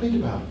incomplete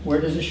about it? Where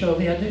does it show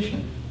the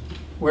addition?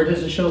 Where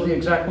does it show the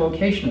exact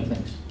location of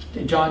things?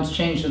 John's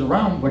changed it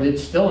around, but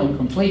it's still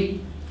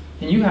incomplete.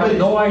 And you have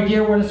no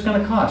idea what it's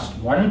gonna cost.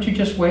 Why don't you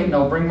just wait and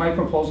I'll bring my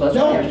proposal? That's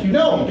what I asked you.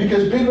 No,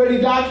 because bid ready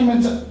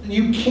documents,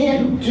 you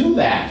can't do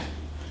that.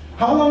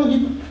 How long have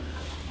you?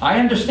 I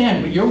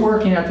understand, but you're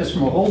working at this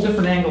from a whole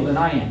different angle than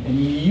I am, and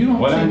you don't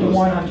What seem to angle is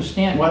want to that?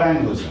 understand. What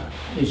angle is that?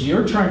 Is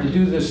you're trying to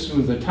do this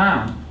through the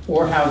town,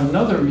 or have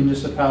another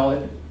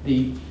municipality,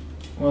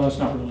 well, it's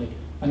not really,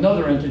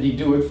 another entity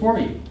do it for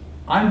you.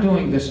 I'm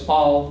doing this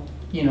all,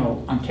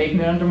 I'm taking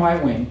it under my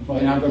wing,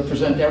 and I'm gonna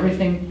present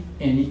everything,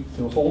 and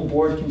the whole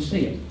board can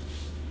see it.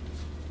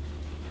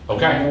 I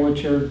Okay. know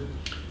what you're,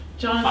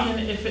 Jonathan,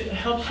 if it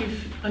helps you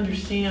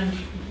understand,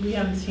 we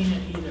haven't seen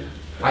it either.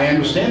 I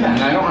understand that,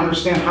 and I don't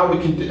understand how we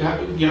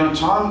can,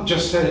 Tom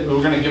just said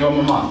we're gonna give him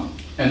a month,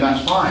 and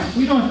that's fine.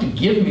 you don't have to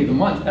give me the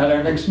month at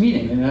our next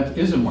meeting, and that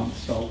is a month,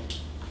 so.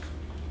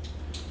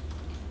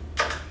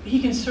 He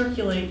can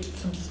circulate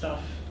some stuff.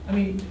 I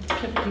mean,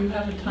 Kip, do you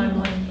have a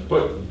timeline?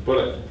 But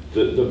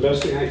the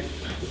best thing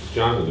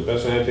Jonathan, the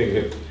best thing I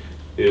think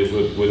is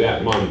with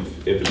that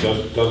month, if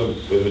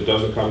it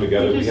doesn't come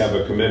together, we have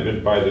a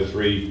commitment by the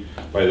three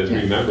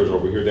members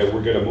over here that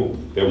we're gonna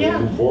move, that Yeah.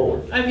 we'll move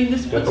forward. I mean,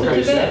 this puts it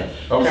Okay. to bed.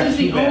 Okay. This is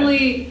the Too bad.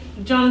 only,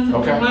 Jonathan,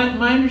 Okay.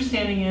 my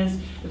understanding is,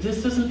 if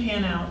this doesn't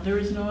pan out, there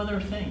is no other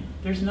thing.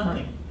 There's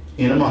nothing.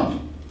 In a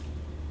month,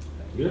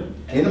 Yeah.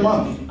 in a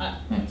month.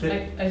 Do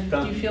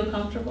you feel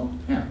comfortable?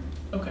 Yeah.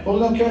 Okay. Well,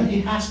 no, Karen, he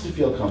has to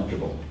feel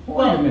comfortable.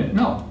 Wait a minute,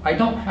 no, I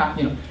don't have,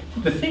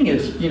 the thing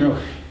is,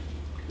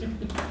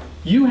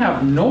 you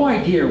have no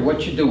idea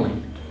what you're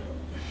doing.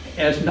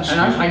 And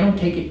I don't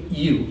take it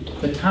you,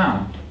 the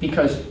town,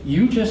 because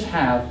you just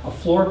have a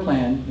floor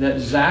plan that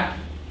Zach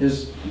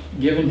has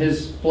given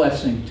his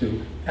blessing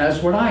to,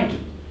 as what I do.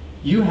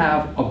 You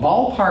have a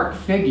ballpark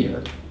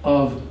figure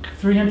of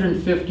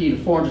 350 to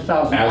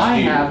 400,000. As I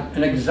do you. have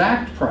an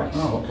exact price.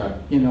 Oh, okay.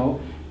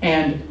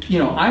 And,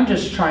 I'm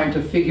just trying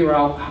to figure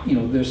out,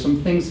 there's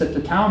some things that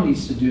the town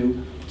needs to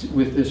do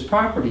with this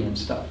property and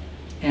stuff.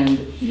 And,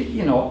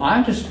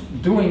 I'm just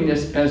doing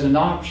this as an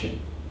option.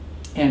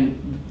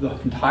 And the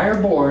entire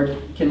board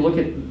can look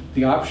at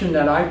the option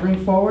that I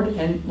bring forward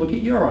and look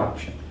at your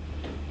option.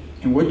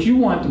 And what you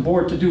want the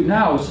board to do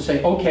now is to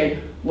say, okay,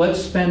 let's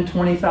spend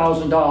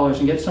 $20,000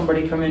 and get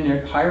somebody come in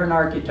there, hire an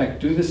architect,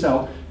 do this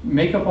out,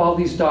 make up all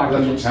these That's what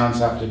documents. towns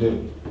have to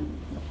do.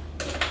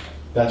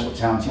 That's what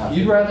towns have to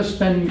You'd do. rather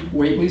spend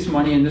Whately's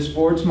money and this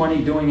board's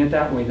money doing it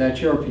that way.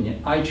 That's your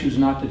opinion. I choose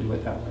not to do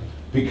it that way.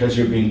 Because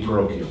you're being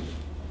parochial.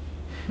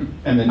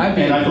 And I'm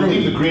being I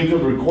believe rude. the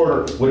Greenfield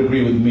Recorder would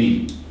agree with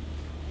me.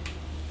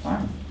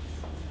 Fine.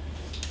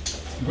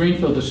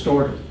 Greenfield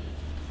distorted.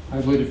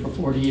 I've lived it for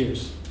 40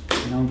 years.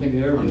 And I don't think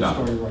they ever I'm done.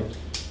 distorted right.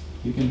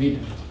 You can beat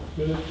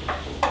them.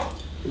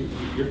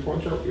 Your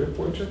points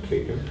are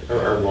taken,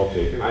 are well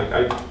taken.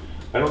 I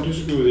don't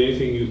disagree with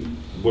anything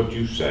what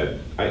you said.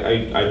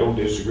 I don't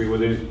disagree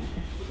with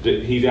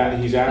it. He's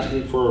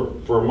asking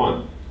for a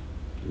month.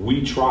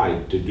 We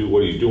tried to do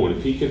what he's doing.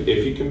 If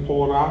he can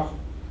pull it off,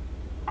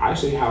 I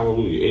say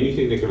hallelujah.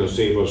 Anything that's gonna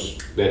save us,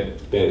 that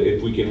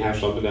if we can have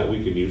something that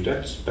we can use,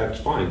 that's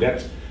fine.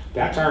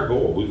 That's our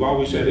goal. We've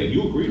always said that.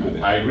 You agree with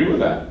that? I agree with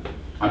that.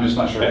 I'm just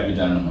not sure it can be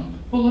done in a month.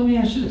 Well, let me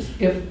ask you this.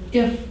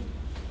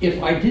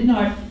 If I did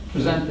not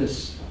present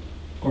this,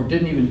 or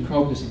didn't even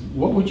come up with this,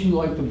 what would you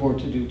like the board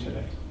to do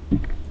today?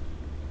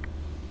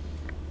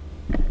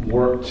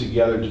 Work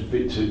together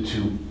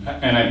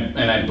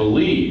And I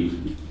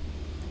believe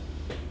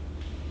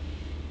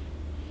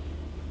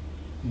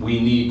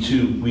we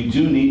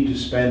do need to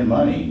spend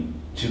money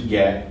to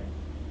get,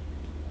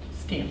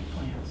 Stamp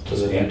plans. To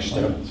the next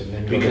step. and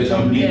then go because to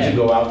you town. need to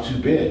go out to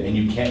bid, and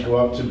you can't go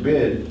out to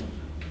bid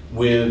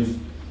with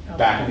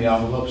back of the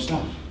envelope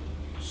stuff.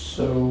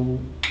 So,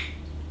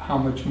 how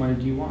much money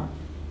do you want?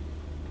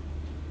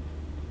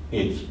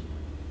 It's,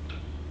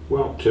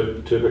 Well,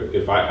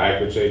 if I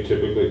could say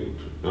typically,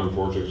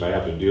 unfortunately, because I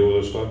have to deal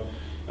with this stuff,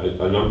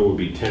 a number would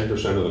be 10%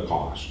 of the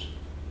cost.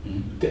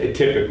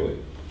 Typically.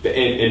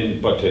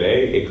 But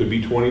today, it could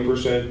be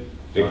 20%,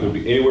 it could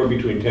be anywhere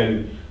between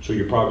 10, so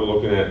you're probably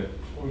looking at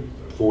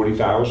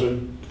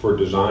 40,000 for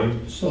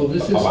design. So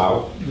this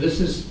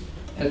is,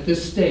 at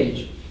this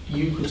stage,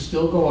 you could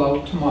still go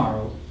out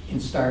tomorrow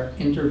and start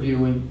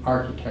interviewing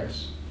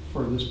architects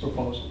for this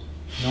proposal.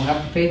 You don't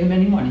have to pay them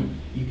any money.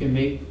 You can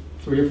make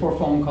 3 or 4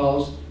 phone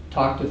calls,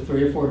 talk to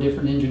 3 or 4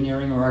 different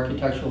engineering or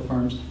architectural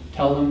firms,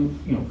 tell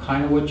them,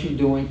 kind of what you're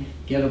doing,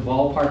 get a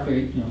ballpark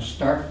figure,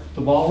 start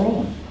the ball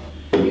rolling.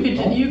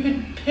 You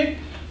could pick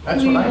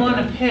That's who you what I want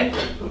to did. pick.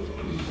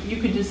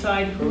 You could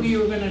decide who you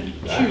were going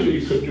to Actually, you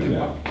choose. could do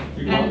that.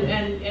 You could.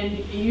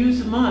 And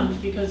use a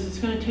month, because it's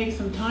going to take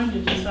some time to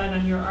decide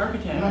on your I'm not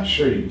architect.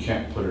 sure you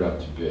can't put it up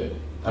to bid.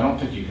 I don't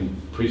think you can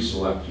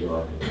pre-select your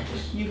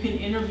architects. You can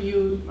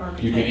interview You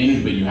architects. can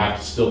interview, but you have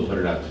to still put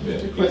it up to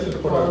bid. You have to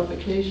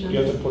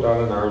put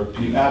out an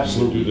RFP.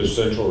 Absolutely. Do the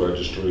central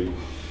registry.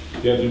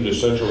 You have to do the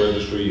central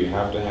registry, you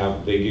have to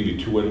have, they give you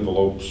 2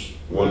 envelopes.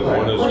 One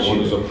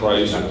is a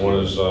price and one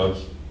is,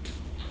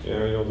 you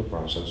know the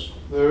process.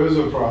 There is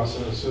a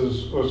process,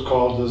 it's what's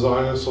called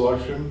design and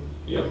selection.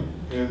 Yep.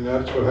 And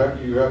that's what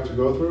you have to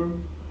go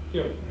through.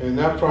 Yep. And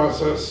that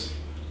process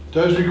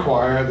does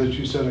require that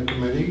you set a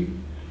committee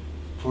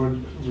for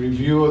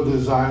review of the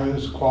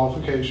designer's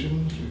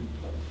qualifications.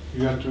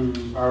 You have to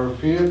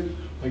RFP it,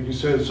 like you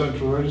said,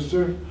 central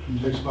register,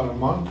 takes about a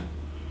month.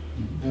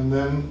 And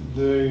then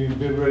the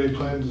bid ready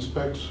plans and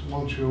specs,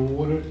 once you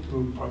award it,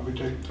 will probably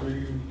take 3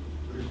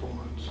 or 4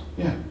 months.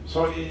 yeah,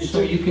 so it's,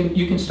 So you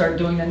can start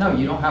doing that now.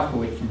 You don't have to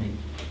wait for me.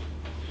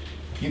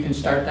 You can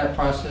start that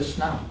process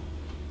now.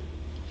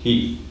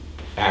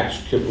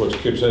 What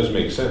Kip says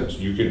makes sense.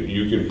 You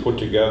can put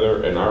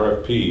together an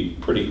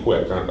RFP pretty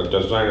quick. A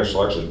designer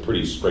selection is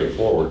pretty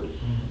straightforward.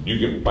 You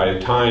can, by the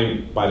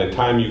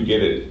time you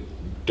get it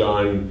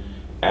done,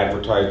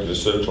 advertised to the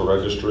central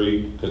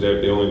registry, because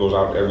it only goes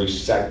out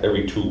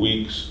every 2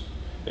 weeks,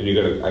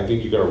 and I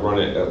think you gotta run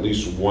it at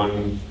least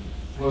one.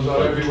 Was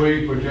not every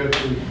week, but you have to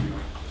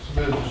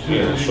submit it.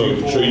 Yeah,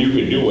 so you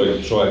can do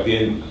it. So at the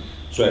end,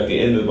 So at the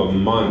end of a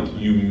month,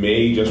 you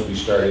may just be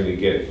starting to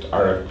get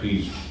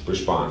RFP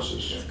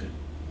responses.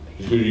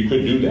 Because you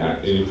could do that,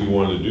 and if you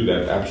wanted to do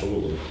that,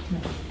 absolutely.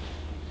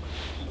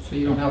 So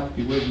you don't have to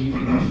be waiting, you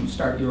can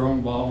start your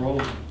own ball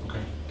rolling. Okay.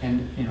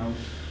 And, you know,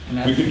 and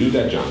We that's. could do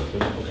that,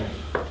 Jonathan. Okay.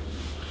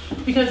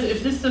 Because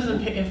if this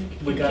doesn't pay,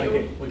 if. We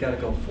gotta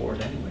go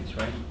forward anyways,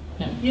 right?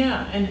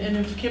 Yeah, and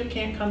if KIP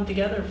can't come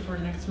together for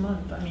next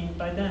month, I mean,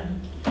 by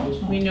then,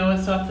 Close we enough. know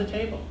it's off the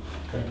table.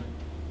 Okay.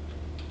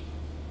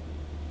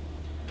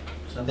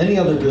 Any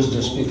other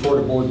business before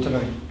the board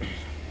tonight?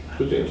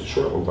 Good, it's a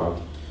short one,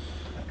 Bob.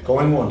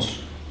 Going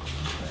once.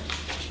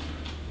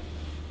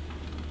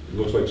 It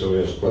looks like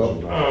somebody has a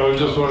question. Bob. I was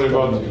just wondering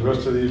about the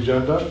rest of the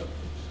agenda.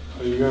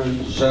 Are you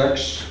gonna,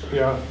 Sex,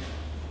 yeah,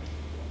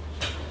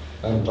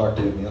 I haven't talked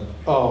to him yet.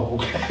 oh,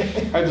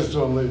 okay, I just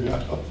don't leave you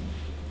out.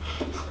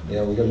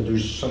 Yeah, we gotta do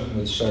something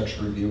with sex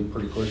review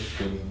pretty quick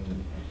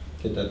and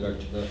get that back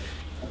to the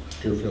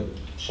Deerfield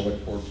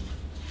Select Board.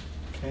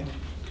 Okay.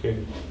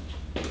 Okay.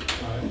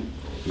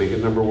 Make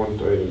it number one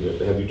item.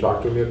 Have you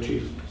talked to him yet,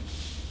 chief?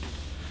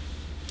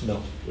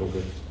 No.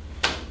 Okay.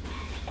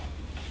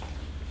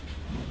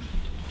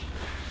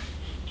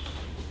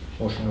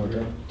 Motion to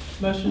adjourn.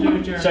 Motion to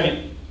adjourn.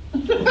 Second. I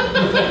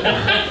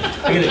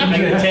got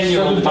a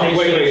 10-year-old.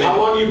 Wait, how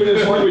long you been in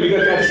Sunderland? You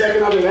got that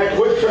second out of that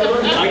quick,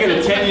 Trevor? I got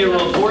a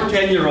 10-year-old, 4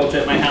 10-year-olds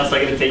at my house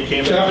I gotta take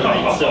care of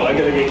tonight, so I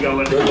gotta get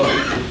going.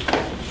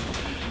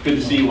 Good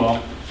to see you all.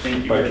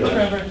 Thank you Bye, very much.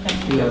 Trevor,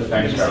 thank you. Yeah.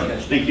 Thanks, Trevor.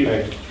 Thank you.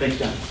 Hey. Thanks,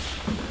 John.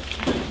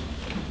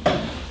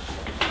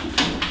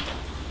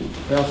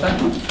 We all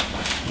set?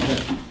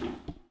 Okay.